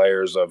future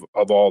layers of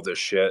all this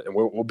shit. And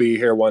we'll be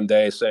here one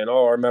day saying,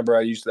 "Oh, I remember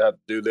I used to have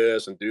to do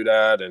this and do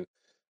that," and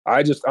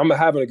I'm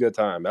having a good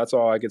time. That's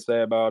all I could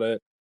say about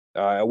it.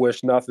 I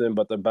wish nothing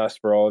but the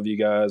best for all of you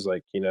guys.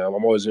 Like, I'm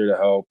always here to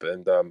help,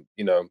 and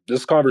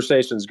this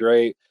conversation is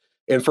great.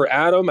 And for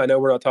Adam, I know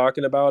we're not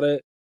talking about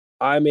it.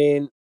 I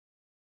mean,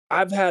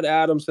 I've had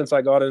Adam since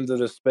I got into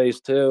this space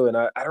too, and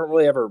I don't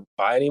really ever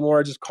buy anymore.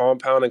 I just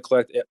compound and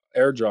collect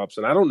airdrops,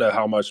 and I don't know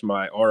how much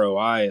my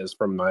ROI is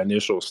from my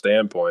initial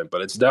standpoint,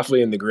 but it's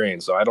definitely in the green.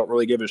 So I don't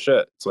really give a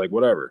shit. It's like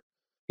whatever,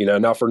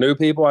 Now for new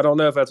people, I don't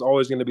know if that's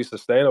always going to be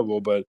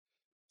sustainable, but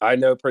I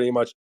know pretty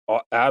much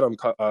Adam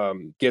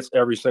gets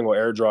every single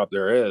airdrop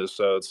there is.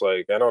 So it's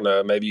like, I don't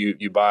know, maybe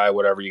you buy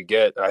whatever you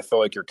get. I feel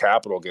like your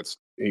capital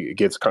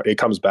it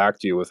comes back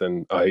to you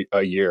within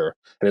a year,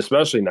 and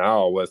especially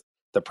now with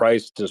the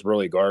price just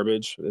really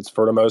garbage. It's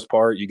for the most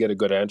part, you get a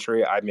good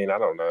entry. I mean, I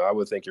don't know. I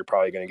would think you're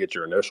probably going to get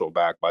your initial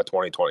back by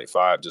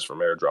 2025 just from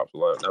airdrops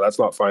alone. Now, that's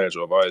not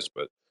financial advice,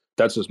 but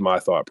that's just my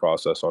thought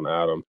process on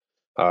Adam.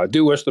 I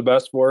do wish the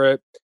best for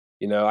it.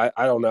 I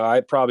don't know. I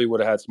probably would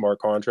have had smart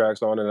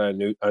contracts on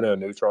it. I know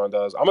Neutron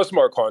does. I'm a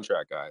smart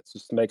contract guy. It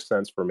just makes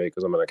sense for me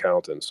because I'm an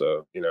accountant.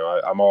 So,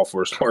 I'm all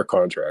for smart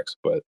contracts.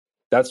 But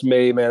that's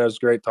me, man. It was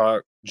great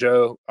talk.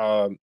 Joe,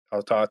 I'll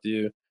talk to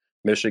you.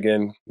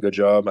 Michigan, good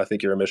job. I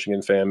think you're a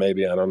Michigan fan,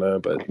 maybe. I don't know,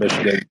 but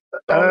Michigan.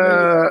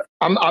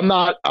 I'm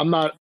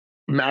not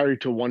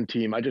married to one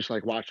team. I just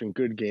like watching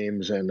good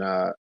games. And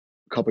a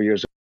couple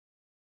years.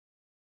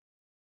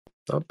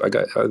 Oh,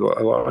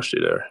 I lost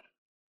you there.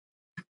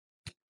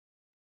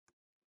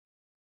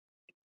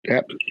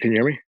 Yep. Can you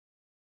hear me?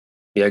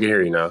 Yeah, I can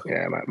hear you now.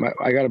 Yeah,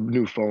 I got a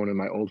new phone, and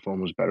my old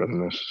phone was better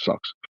than this.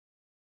 Sucks.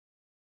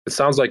 It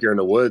sounds like you're in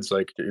the woods,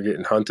 like you're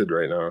getting hunted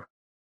right now.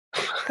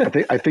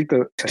 I think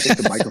the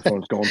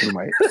microphone's going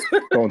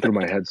through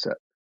my headset.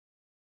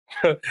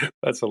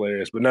 That's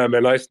hilarious. But no,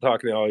 man, nice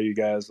talking to all you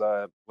guys,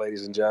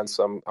 ladies and gents.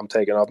 I'm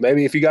taking off.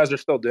 Maybe if you guys are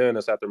still doing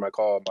this after my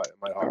call, I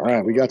might all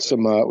right, we got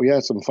some we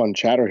had some fun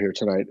chatter here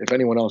tonight. If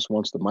anyone else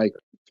wants the mic,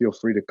 feel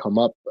free to come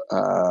up.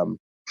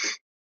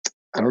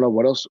 I don't know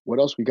what else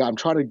we got.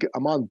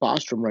 I'm on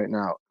Bostrom right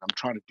now. I'm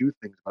trying to do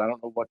things, but I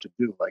don't know what to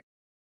do. Like,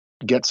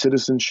 get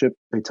citizenship.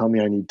 They tell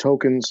me I need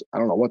tokens. I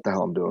don't know what the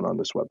hell I'm doing on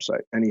this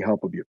website. Any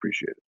help would be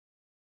appreciated.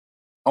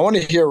 I want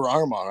to hear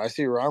Rama. I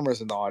see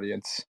Rama's in the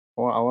audience.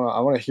 I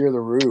want to hear the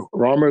Roo.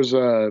 Rama's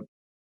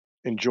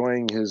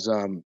enjoying his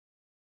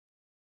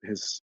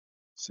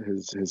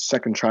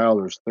second child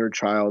or his third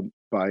child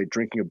by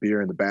drinking a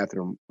beer in the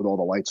bathroom with all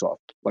the lights off,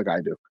 like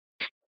I do.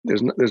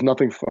 There's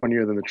nothing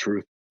funnier than the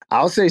truth.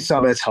 I'll say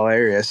something that's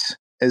hilarious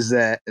is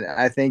that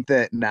I think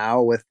that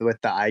now with the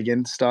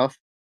Eigen stuff,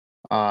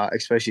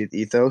 especially with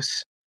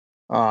Ethos,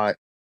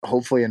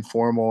 hopefully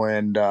Informal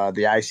and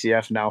the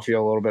ICF now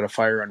feel a little bit of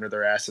fire under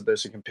their ass that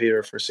there's a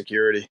computer for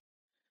security.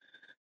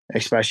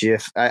 Especially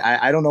if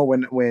I don't know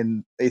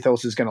when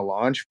Ethos is going to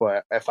launch,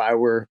 but if I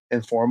were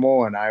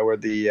Informal and I were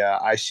the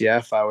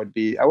ICF, I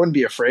wouldn't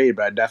be afraid,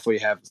 but I'd definitely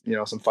have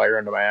some fire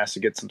under my ass to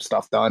get some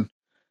stuff done.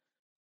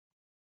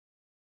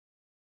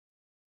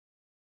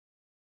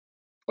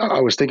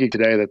 I was thinking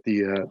today that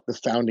the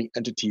founding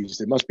entities,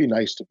 it must be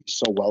nice to be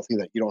so wealthy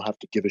that you don't have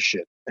to give a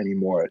shit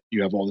anymore.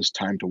 You have all this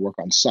time to work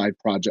on side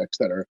projects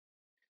that are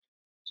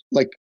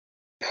like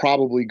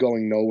probably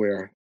going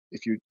nowhere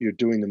if you're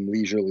doing them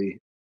leisurely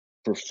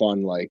for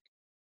fun, like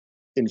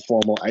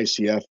Informal,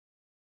 ICF,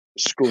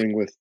 screwing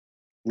with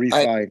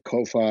refi and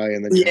Ko-Fi,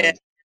 and then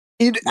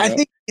I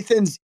think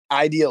Ethan's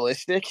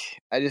idealistic.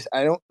 I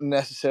don't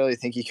necessarily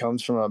think he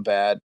comes from a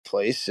bad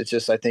place. It's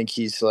just I think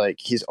he's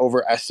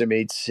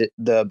overestimates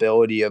the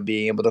ability of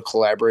being able to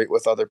collaborate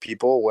with other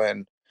people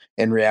when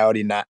in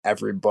reality not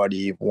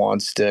everybody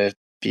wants to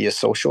be a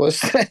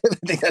socialist. I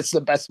think that's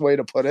the best way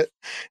to put it,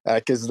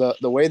 because the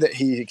way that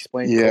he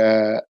explained,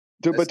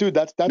 dude,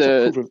 that's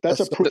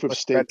a proof of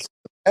stake.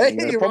 Hey,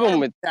 the problem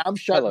with I'm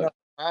shutting up.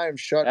 I'm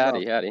shutting up.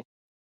 Howdy.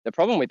 The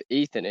problem with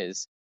Ethan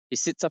is he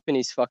sits up in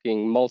his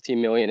fucking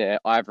multi-millionaire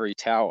ivory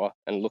tower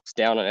and looks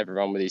down on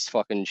everyone with his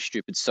fucking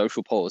stupid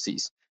social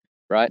policies,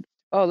 right?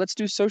 Oh, let's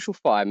do social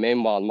fi.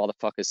 Meanwhile,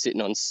 motherfucker's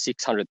sitting on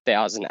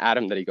 600,000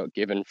 Atom that he got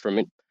given from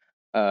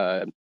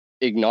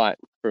Ignite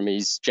from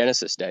his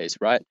Genesis days,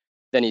 right?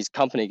 Then his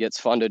company gets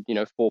funded,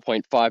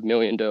 $4.5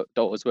 million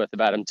worth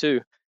of Atom too.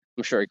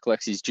 I'm sure he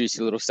collects his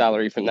juicy little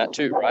salary from that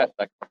too, right?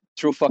 Like,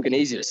 it's real fucking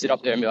easy to sit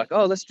up there and be like,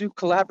 oh, let's do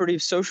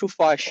collaborative social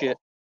fi shit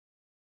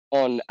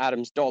on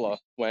Adam's dollar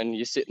when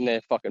you're sitting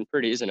there fucking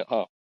pretty, isn't it,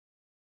 huh?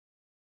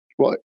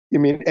 Well, I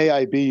mean,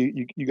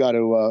 AIB, you got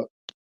to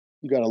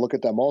look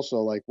at them also.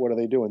 Like, what are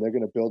they doing? They're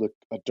going to build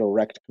a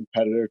direct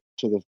competitor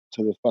to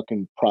the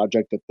fucking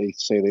project that they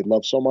say they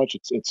love so much.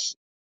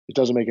 It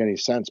doesn't make any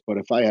sense. But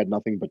if I had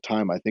nothing but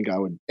time, I think I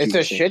would. It's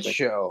a shit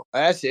show.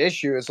 That's the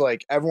issue. Is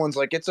like everyone's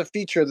like, it's a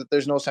feature that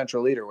there's no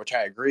central leader, which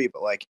I agree.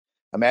 But like,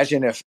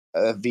 imagine if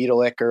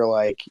Vitalik or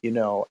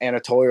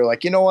Anatoly are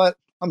like, you know what?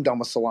 I'm done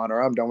with Solana,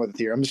 or I'm done with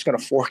Ethereum. I'm just going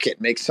to fork it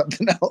and make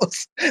something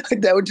else.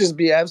 Like, that would just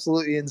be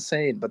absolutely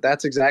insane. But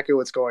that's exactly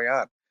what's going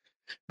on.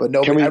 But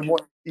nobody.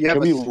 Can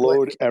we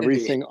load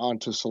everything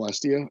onto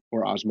Celestia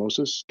or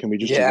Osmosis? Can we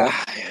just do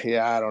that?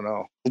 Yeah, I don't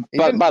know.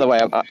 But by the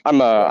way,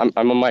 I'm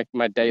on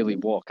my daily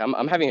walk.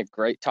 I'm having a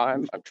great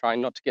time. I'm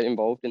trying not to get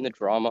involved in the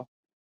drama.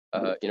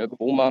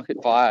 Bull market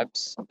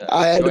vibes.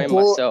 Enjoying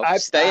myself,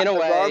 staying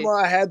away.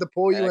 I had to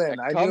pull you in.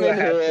 I knew I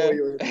had to pull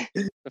you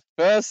in. The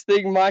first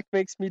thing Mike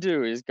makes me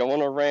do is go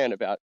on a rant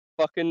about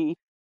fucking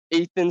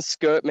Ethan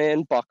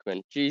Skirtman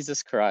Buckman.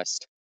 Jesus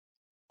Christ.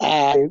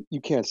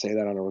 You can't say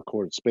that on a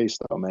recorded space,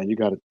 though, man. You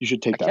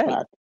should take that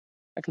back.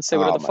 I can say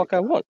whatever the fuck I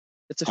want.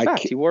 It's a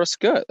fact. He wore a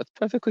skirt. That's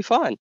perfectly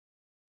fine.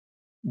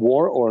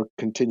 Wore or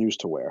continues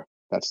to wear.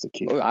 That's the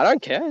key. Well, I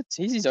don't care.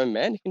 He's his own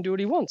man. He can do what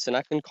he wants, and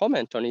I can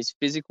comment on his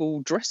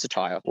physical dress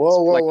attire.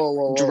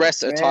 Whoa.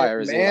 Dress attire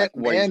is like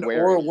what he's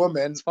wearing. Or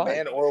woman. It's fine.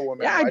 Man or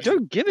woman. Yeah, I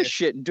don't give a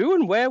shit. Do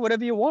and wear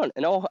whatever you want,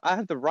 and I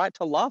have the right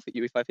to laugh at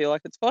you if I feel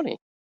like it's funny.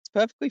 It's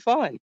perfectly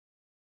fine.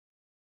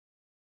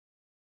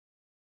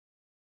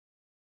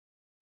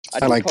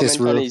 I like this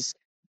rule.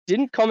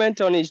 Didn't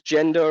comment on his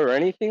gender or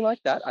anything like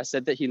that. I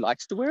said that he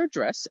likes to wear a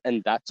dress,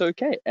 and that's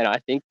okay. And I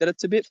think that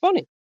it's a bit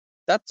funny.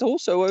 That's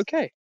also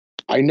okay.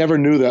 I never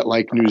knew that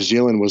New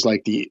Zealand was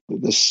like the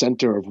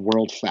center of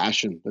world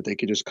fashion, that they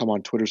could just come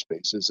on Twitter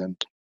Spaces and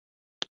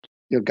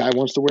guy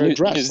wants to wear a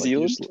dress. New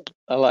Zealand,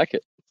 I like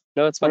it.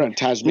 No, it's fine.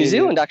 New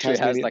Zealand actually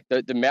has like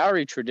the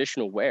Maori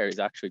traditional wear is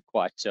actually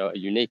quite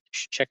unique. You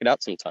should check it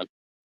out sometime.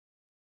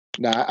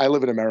 Nah, I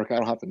live in America. I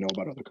don't have to know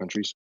about other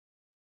countries.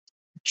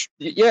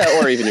 Yeah,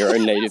 or even your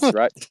own natives,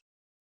 right?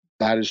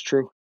 That is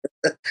true.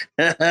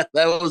 That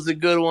was a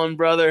good one,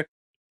 brother.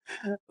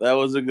 That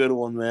was a good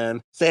one,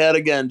 man. Say that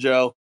again,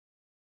 Joe.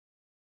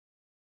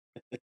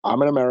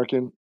 I'm an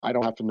American. I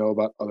don't have to know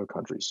about other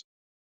countries.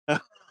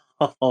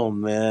 Oh,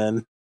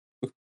 man.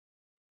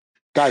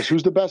 Guys,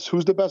 who's the best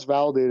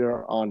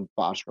validator on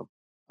Bostrom?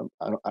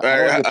 All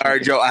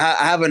right, Joe. I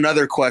have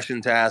another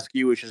question to ask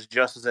you, which is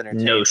just as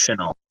entertaining.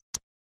 Notional.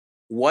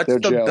 What's the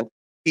best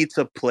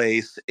pizza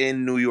place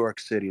in New York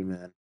City,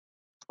 man?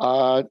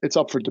 It's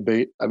up for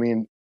debate. I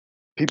mean,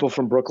 people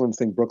from Brooklyn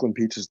think Brooklyn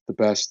pizza is the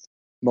best.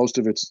 Most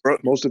of it's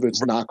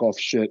knockoff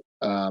shit.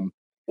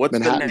 What's the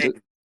name?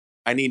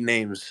 I need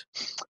names.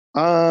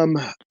 I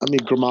mean,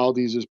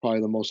 Grimaldi's is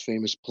probably the most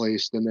famous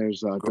place. Then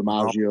there's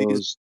Grimaldi's,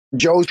 DiMaggio's.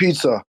 Joe's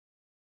Pizza. There's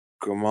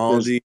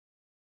Grimaldi,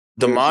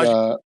 there's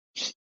DiMaggio.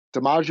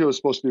 DiMaggio is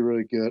supposed to be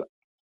really good.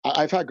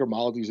 I've had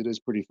Grimaldi's. It is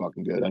pretty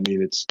fucking good. I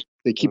mean,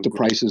 they keep the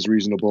prices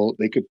reasonable.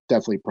 They could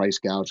definitely price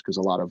gouge because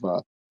a lot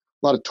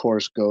of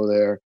tourists go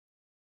there.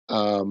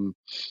 Um,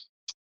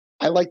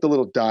 I like the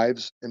little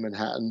dives in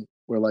Manhattan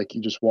where like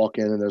you just walk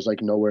in and there's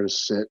like nowhere to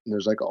sit and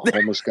there's like a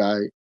homeless guy.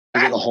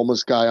 There's like a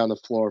homeless guy on the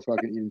floor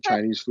fucking eating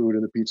Chinese food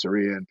in the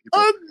pizzeria and people.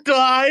 A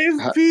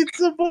dive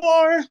pizza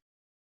bar.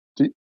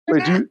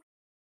 Wait, do you?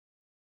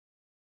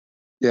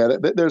 Yeah,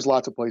 there's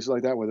lots of places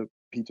like that where the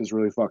pizza's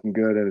really fucking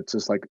good and it's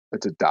just like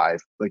it's a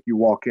dive. Like you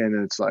walk in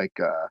and it's like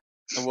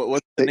And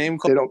what's the name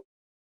called? they don't.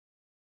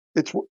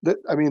 It's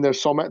I mean there's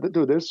so many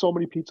dude. There's so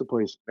many pizza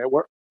places. Man,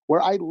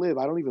 where I live,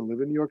 I don't even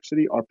live in New York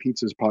City. Our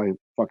pizza is probably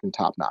fucking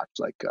top notch.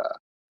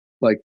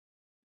 Like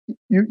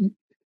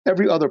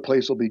every other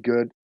place will be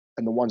good,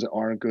 and the ones that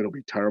aren't good will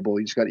be terrible.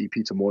 You just got to eat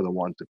pizza more than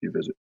once if you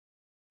visit.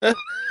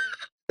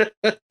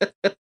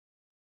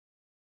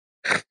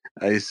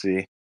 I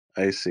see.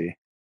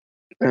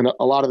 And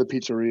a lot of the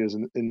pizzerias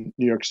in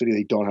New York City,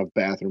 they don't have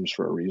bathrooms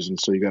for a reason,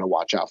 so you got to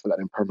watch out for that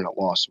impermanent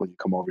loss when you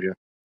come over here.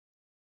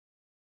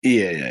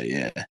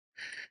 Yeah.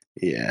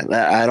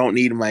 I don't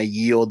need my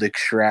yield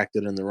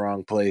extracted in the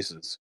wrong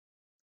places.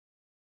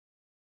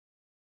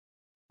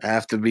 I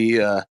have to be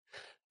an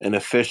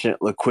efficient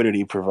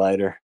liquidity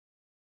provider.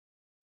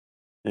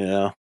 You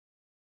know,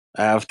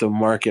 I have to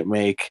market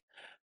make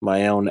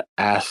my own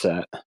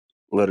asset,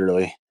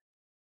 literally.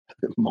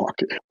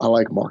 Market. I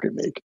like market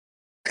make.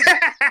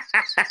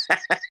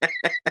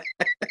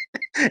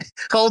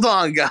 Hold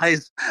on,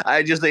 guys.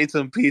 I just ate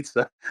some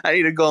pizza. I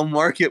need to go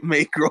market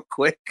make real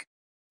quick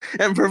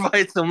and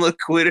provide some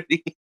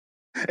liquidity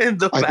in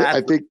the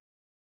bathroom.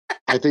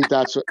 I think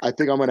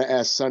I'm going to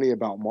ask Sonny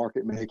about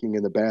market making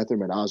in the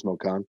bathroom at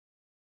Osmocon.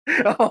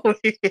 Oh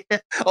yeah.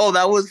 Oh,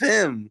 that was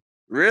him.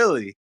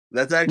 Really?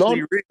 That's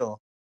actually real.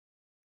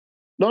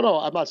 No,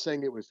 I'm not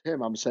saying it was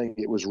him. I'm saying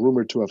it was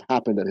rumored to have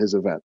happened at his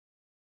event.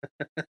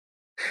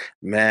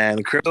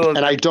 Man, crypto.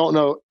 And I don't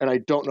know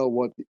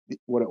what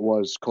it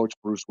was. Coach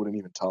Bruce wouldn't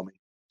even tell me.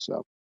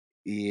 So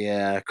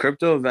yeah,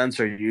 crypto events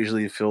are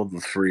usually filled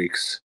with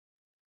freaks.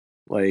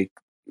 Like,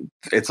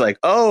 it's like,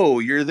 oh,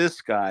 you're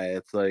this guy.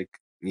 It's like,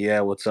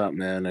 yeah, what's up,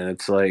 man? And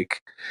it's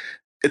like,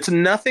 it's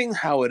nothing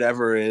how it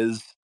ever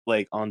is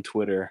like on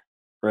Twitter,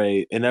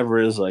 right? It never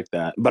is like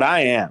that. But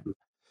I am.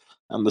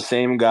 I'm the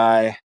same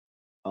guy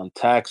on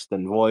text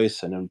and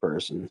voice and in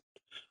person.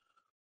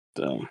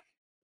 So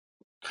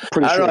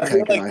pretty I sure don't know. I feel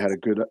Hank and like I had a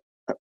good.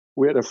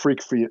 We had a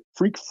freak free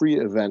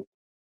event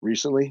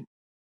recently,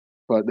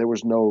 but there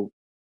was no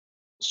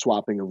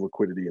swapping of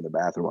liquidity in the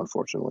bathroom,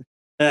 unfortunately.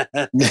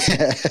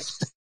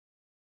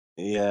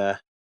 yeah.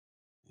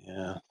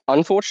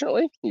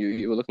 Unfortunately,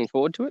 you were looking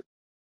forward to it.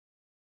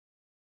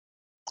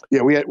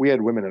 Yeah, we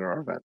had women in our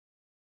event.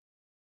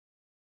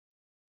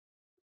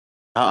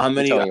 How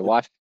many? Telling your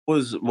wife. What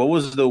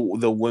was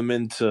the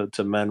women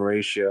to men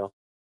ratio?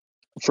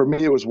 For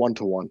me, it was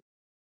 1-to-1.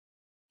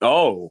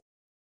 Oh,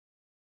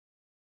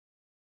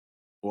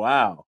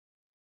 wow.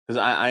 Because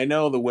I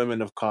know the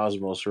women of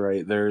Cosmos,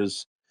 right?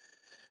 There's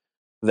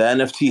the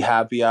NFT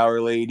happy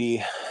hour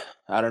lady.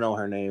 I don't know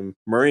her name.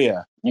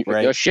 Maria,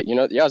 right? Oh shit,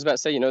 yeah, I was about to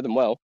say you know them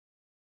well.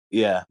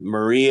 Yeah,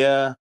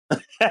 Maria.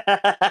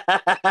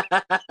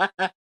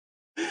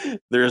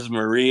 There's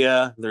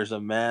Maria. There's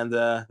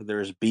Amanda.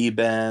 There's B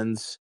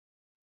bands.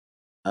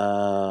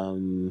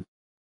 You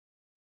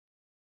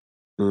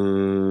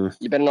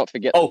better not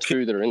forget the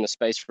two that are in the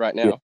space right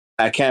now. Yeah,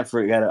 I can't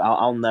forget it.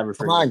 I'll never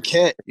forget. Come on,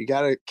 Kit. You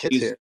got to Kit's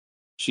here.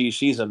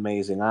 She's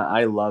amazing.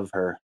 I love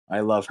her.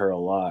 I love her a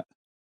lot.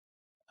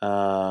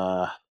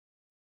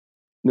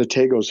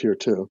 Natego's here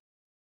too.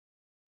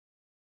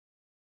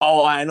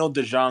 Oh, I know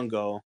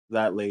Django,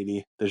 that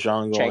lady.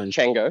 Django and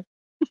Chango.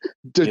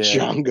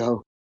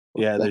 Django.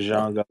 Yeah,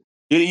 Django.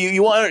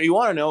 You want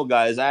to know,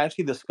 guys? I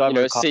actually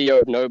discovered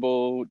CEO of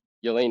Noble,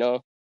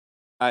 Yelena.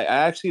 I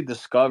actually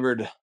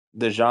discovered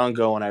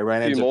Django when I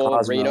ran into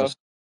Cosmos. Reno,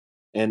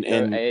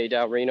 and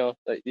Dow Reno.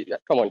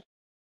 Come on.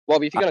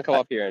 Well, if you're gonna come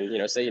up here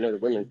and say the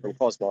women from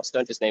Cosmos,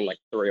 don't just name like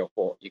 3 or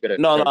 4. You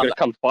gotta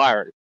come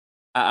firing.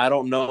 I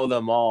don't know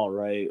them all,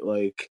 right?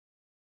 Like,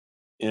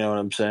 you know what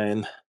I'm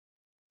saying?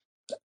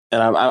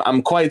 And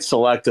I'm quite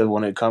selective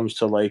when it comes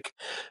to like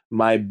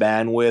my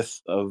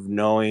bandwidth of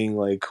knowing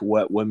like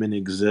what women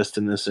exist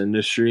in this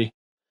industry.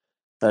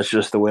 That's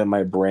just the way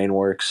my brain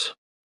works.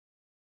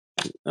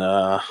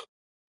 But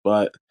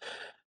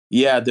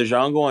yeah,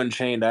 Django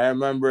Unchained. I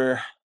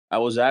remember I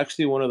was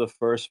actually one of the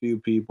first few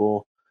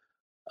people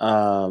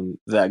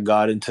that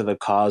got into the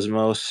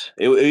Cosmos.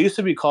 It used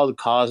to be called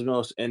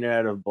Cosmos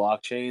Internet of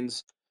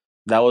Blockchains.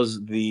 That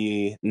was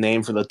the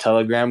name for the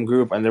Telegram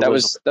group, and that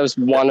was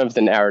one of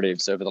the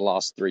narratives over the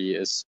last 3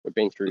 years. We've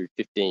been through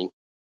 15.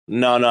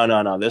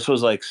 No. This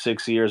was like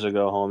 6 years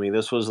ago, homie.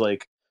 This was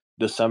like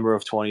December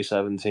of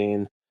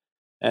 2017.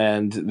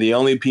 And the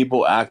only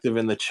people active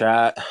in the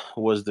chat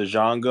was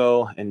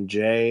Django and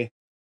Jay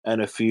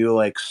and a few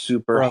like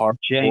super Bro,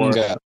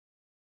 hardcore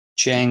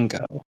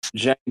Django.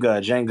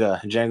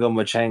 Jenga,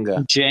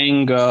 Machanga.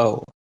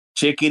 Django.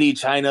 Chickadee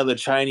China, the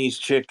Chinese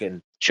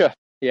chicken.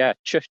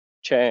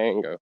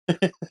 Chango.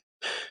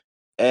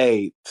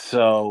 Hey,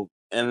 so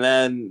and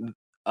then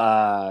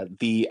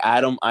the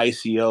Atom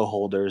ICO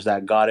holders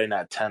that got in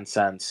at 10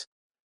 cents.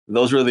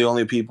 Those were the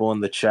only people in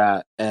the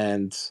chat,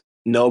 and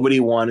nobody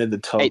wanted the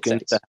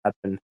tokens to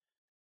happen.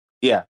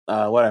 Yeah,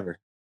 whatever.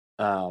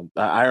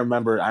 I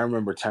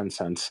remember 10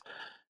 cents.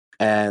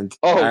 And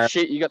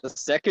shit, you got the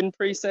second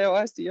pre-sale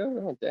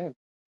ICO? Oh damn.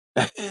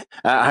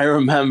 I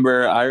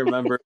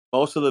remember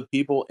most of the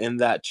people in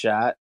that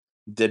chat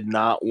did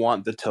not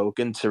want the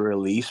token to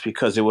release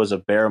because it was a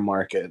bear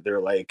market. They're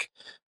like,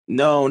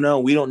 no,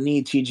 we don't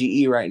need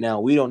TGE right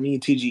now. We don't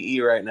need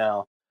TGE right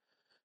now.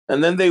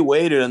 And then they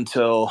waited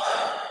until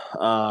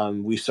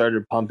we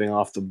started pumping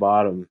off the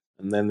bottom,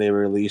 and then they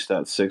released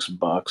at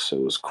 $6. It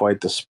was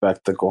quite the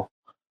spectacle.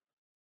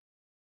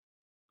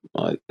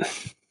 But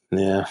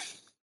yeah.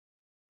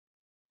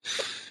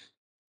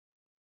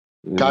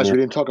 Guys, we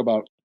didn't talk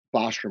about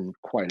Bostrom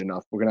quite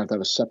enough. We're gonna have to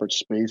have a separate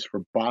space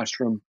for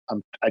Bostrom.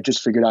 I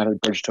just figured out how to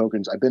bridge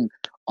tokens. I've been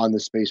on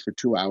this space for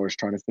 2 hours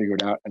trying to figure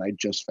it out, and I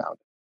just found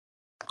it.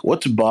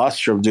 What's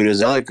Bostrom, dude? Is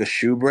that like a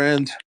shoe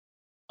brand?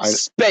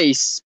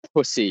 Space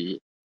Pussy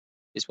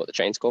is what the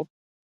chain's called.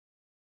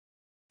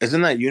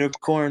 Isn't that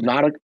unicorn?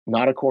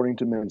 Not according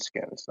to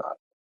Minscan. It's not.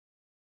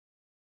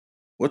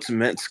 What's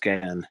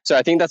Mintscan? So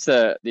I think that's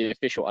the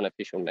official,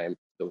 unofficial name.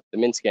 The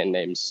Minscan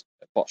name's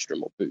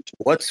Bostrom or Boot.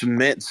 What's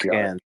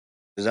Mintscan?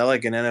 Is that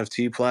like an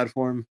NFT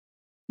platform?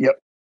 Yep.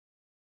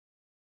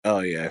 Oh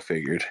yeah, I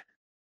figured.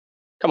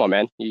 Come on,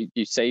 man.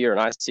 You say you're an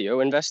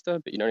ICO investor,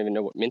 but you don't even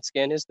know what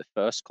Mintscan is, the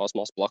first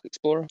Cosmos block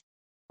explorer?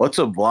 What's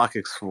a block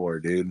explorer,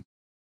 dude?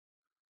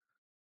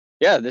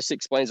 Yeah, this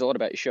explains a lot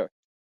about your show.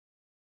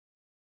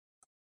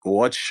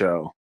 What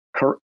show?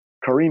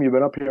 Kareem, you've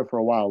been up here for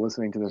a while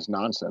listening to this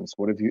nonsense.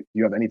 What have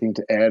you have anything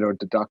to add or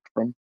deduct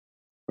from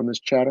this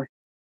chatter?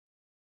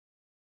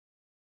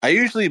 I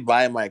usually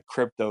buy my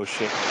crypto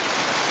shit.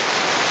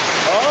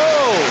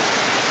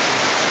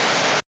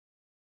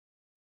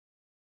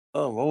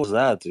 Oh, what was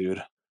that,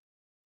 dude?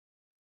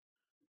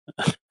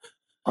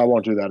 I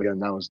won't do that again.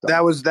 That was dumb.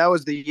 That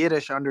was the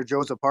Yiddish under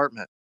Joe's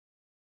apartment.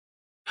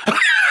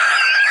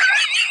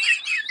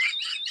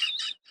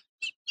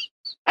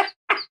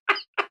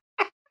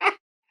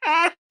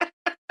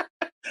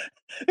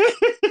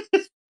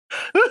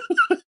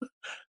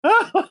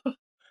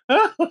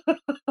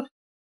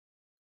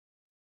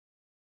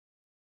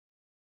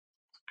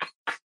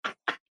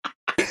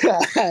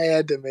 I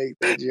had to make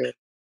that joke.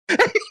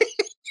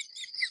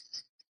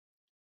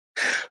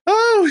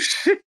 Oh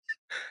shit!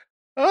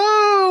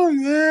 Oh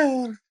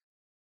man!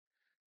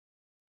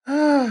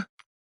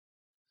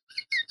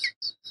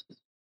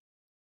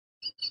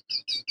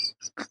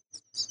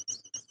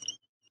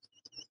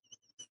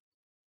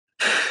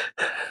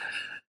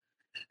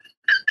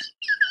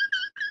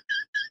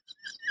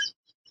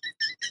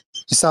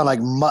 You sound like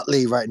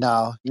Muttley right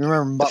now. You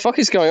remember What the fuck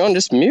is going on?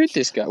 Just mute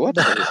this guy. What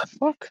the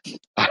fuck?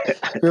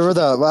 Remember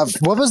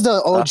what was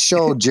the old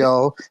show,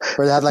 Joe,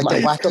 where they had like the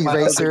Mike, wacky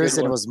that was a good racers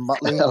and it one. was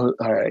Muttley?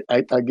 All right,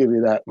 I give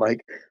you that,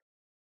 Mike.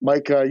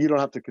 Mike, you don't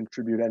have to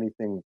contribute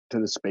anything to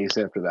the space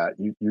after that.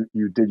 You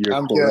did your.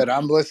 I'm quota. good.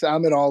 I'm listening.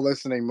 I'm in all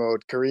listening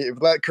mode. Kareem,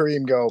 let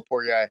Kareem go.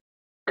 Poor guy.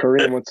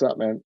 Kareem, what's up,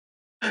 man?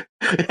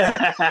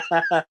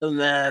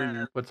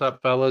 Man, what's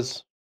up,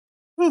 fellas?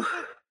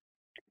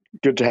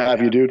 Good to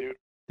have you, dude.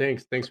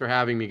 Thanks for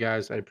having me,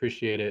 guys. I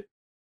appreciate it.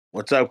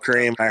 What's up,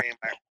 Kareem?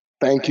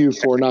 Thank you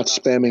for not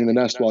spamming the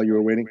nest while you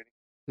were waiting.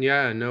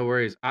 Yeah, no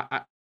worries.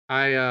 I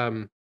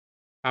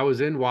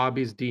was in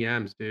Wabi's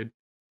DMs, dude,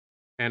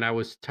 and I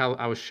was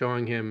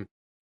showing him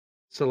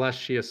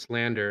Celestia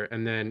slander,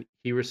 and then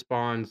he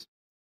responds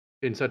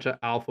in such an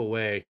alpha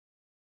way,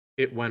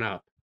 it went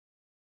up,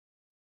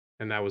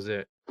 and that was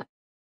it.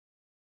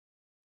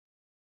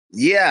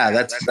 Yeah,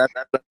 that's kind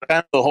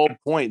of the whole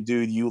point,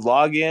 dude. You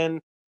log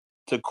in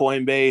to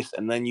Coinbase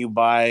and then you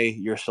buy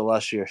your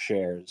Celestia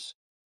shares.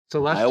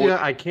 Celestia,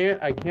 I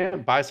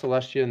can't buy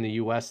Celestia in the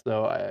US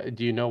though.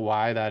 Do you know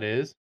why that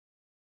is?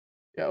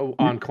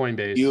 On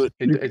Coinbase,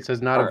 it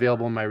says not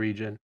available in my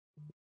region.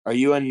 Are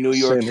you in New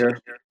York? Same here.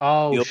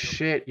 Oh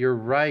shit, you're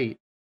right.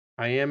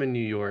 I am in New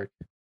York.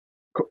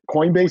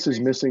 Coinbase is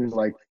missing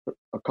like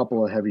a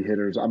couple of heavy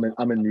hitters. I'm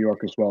in New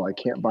York as well. I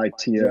can't buy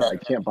TIA. Yeah. I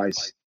can't buy.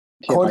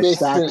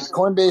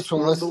 Coinbase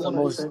will list the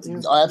most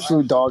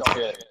absolute dog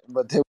shit.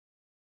 But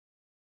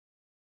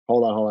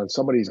hold on.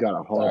 Somebody's got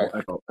a horrible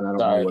echo, and I don't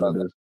know what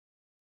it is.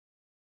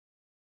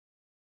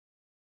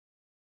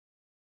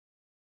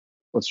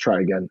 Let's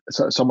try again.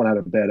 Someone had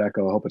a bad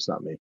echo. I hope it's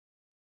not me.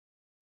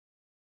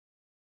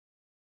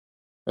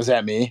 Was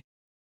that me?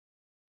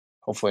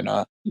 Hopefully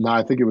not. No,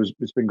 I think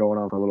it's been going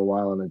on for a little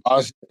while, and I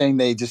was saying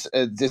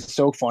it's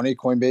so funny.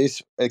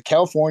 Coinbase,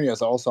 California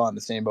is also on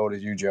the same boat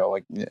as you, Joe.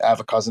 Like I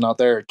have a cousin out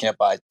there, can't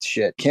buy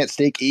shit, can't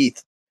stake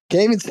ETH,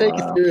 can't even stake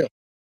Ethereum.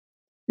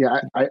 Yeah,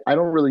 I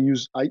don't really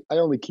use I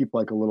only keep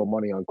like a little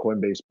money on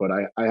Coinbase, but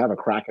I have a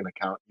Kraken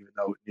account, even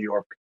though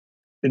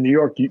in New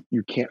York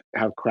you can't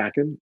have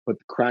Kraken, but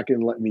the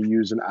Kraken let me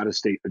use an out of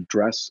state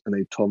address and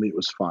they told me it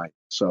was fine.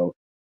 So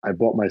I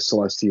bought my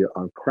Celestia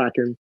on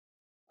Kraken,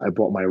 I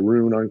bought my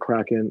Rune on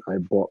Kraken, I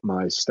bought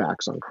my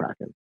stacks on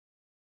Kraken.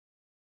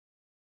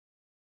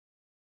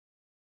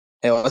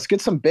 Hey, well, let's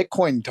get some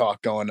Bitcoin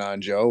talk going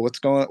on, Joe. What's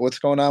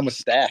going on with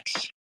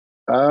stacks?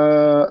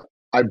 Uh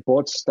I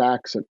bought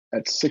stacks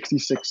at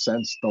 66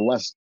 cents.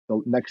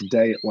 The next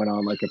day it went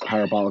on like a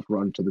parabolic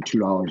run to the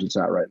 $2 it's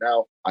at right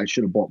now. I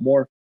should have bought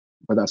more,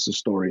 but that's the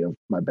story of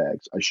my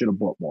bags. I should have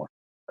bought more.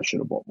 I should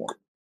have bought more.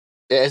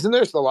 Yeah, isn't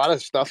there a lot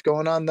of stuff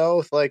going on though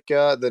with like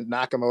the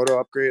Nakamoto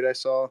upgrade I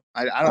saw?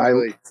 I don't I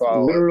really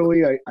follow it, but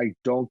literally I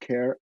don't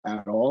care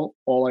at all.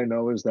 All I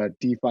know is that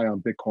DeFi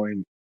on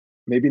Bitcoin,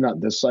 maybe not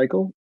this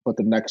cycle, but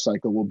the next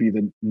cycle will be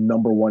the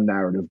number one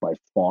narrative by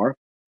far.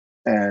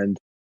 And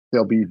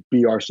there'll be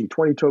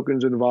BRC20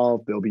 tokens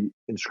involved, there'll be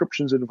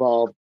inscriptions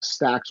involved,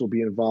 stacks will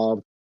be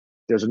involved.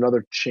 There's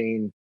another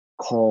chain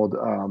called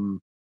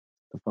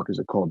the fuck is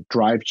it called?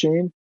 Drive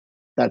chain.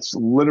 That's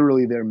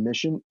literally their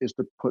mission is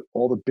to put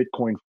all the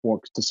Bitcoin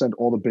forks to send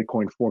all the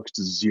Bitcoin forks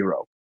to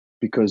zero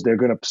because they're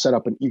going to set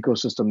up an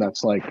ecosystem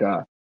that's like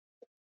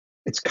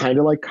it's kind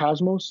of like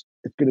Cosmos.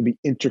 It's going to be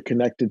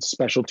interconnected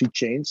specialty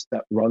chains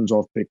that runs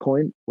off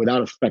Bitcoin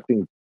without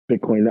affecting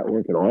Bitcoin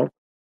network at all.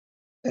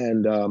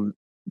 And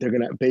they're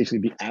going to basically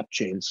be app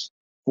chains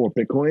for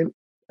Bitcoin.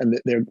 And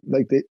they're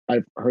like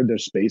I've heard their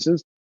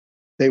spaces.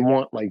 They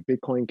want like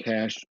Bitcoin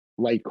Cash,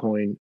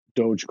 Litecoin,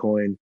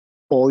 Dogecoin,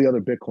 all the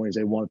other Bitcoins.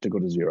 They want it to go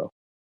to zero.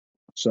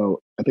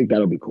 So I think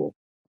that'll be cool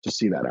to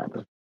see that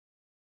happen.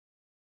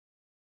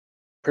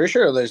 pretty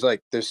sure there's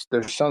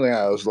something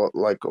I was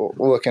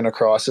looking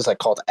across. It's like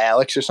called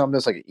Alex or something.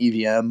 It's like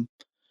an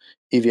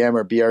EVM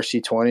or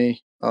BRC20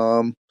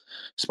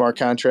 smart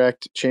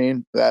contract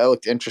chain. That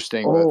looked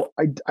interesting, but Oh,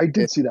 I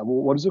did see that.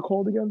 Well, what is it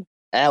called again?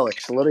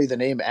 Alex, literally the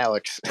name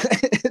Alex.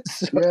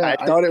 So Yeah,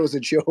 I thought it was a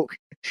joke.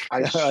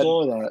 I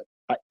saw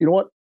that. You know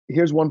what?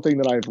 Here's one thing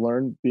that I've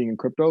learned being in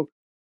crypto: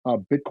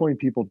 Bitcoin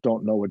people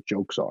don't know what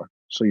jokes are,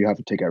 so you have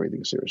to take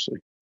everything seriously.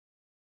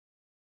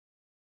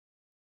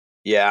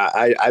 Yeah,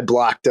 I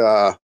blocked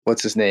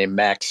what's his name?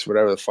 Max,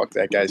 whatever the fuck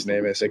that guy's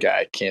name is. That guy,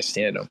 I can't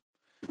stand him.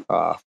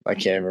 I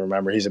can't even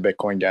remember. He's a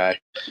Bitcoin guy.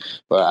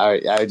 But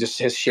I just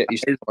his shit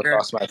used to come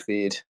across my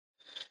feed.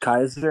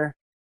 Kaiser.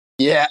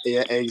 Yeah,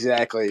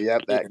 exactly.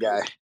 Yep, Yeah, that guy.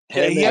 yeah.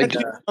 Him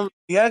and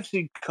He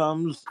actually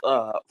comes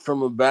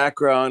from a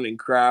background in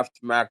craft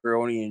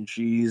macaroni and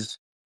cheese.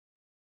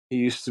 He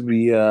used to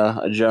be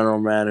a general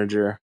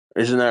manager.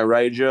 Isn't that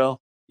right, Joe?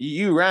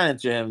 You ran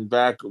into him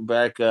back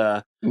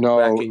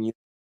No, in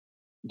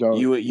don't.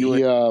 you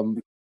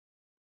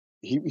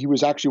He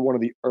was actually one of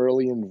the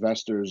early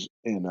investors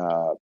in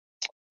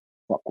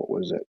fuck, what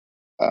was it?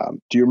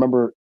 Do you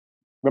remember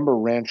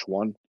Ranch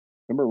One?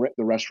 Remember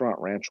the restaurant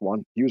Ranch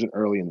One? He was an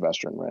early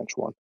investor in Ranch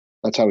One.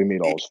 That's how he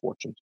made all his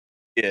fortunes.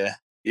 yeah,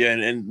 yeah,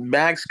 and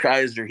Max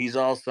Kaiser. He's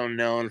also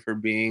known for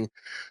being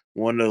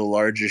one of the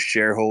largest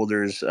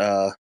shareholders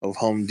of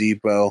Home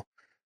Depot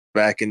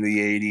back in the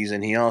 '80s,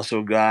 and he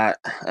also got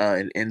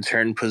an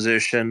intern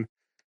position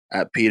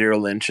at Peter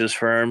Lynch's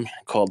firm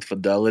called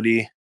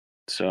Fidelity.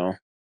 So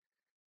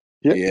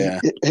Yeah, yeah,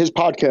 his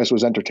podcast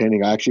was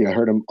entertaining. I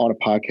heard him on a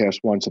podcast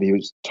once, and he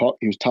was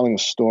telling a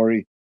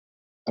story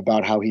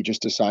about how he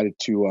just decided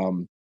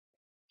to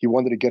he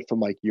wanted to get from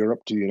like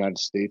Europe to the United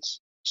States,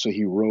 so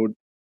he rode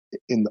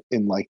in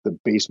like the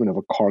basement of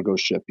a cargo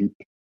ship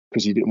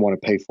because he didn't want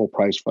to pay full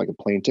price for like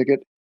a plane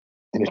ticket,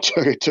 and it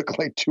took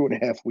like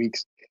 2.5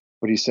 weeks.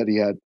 But he said he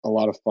had a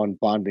lot of fun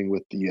bonding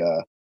with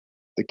the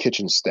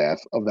kitchen staff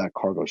of that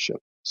cargo ship.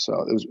 So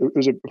it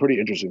was a pretty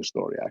interesting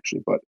story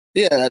actually. But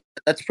yeah,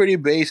 that's pretty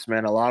base,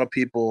 man. A lot of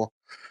people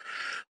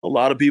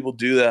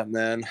do that,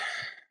 man. I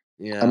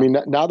Yeah, mean,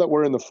 now that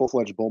we're in the full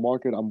fledged bull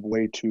market, I'm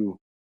way too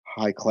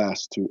high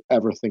class to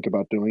ever think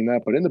about doing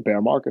that. But in the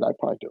bear market, I'd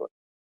probably do it.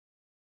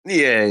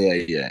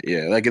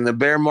 yeah. Like in the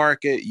bear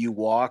market, you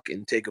walk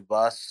and take a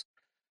bus,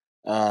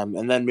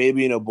 and then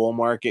maybe in a bull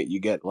market, you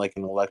get like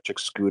an electric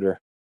scooter.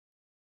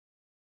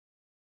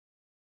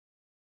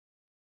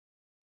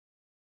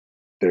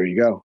 There you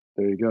go.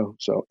 There you go.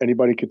 So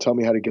anybody could tell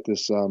me how to get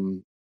this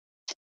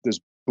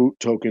boot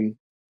token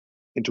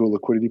into a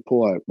liquidity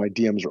pool. My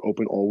DMs are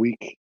open all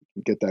week.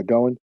 Get that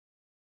going.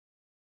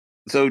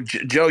 So,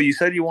 Joe, you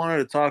said you wanted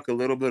to talk a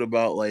little bit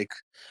about like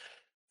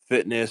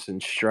fitness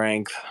and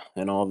strength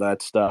and all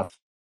that stuff.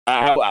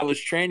 I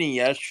was training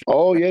yesterday.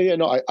 Oh yeah.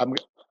 No, I'm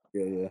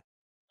Yeah.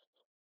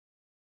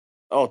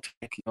 Oh,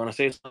 Tank, you want to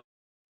say something?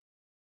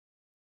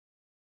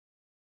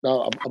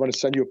 no, I'm going to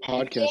send you a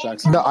podcast.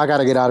 Actually, No, I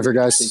gotta get out of here,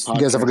 pretty interesting guys.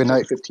 You guys have a podcast. good It's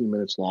like night. 15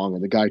 minutes long,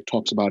 and the guy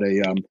talks about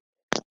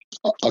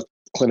a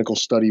clinical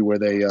study where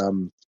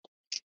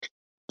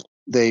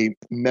they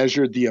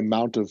measured the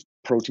amount of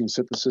protein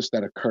synthesis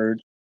that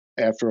occurred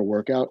after a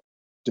workout,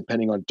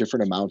 depending on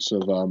different amounts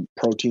of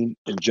protein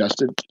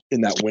ingested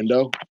in that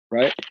window,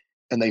 right?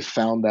 And they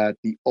found that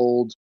the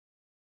old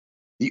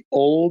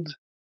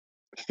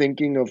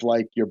thinking of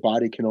like your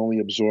body can only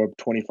absorb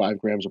 25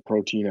 grams of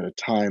protein at a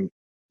time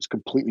is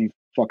completely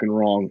fucking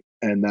wrong,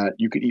 and that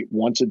you could eat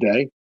once a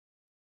day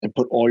and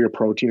put all your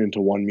protein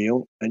into one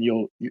meal, and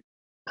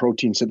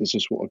protein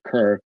synthesis will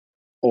occur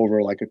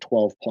over like a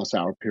 12 plus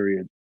hour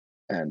period.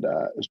 And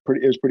it was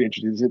pretty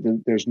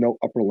interesting. There's no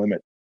upper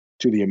limit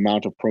to the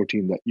amount of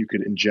protein that you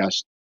could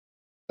ingest.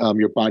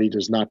 Your body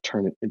does not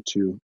turn it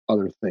into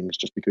other things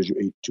just because you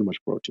ate too much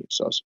protein.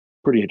 So it's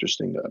pretty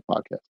interesting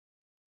podcast.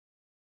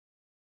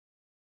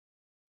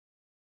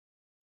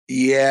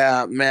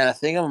 Yeah, man. I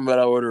think I'm about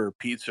to order a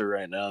pizza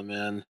right now,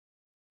 man.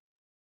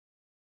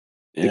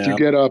 If you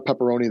get a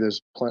pepperoni,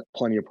 there's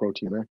plenty of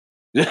protein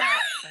there.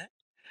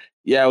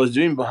 Yeah, I was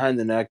doing behind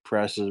the neck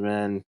presses,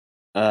 man.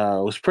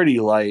 It was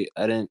pretty light.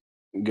 I didn't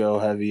go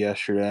heavy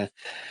yesterday,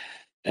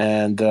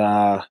 and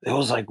it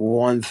was like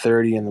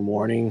 1:30 in the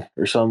morning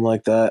or something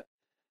like that.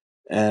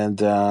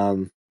 And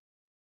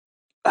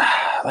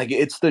like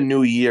it's the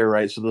new year,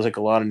 right? So there's like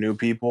a lot of new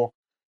people,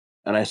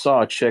 and I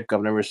saw a chick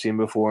I've never seen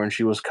before, and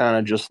she was kind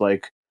of just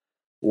like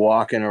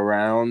walking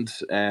around,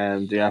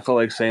 and yeah, I felt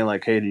like saying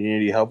like, "Hey, do you need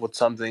any help with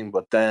something?"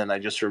 But then I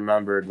just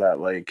remembered that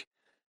like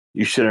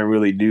you shouldn't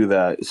really do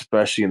that,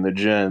 especially in the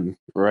gym,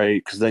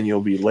 right? Because then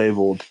you'll be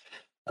labeled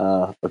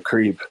a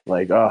creep,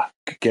 like, oh,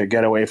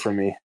 get away from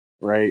me,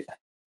 right?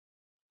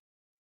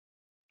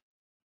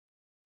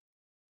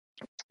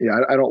 Yeah,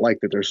 I don't like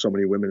that there's so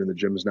many women in the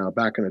gyms now.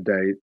 Back in the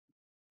day,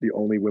 the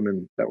only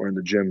women that were in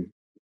the gym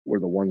were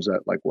the ones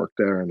that like worked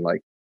there, and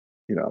like,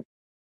 you know,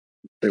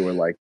 they were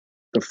like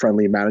the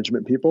friendly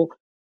management people.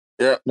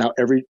 Yeah. Now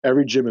every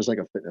gym is like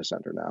a fitness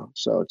center now,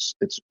 so it's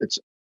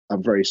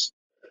I'm very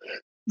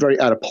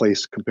out of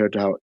place compared to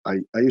how I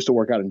used to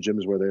work out in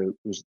gyms where there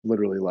was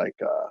literally like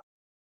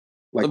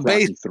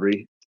Rocky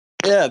 3.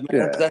 Yeah,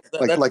 man. Yeah,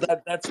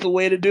 That's the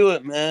way to do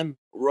it, man.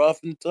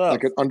 Rough and tough.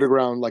 like an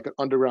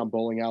underground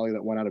bowling alley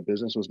that went out of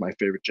business was my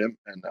favorite gym,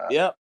 and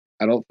Yeah.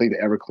 I don't think they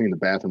ever cleaned the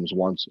bathrooms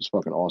once. It's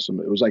fucking awesome.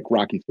 It was like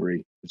Rocky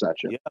 3. Was that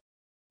gym? Yeah.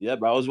 Yeah,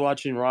 but I was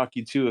watching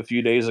Rocky 2 a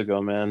few days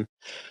ago, man.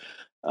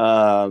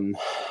 Um,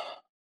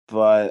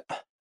 but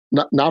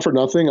Not for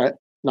nothing.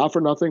 Not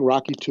for nothing.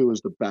 Rocky 2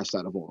 is the best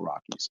out of all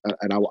Rockies,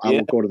 and I yeah,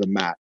 will go to the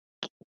mat.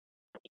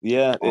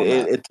 yeah, On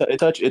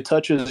that. it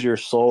touches your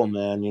soul,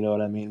 man. You know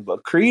what I mean?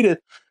 But Creed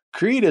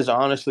is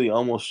honestly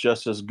almost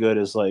just as good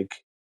as like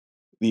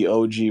the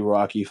OG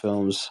Rocky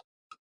films.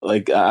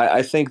 Like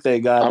I think they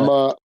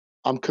got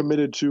I'm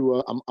committed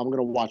to. I'm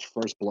gonna watch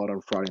First Blood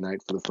on Friday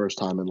night for the first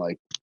time in like,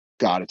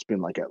 God, it's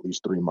been like at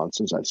least 3 months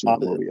since I've seen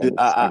that movie, and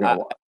I gotta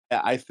watch.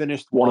 I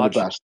finished One of the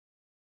watching. best.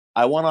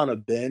 I went on a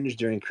binge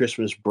during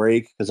Christmas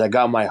break because I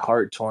got my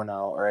heart torn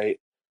out. Right,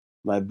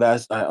 my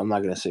best. I'm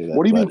not gonna say that.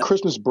 What do you mean but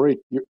Christmas break?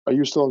 Are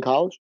you still in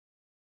college?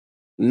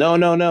 no.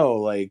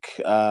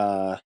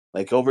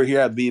 Like over here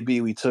at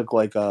BB, we took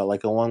like a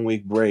 1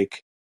 week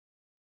break,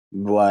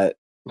 but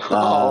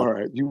All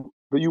right.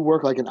 You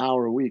work like an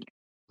hour a week,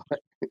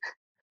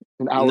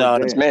 an hour no, a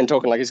This day. man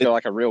talking like he's got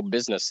like a real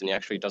business and he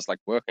actually does like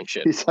work and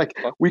shit. He's like,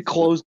 we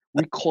closed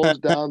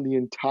down the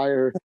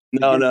entire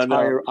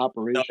no.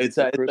 operation. No,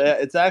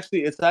 it's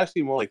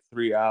actually more like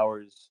 3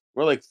 hours.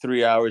 We're like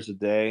 3 hours a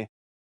day.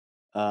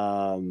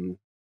 Um,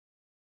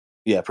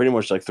 yeah, pretty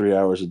much like 3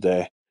 hours a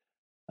day.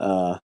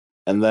 Uh,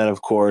 and then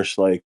of course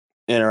like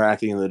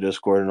interacting in the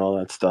Discord and all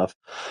that stuff.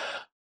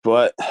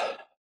 But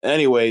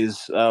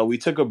anyways, we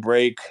took a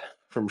break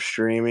from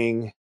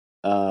streaming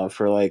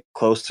for like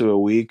close to a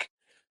week,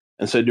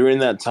 and so during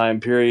that time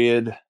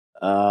period,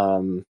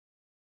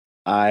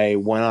 I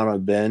went on a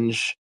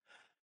binge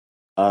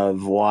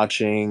of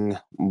watching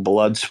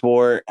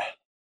Bloodsport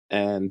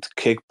and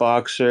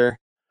Kickboxer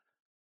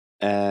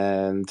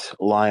and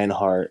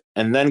Lionheart.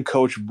 And then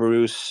Coach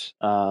Bruce,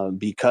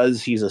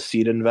 because he's a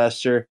seed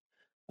investor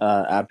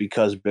at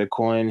Because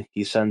Bitcoin,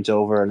 he sent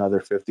over another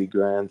 50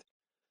 grand.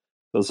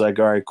 So it's like,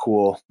 all right,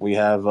 cool. We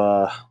have,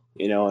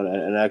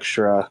 an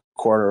extra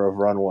quarter of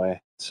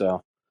runway.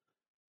 So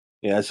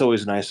yeah, it's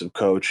always nice of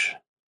Coach.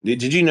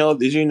 Did you know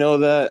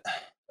that,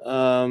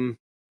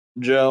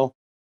 Joe?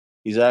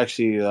 He's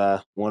actually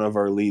one of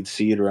our lead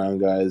seed round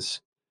guys.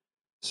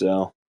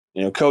 So,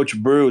 Coach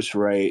Bruce,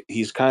 right?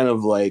 He's kind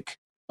of like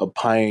a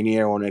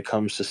pioneer when it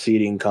comes to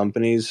seeding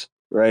companies,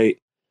 right?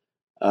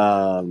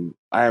 I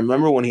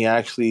remember when he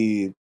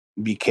actually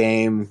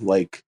became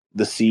like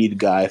the seed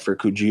guy for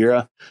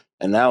Kujira,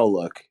 and now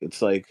look,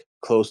 it's like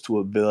close to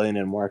 $1 billion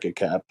in market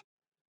cap.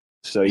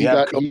 So you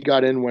have He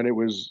got in when it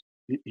was.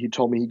 He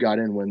told me he got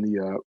in when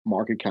the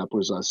market cap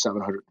was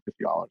 $750.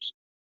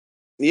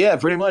 yeah,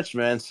 pretty much,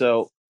 man.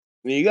 So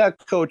you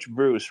got Coach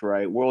Bruce,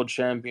 right? World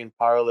champion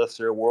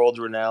powerlifter, world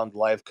renowned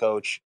life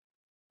coach.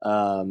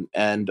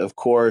 And of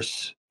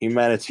course,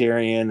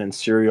 humanitarian and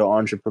serial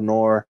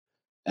entrepreneur.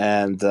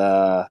 And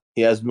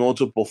he has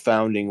multiple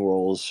founding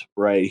roles,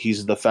 right?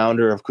 He's the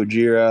founder of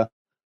Kujira,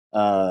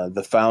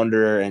 the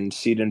founder and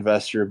seed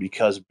investor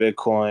because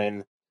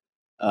Bitcoin.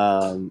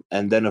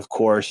 And then, of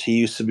course, he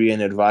used to be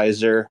an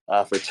advisor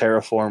for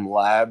Terraform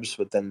Labs,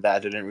 but then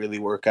that didn't really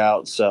work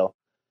out. So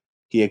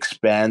He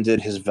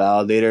expanded his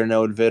validator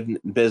node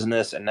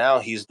business, and now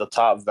he's the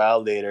top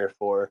validator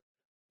for,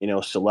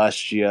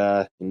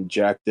 Celestia,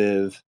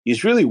 Injective.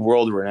 He's really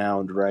world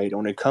renowned, right?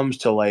 When it comes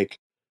to like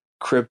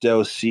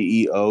crypto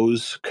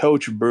CEOs,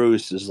 Coach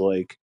Bruce is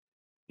like,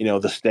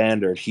 the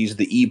standard. He's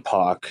the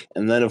epoch.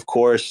 And then, of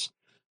course,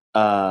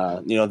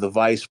 the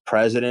vice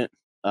president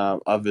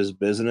of his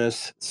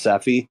business,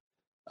 Sefi,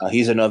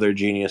 he's another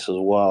genius as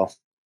well.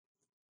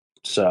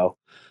 So,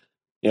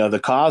 the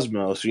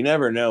Cosmos, you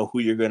never know who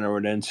you're going to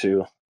run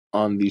into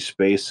on these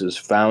spaces: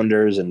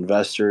 founders,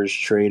 investors,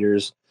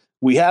 traders.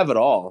 We have it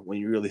all when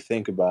you really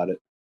think about it.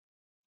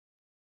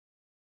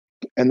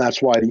 And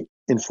that's why the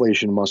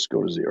inflation must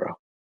go to zero.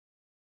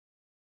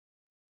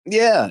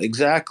 Yeah,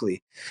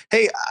 exactly.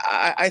 Hey,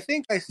 I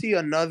think I see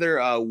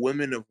another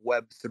women of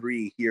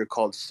Web3 here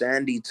called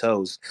Sandy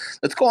Toes.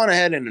 Let's go on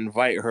ahead and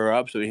invite her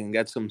up so we can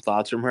get some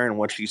thoughts from her and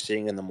what she's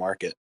seeing in the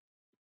market.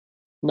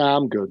 Nah,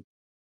 I'm good.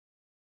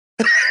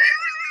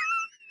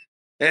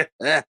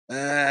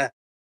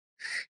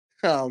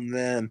 Oh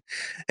man.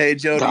 Hey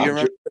Joe, do you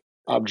remember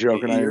I'm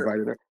joking. I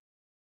invited her.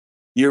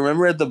 You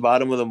remember at the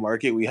bottom of the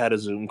market we had a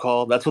Zoom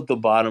call? That's what the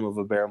bottom of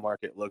a bear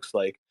market looks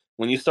like.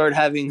 When you start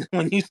having Zoom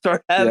when you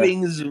start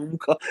having Zoom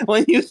calls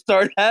when you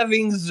start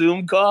having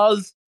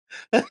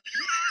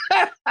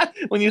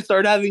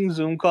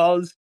Zoom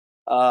calls,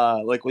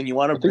 like when you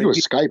want to I think it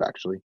was Skype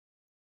actually.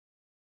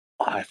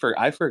 Oh, I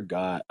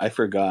forgot. I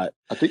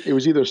think it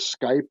was either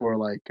Skype or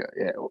like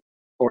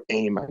or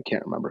AIM. I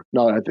can't remember.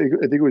 No, I think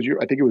it was you.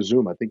 I think it was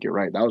Zoom. I think you're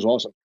right. That was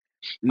awesome.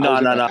 No.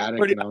 I'm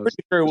Pretty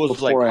sure it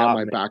was like before I had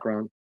my Hotmail.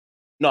 background.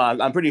 No,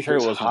 I'm pretty sure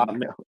it was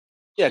Hotmail.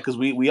 Yeah, because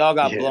we all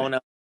got blown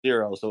out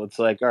zero, so it's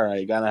like, all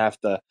right, you gotta have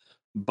to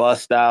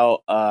bust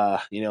out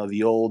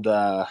the old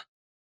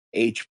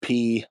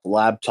HP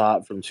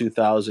laptop from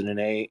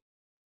 2008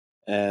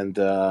 and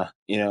get a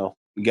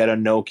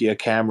Nokia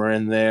camera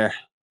in there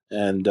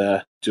and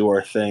do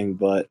our thing.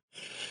 But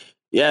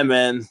yeah,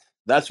 man,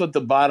 that's what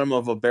the bottom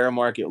of a bear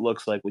market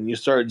looks like. When you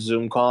start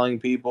Zoom calling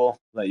people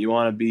that you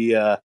want to be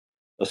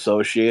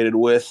associated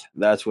with,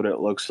 that's what it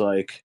looks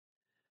like.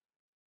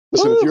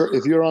 Listen,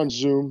 if you're on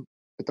Zoom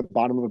at the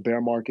bottom of a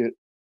bear market,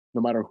 no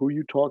matter who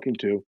you're talking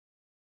to,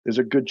 there's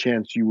a good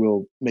chance you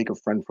will make a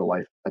friend for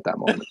life at that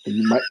moment.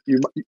 And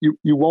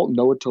you won't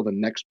know it till the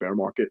next bear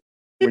market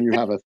when you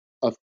have a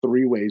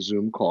three-way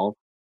Zoom call.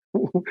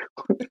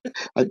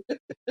 But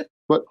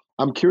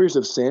I'm curious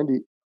if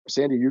Sandy,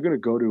 you're going to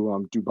go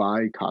to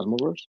Dubai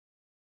Cosmoverse?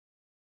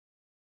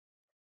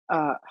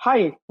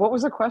 Hi, what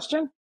was the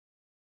question?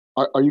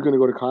 Are you going to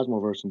go to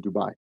Cosmoverse in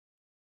Dubai?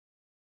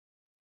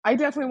 I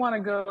definitely want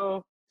to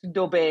go to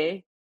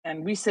Dubai,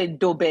 and we say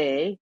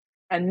Dubai,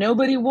 and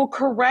nobody will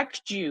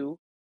correct you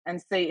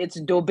and say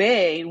it's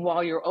Dubai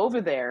while you're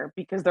over there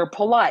because they're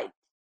polite.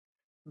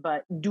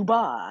 But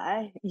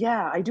Dubai,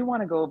 yeah, I do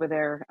want to go over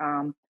there.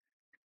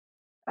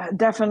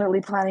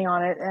 Definitely planning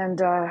on it.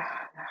 And I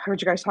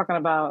heard you guys talking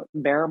about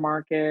bear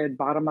market,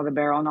 bottom of the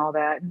barrel, and all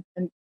that.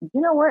 And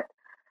you know what?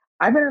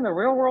 I've been in the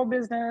real world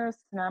business,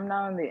 and I'm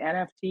now in the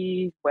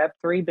NFT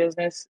Web3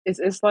 business.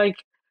 It's like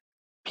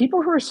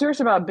people who are serious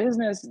about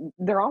business,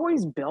 they're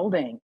always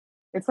building.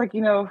 It's like,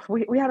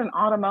 we had an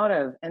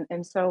automotive.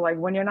 And so like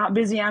when you're not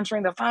busy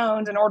answering the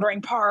phones and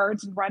ordering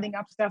parts and writing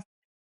up stuff,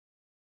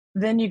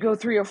 then you go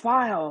through your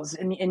files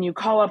and you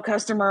call up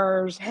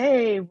customers.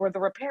 Hey, were the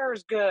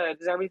repairs good?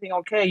 Is everything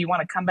okay? You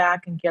want to come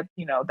back and get,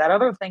 that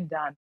other thing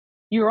done.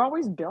 You're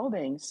always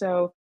building.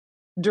 So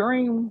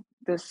during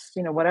this,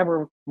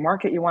 whatever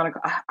market you want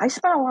to, I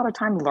spent a lot of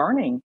time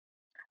learning.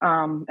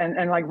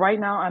 And like right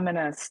now I'm in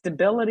a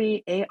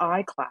stability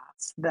AI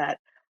class that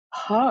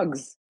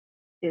Hugs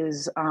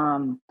is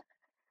kind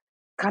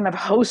of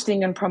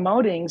hosting and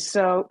promoting.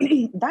 So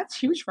that's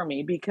huge for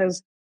me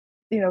because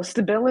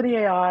Stability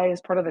AI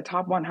is part of the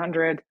top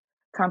 100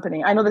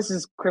 company. I know this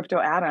is Crypto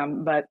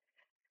Atom, but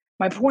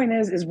my point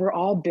is we're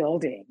all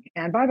building.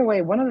 And by the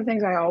way, one of the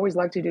things I always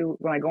like to do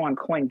when I go on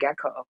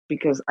CoinGecko,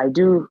 because I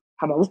do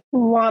have a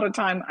lot of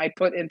time I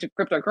put into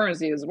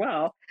cryptocurrency as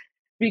well,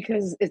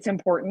 because it's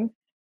important,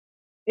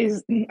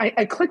 is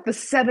I click the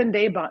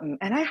 7-day button.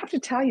 And I have to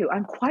tell you,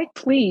 I'm quite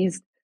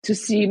pleased to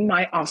see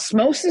my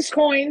osmosis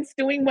coins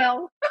doing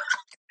well,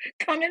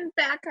 coming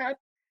back up,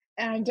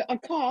 and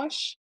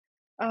Akash,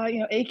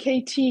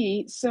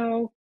 AKT.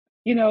 So,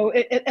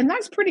 and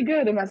that's pretty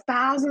good. And the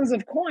thousands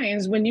of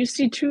coins, when you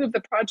see two of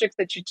the projects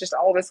that you just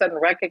all of a sudden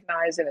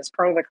recognize and as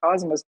part of the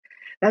cosmos,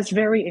 that's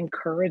very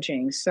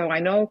encouraging. So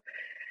I know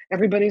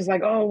everybody's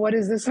like, oh, what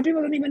is this? Some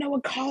people don't even know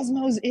what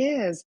Cosmos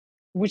is,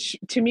 which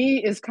to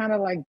me is kind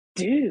of like,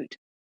 dude,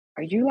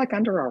 are you like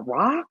under a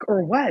rock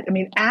or what? I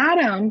mean,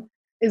 Atom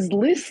is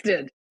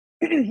listed,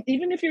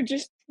 even if you're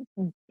just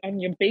on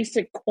your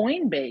basic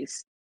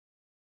Coinbase.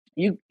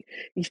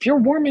 If you're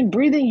warm and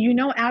breathing,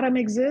 Atom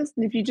exists.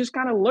 And if you just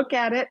kind of look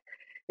at it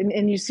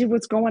and you see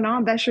what's going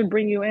on, that should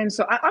bring you in.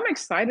 So I'm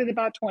excited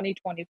about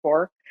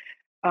 2024.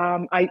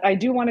 I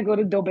do want to go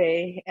to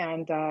Dubai,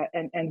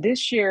 and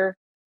this year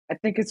I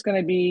think it's going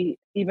to be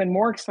even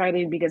more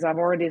exciting because I've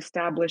already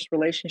established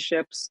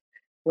relationships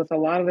with a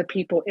lot of the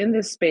people in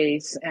this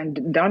space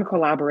and done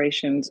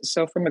collaborations.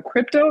 So from a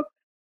crypto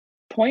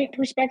point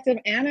perspective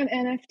and an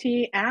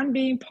NFT and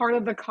being part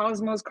of the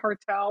Cosmos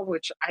cartel,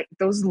 which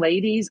those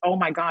ladies, oh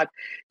my God.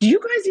 Do you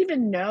guys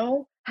even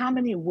know how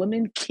many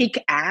women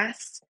kick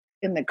ass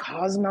in the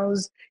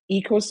Cosmos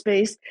eco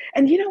space?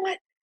 And you know what?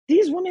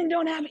 These women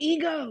don't have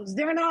egos.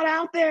 They're not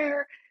out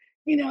there,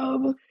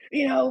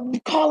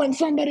 calling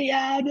somebody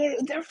out.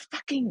 They're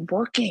fucking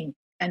working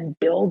and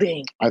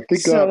building. I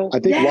think So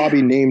yeah.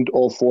 Wabi named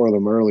all 4 of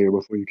them earlier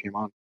before you came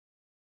on.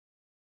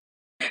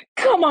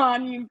 Come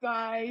on, you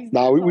guys.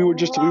 No, we were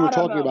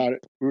talking about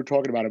it. We were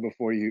talking about it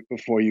before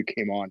you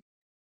came on.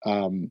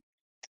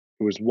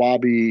 It was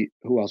Wabi.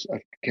 Who else? I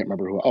can't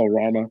remember who. Oh,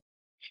 Rama.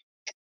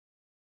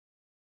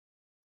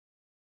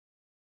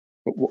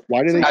 But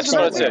why do they I just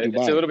spell it wanted like to,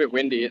 Dubai? it's a little bit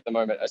windy at the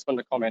moment. I just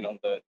wanted to comment on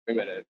the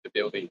women of the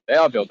building. They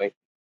are building.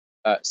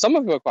 Some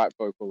of them are quite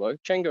vocal though.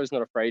 Chengo's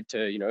not afraid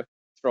to,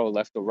 throw a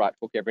left or right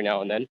hook every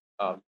now and then.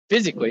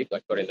 Physically,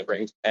 like got in the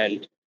ring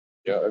and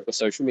over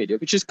social media,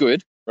 which is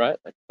good, right?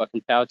 Like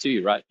fucking power to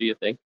you, right? Do your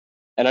thing.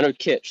 And I know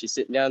Kit, she's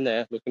sitting down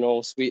there looking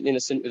all sweet and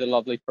innocent with a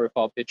lovely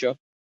profile picture.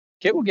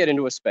 Kit will get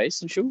into a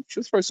space and she'll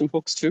throw some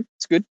hooks too.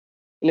 It's good.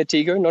 And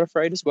Natigo, not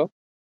afraid as well.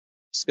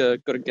 Just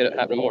got to get it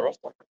happening more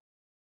often.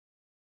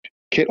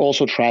 Kit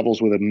also travels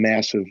with a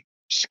massive,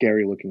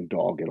 scary-looking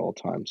dog at all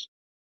times.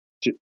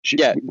 She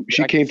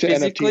came to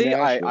NFT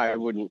Nashville. I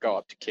wouldn't go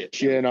up to Kit.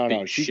 She would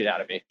beat shit out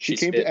of me. She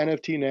came to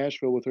NFT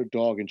Nashville with her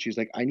dog, and she's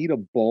like, "I need a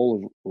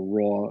bowl of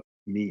raw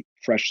meat,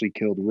 freshly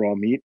killed raw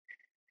meat."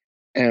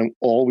 And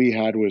all we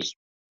had was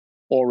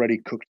already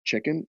cooked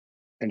chicken,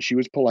 and she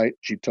was polite.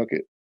 She took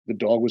it. The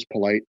dog was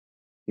polite.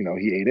 He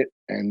ate it,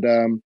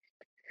 and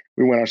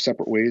we went our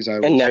separate ways.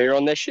 And now you're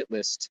on their shit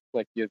list,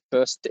 like your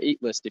first to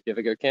eat list if you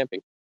ever go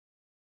camping.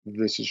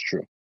 This is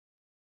true.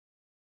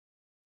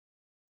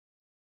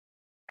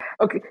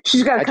 Okay,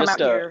 she's got to come out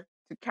here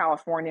to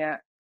California.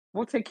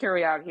 We'll take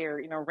Carrie out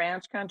here.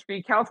 Ranch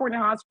country, California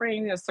hot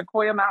springs,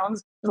 Sequoia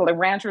Mountains. There's the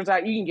ranchers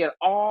out. You can get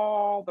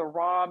all the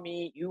raw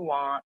meat you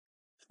want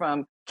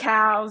from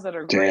cows that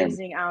are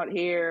grazing out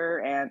here,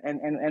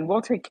 and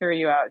we'll take care of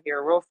you out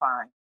here real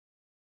fine.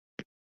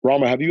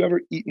 Rama, have you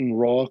ever eaten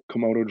raw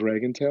Komodo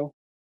dragon tail?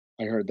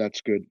 I heard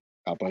that's good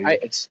out by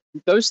you.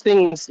 Those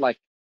things, like,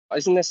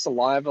 isn't their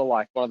saliva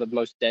like one of the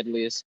most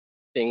deadliest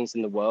things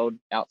in the world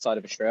outside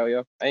of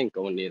Australia? I ain't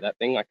going near that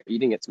thing. Like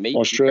eating its meat.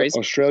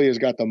 Australia's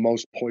got the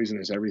most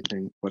poisonous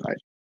everything, but I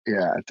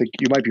think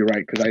you might be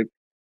right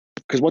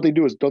because what they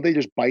do is, don't they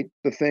just bite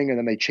the thing and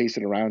then they chase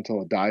it around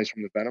until it dies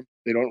from the venom?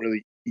 They don't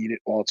really eat it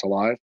while it's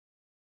alive.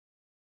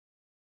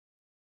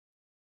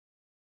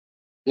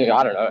 Yeah,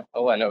 I don't know.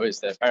 All I know is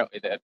that apparently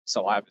their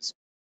saliva is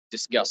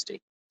disgusting.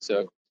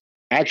 So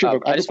actually,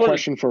 I have a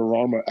question for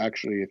Rama.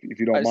 Actually, if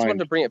you don't mind, I just wanted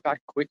to bring it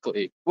back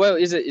quickly. Well,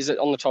 is it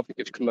on the topic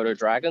of Komodo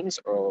dragons,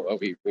 or are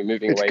we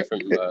moving away from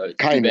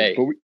kind Dubai?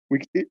 of?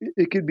 But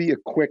it could be a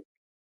quick,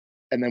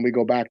 and then we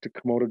go back to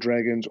Komodo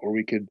dragons, or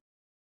we could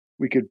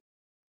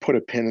put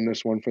a pin in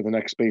this one for the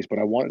next space. But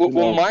I wanted to know.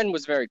 Well, mine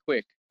was very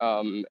quick.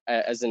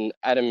 As an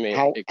atom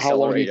accelerator. How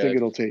long do you think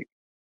it'll take?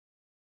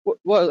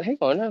 Well, hang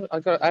on.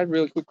 I have a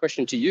really quick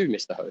question to you,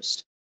 Mr.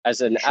 Host. As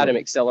an Atom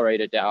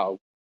Accelerator DAO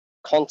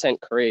content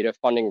creator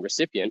funding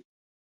recipient,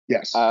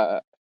 yes.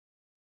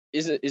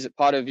 Is it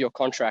part of your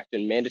contract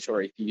and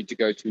mandatory for you to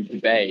go to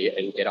Dubai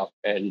and get up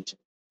and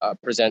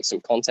present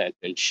some content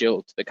and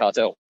shield the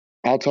cartel?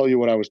 I'll tell you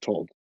what I was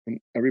told,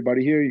 and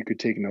everybody here, you could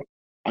take note.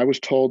 I was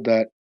told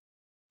that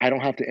I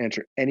don't have to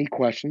answer any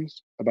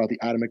questions about the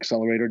Atom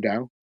Accelerator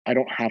DAO. I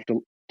don't have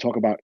to talk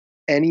about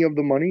any of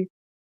the money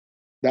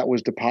that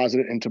was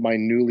deposited into my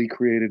newly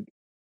created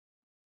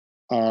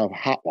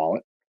hot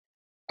wallet.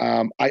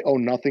 I owe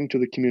nothing to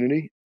the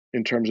community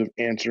in terms of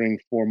answering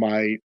for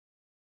my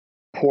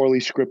poorly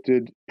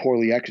scripted,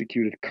 poorly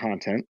executed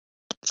content.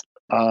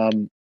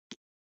 Sounds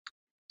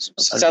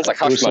like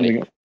hush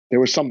money. There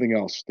was something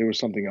else. There was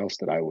something else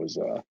that I was.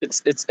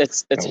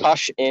 It's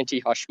hush,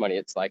 anti-hush money.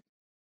 It's like,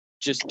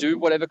 just do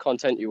whatever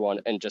content you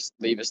want and just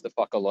leave us the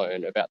fuck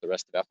alone about the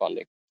rest of our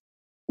funding.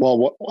 Well,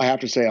 what I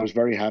have to say, I was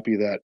very happy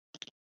that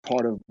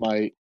part of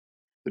the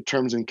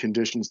terms and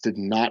conditions did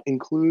not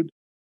include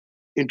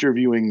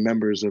interviewing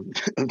members of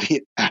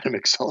the Atom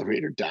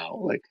Accelerator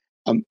DAO. Like,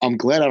 I'm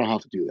glad I don't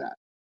have to do that,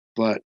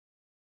 but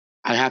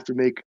I have to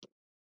make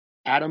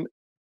Atom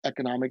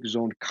Economic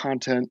Zone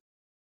content,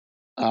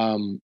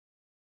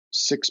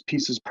 6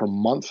 pieces per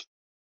month.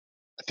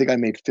 I think I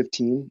made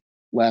 15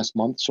 last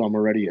month, so I'm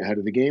already ahead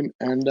of the game.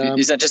 And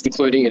is that just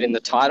including it in the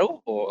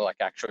title, or like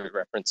actually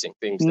referencing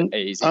things that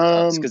AEZ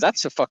does? Because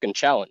that's a fucking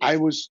challenge.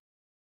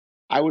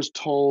 I was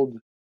told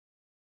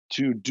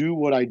to do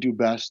what I do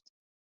best,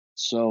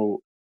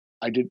 so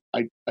I did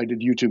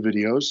YouTube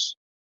videos,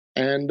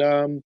 and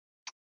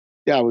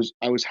I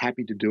was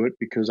happy to do it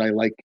because I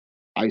like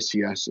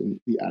ICS and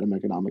the Atom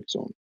Economic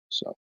Zone.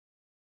 So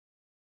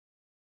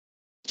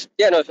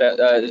yeah, no,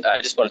 I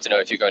just wanted to know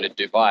if you're going to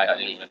Dubai. I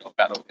didn't want to talk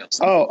about all that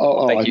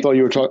stuff. I thought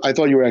you were I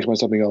thought you were asking about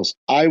something else.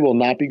 I will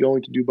not be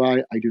going to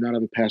Dubai. I do not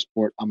have a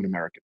passport. I'm an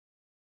American.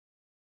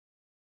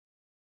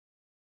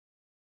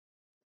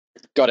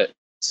 Got it.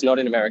 It's not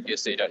in America,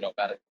 so you don't know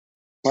about it.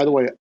 By the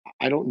way,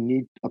 I don't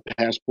need a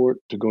passport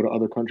to go to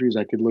other countries.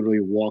 I could literally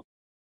walk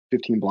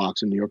 15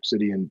 blocks in New York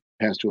City and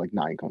pass through like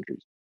 9 countries.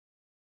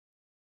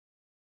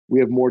 We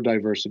have more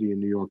diversity in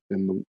New York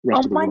than the rest Oh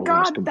of the my world has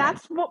God, combined.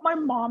 that's what my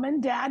mom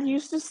and dad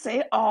used to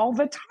say all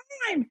the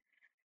time.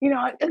 You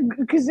know,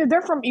 because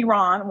they're from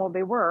Iran. Well,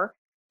 they were.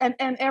 And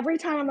every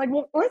time I'm like,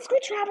 well, let's go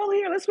travel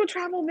here, let's go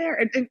travel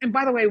there. And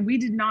by the way, we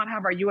did not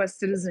have our U.S.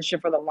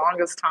 citizenship for the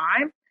longest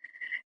time.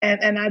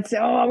 And I'd say,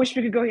 oh, I wish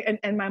we could go here.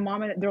 And my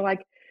mom and they're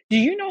like, do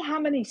you know how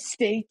many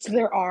states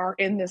there are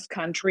in this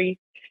country?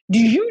 Do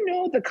you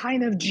know the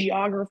kind of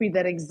geography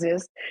that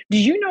exists? Do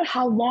you know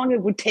how long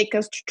it would take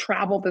us to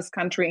travel this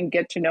country and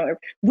get to know it?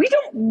 We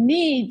don't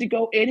need to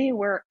go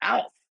anywhere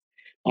else.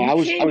 Oh, We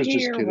I came was just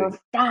here, we're kidding.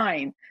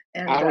 fine.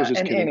 I was just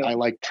And kidding. anyway, I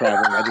like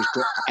traveling.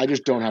 I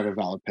just don't have a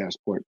valid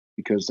passport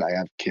because I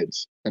have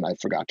kids and I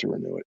forgot to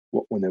renew it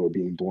when they were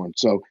being born.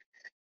 So,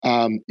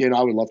 you know,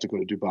 I would love to go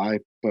to Dubai,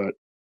 but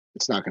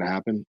it's not going to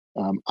happen.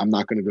 I'm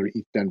not going to go to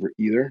East Denver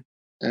either,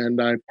 and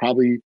I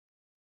probably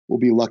will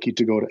be lucky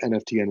to go to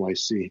NFT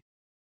NYC,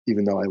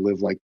 even though I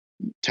live like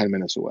 10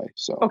 minutes away.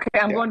 So, okay,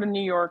 I'm yeah. going to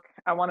New York.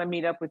 I want to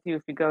meet up with you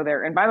if you go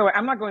there. And by the way,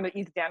 I'm not going to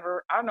East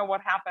Denver. I don't know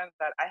what happened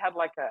that I had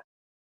like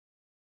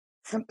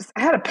I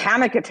had a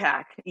panic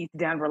attack in East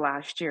Denver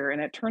last year, and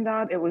it turned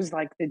out it was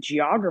like the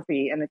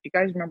geography. And if you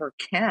guys remember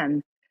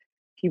Ken,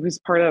 he was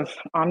part of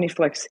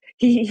Omniflix.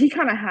 He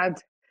kind of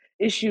had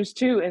issues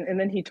too, and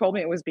then he told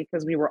me it was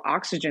because we were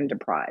oxygen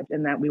deprived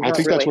and that we I weren't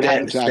think that's really what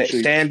having. happened to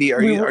actually. Sandy,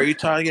 We are were you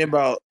talking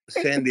about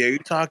Sandy? Are you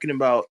talking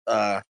about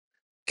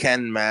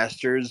Ken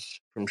Masters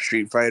from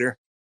Street Fighter?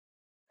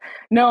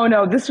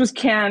 no. This was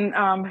Ken.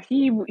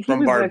 He From was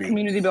the Barbie.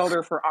 community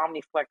builder for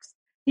Omniflix.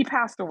 He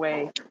passed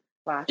away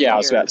last Yeah, year. I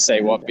was about to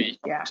say what be.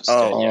 Yeah. Just,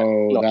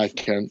 Oh, not, that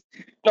Ken.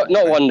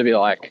 not wanting to be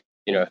like,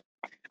 you know,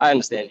 I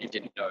understand you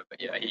didn't know,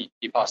 but yeah,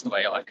 he passed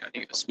away like I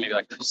think it was maybe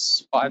like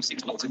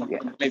 5-6 months ago,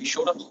 maybe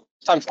shorter.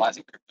 Time flies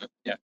in crypto.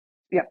 Yeah.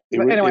 Yeah.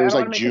 But anyway, It I was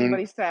don't like want to make June.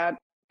 anybody sad.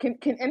 Can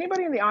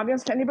anybody in the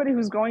audience, anybody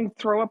who's going,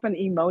 throw up an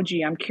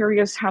emoji? I'm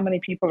curious how many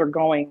people are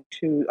going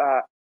to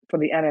for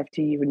the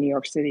NFT in New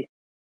York City.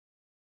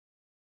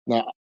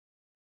 No,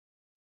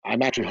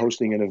 I'm actually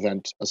hosting an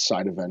event, a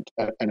side event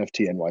at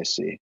NFT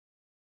NYC.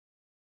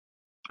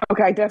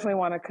 Okay, I definitely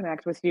want to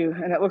connect with you.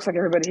 And it looks like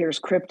everybody here is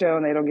crypto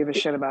and they don't give a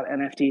shit about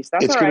NFTs.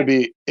 That's It's all gonna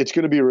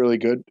right. be really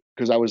good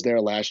because I was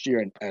there last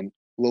year and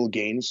Lil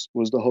Gaines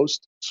was the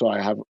host, so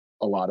I have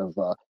a lot of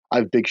I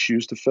have big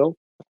shoes to fill.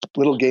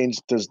 Little Gaines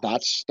does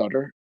not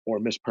stutter or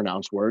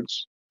mispronounce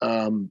words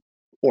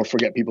or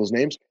forget people's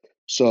names,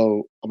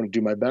 so I'm gonna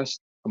do my best.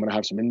 I'm gonna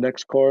have some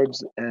index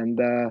cards and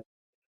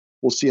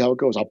we'll see how it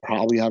goes. I'll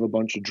probably have a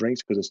bunch of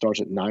drinks because it starts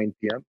at 9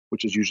 p.m.,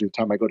 which is usually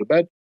the time I go to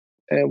bed,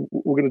 and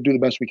we're gonna do the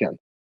best we can.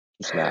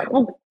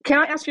 Well, can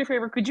I ask you a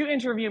favor? Could you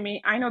interview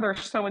me? I know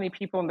there's so many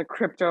people in the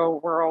crypto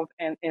world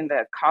and in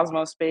the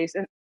Cosmos space,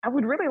 and I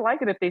would really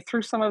like it if they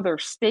threw some of their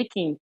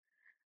staking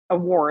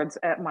awards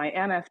at my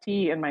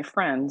NFT and my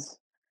friends.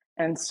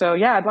 And so,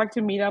 yeah, I'd like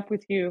to meet up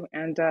with you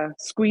and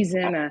squeeze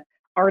in a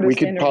artist We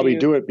could interview. probably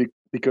do it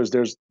because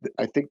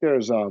I think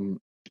there's going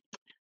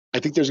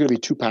to be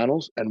 2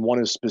 panels, and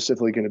one is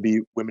specifically going to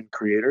be women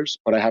creators,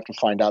 but I have to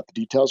find out the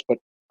details. But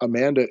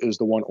Amanda is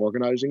the one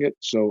organizing it,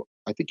 so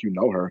I think you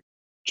know her.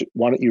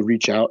 Why don't you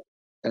reach out?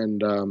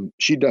 And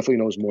she definitely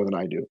knows more than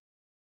I do.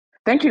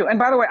 Thank you. And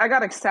by the way, I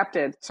got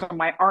accepted, so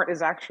my art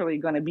is actually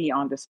going to be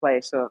on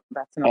display. So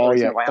that's another Oh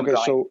reason yeah. why I'm Okay.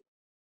 going. So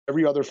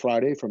every other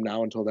Friday from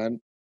now until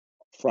then,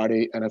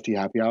 Friday NFT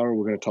Happy Hour,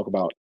 we're going to talk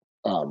about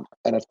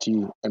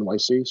NFT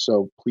NYC.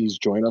 So please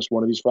join us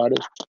one of these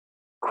Fridays.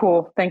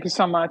 Cool. Thank you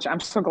so much. I'm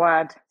so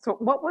glad. So,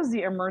 what was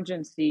the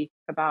emergency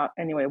about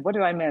anyway? What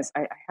did I miss?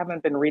 I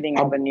haven't been reading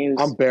all the news.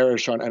 I'm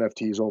bearish on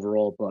NFTs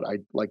overall, but I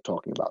like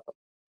talking about them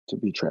to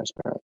be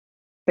transparent.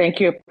 Thank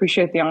you.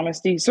 Appreciate the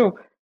honesty. So,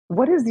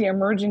 what is the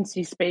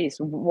emergency space?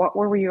 What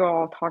were you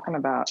all talking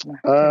about?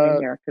 I came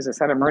in here because it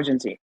said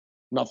emergency.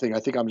 Nothing. I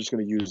think I'm just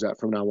going to use that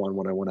from now on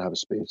when I want to have a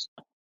space.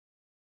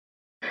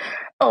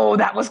 Oh,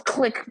 that was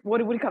click. What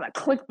do we call that?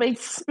 Clickbait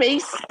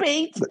space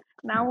bait.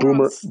 Now we're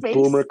Boomer on space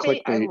boomer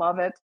bait. I clickbait. love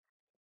it.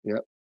 Yep.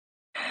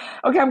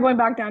 Okay, I'm going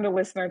back down to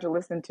listener to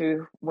listen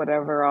to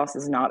whatever else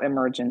is not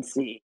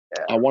emergency.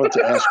 I wanted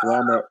to ask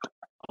Rama.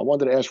 I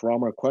wanted to ask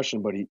Rama a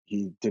question, but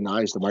he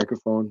denies the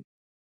microphone.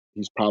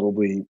 He's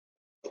probably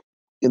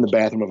in the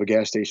bathroom of a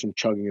gas station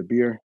chugging a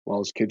beer while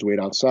his kids wait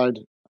outside.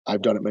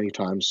 I've done it many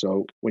times.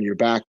 So when you're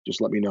back, just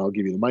let me know. I'll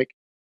give you the mic.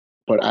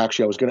 But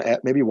actually, I was going to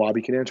maybe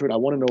Wabi can answer it. I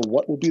want to know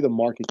what will be the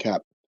market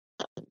cap.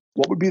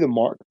 What would be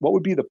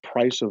the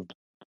price of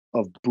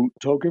Boot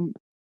token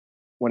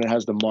when it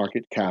has the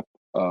market cap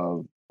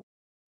of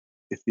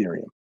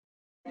Ethereum?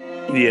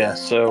 Yeah,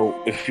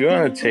 so if you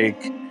want to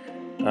take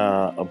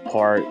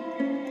apart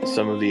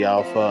some of the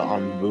alpha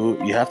on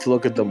Boot, you have to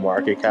look at the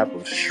market cap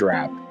of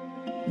Strap.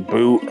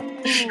 boot,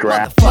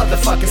 strap.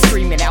 Motherfuckers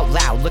screaming out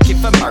loud, looking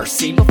for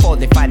mercy before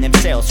they find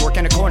themselves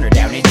working a corner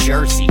down in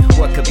Jersey.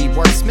 What could be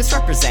worse?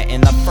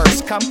 Misrepresenting the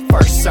first come,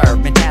 first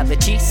serve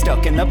mentality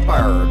stuck in the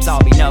burbs.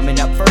 I'll be numbing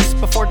up first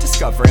before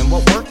discovering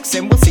what works,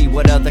 and we'll see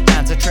what other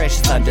kinds of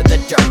treasures under the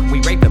dirt.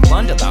 We rape and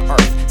plunder the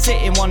earth, sit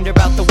and wonder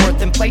about the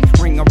worth and play,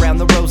 ring around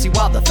the rosy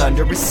while the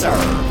thunder is served.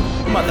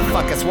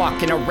 Motherfuckers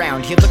walking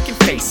around here looking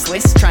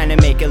faceless, trying to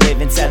make a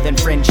living selling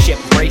friendship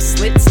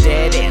bracelets.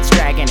 Dead ends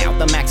dragging out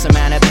the max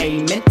amount of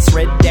payments.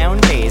 Red down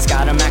days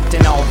got 'em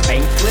acting all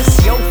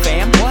bankless. Yo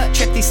fam, what?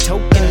 Check these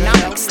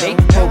tokenomics. They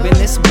probing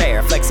this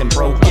bear, flexing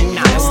broken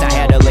honest. I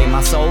had to lay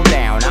my soul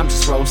down, I'm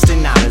just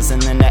roasting otters.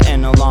 And then to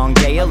end a long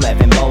day,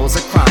 11 bowls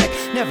of chronic.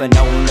 Never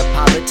known to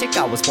politic,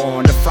 I was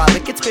born to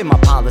frolic. It's been my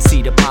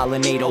policy to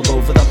pollinate all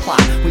over the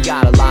plot. We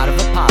got a lot of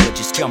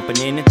apologists jumping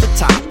in at the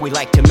top. We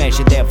like to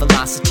measure their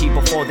velocity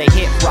before they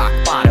hit rock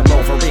bottom.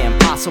 Over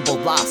impossible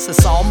loss,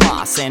 it's all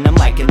moss, and I'm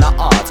liking the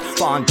odds.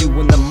 Fondue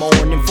in the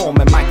morning,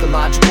 forming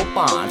mycological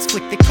bonds.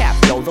 Flick the cap,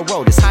 yo, the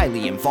road is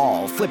highly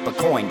involved. Flip a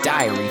coin,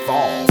 diary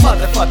evolve.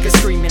 Motherfuckers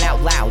screaming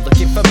out loud,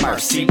 looking for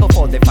mercy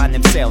before they find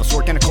themselves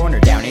working a corner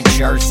down in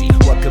Jersey.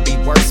 What could be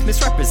worse?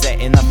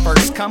 Misrepresenting the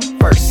first come,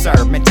 first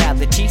serve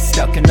mentality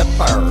stuck in the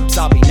burbs.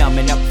 I'll be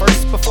numbing up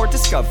first before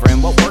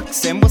discovering what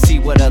works, and we'll see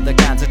what other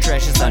kinds of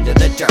treasures under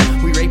the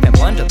dirt. We rape and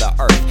plunder the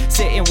earth,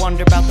 sit and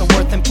wonder about the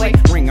worth and play,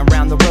 ring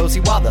around the rosy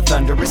while the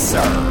thunder is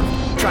served.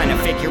 Trying to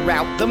figure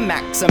out the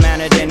max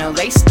amount of dinner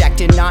lace,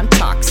 stacked in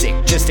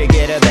non-toxic, just to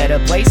get a better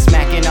place.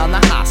 Smacking on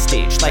the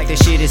hostage, like the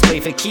shit is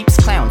played for keeps.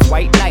 Clowns,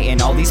 white knight,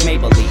 and all these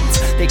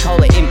Maybellines. They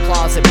call it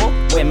implausible,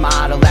 when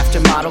model after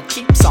model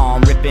keeps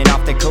on ripping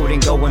off the coat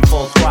and going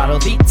full throttle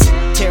beats.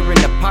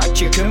 Tearing apart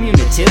your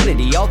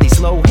community, all these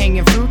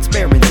low-hanging fruits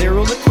bearing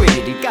zero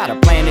liquidity. Got a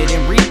planet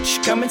in reach,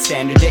 coming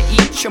standard to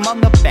each. I'm on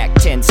the back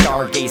 10,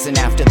 stargazing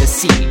after the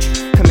siege.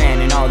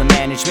 Commanding all the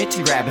management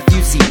to grab a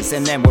few Z's,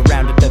 and then we'll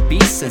round up the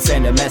beasts and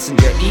send a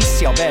messenger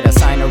east. Y'all better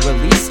sign a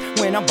release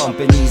when I'm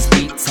bumping these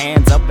beats.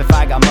 Hands up if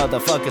I got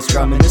motherfuckers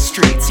drumming the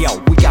streets. Yo,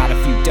 we got a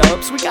few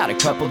dubs, we got a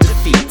couple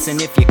defeats,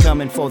 and if you're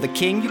coming for the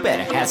king, you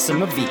better have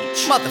some of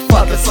each.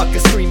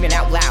 Motherfuckers screaming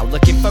out loud,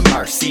 looking for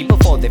mercy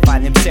before they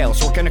find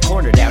themselves working a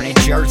corner down in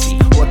Jersey.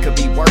 What could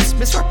be worse?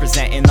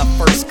 Misrepresenting the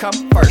first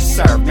come, first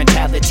serve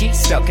mentality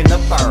stuck in the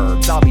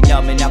burbs. I'll be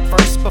numbing up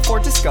first before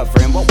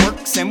discovering what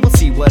works, and we'll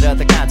see what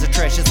other kinds of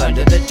treasures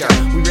under the dirt.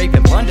 We rape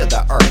and plunder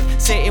the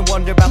earth, sit and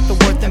wonder about the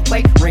worth and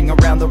play, ring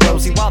around the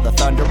rosy while the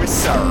thunder is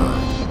served.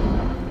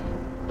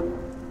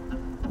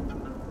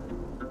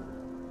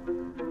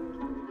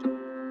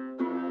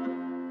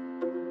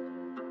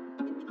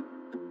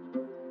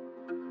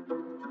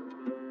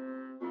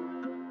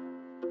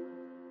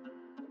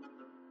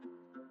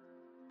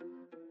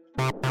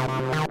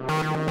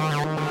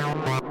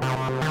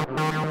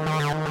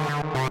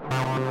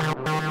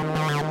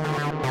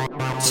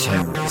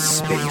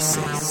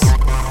 TerraSpaces.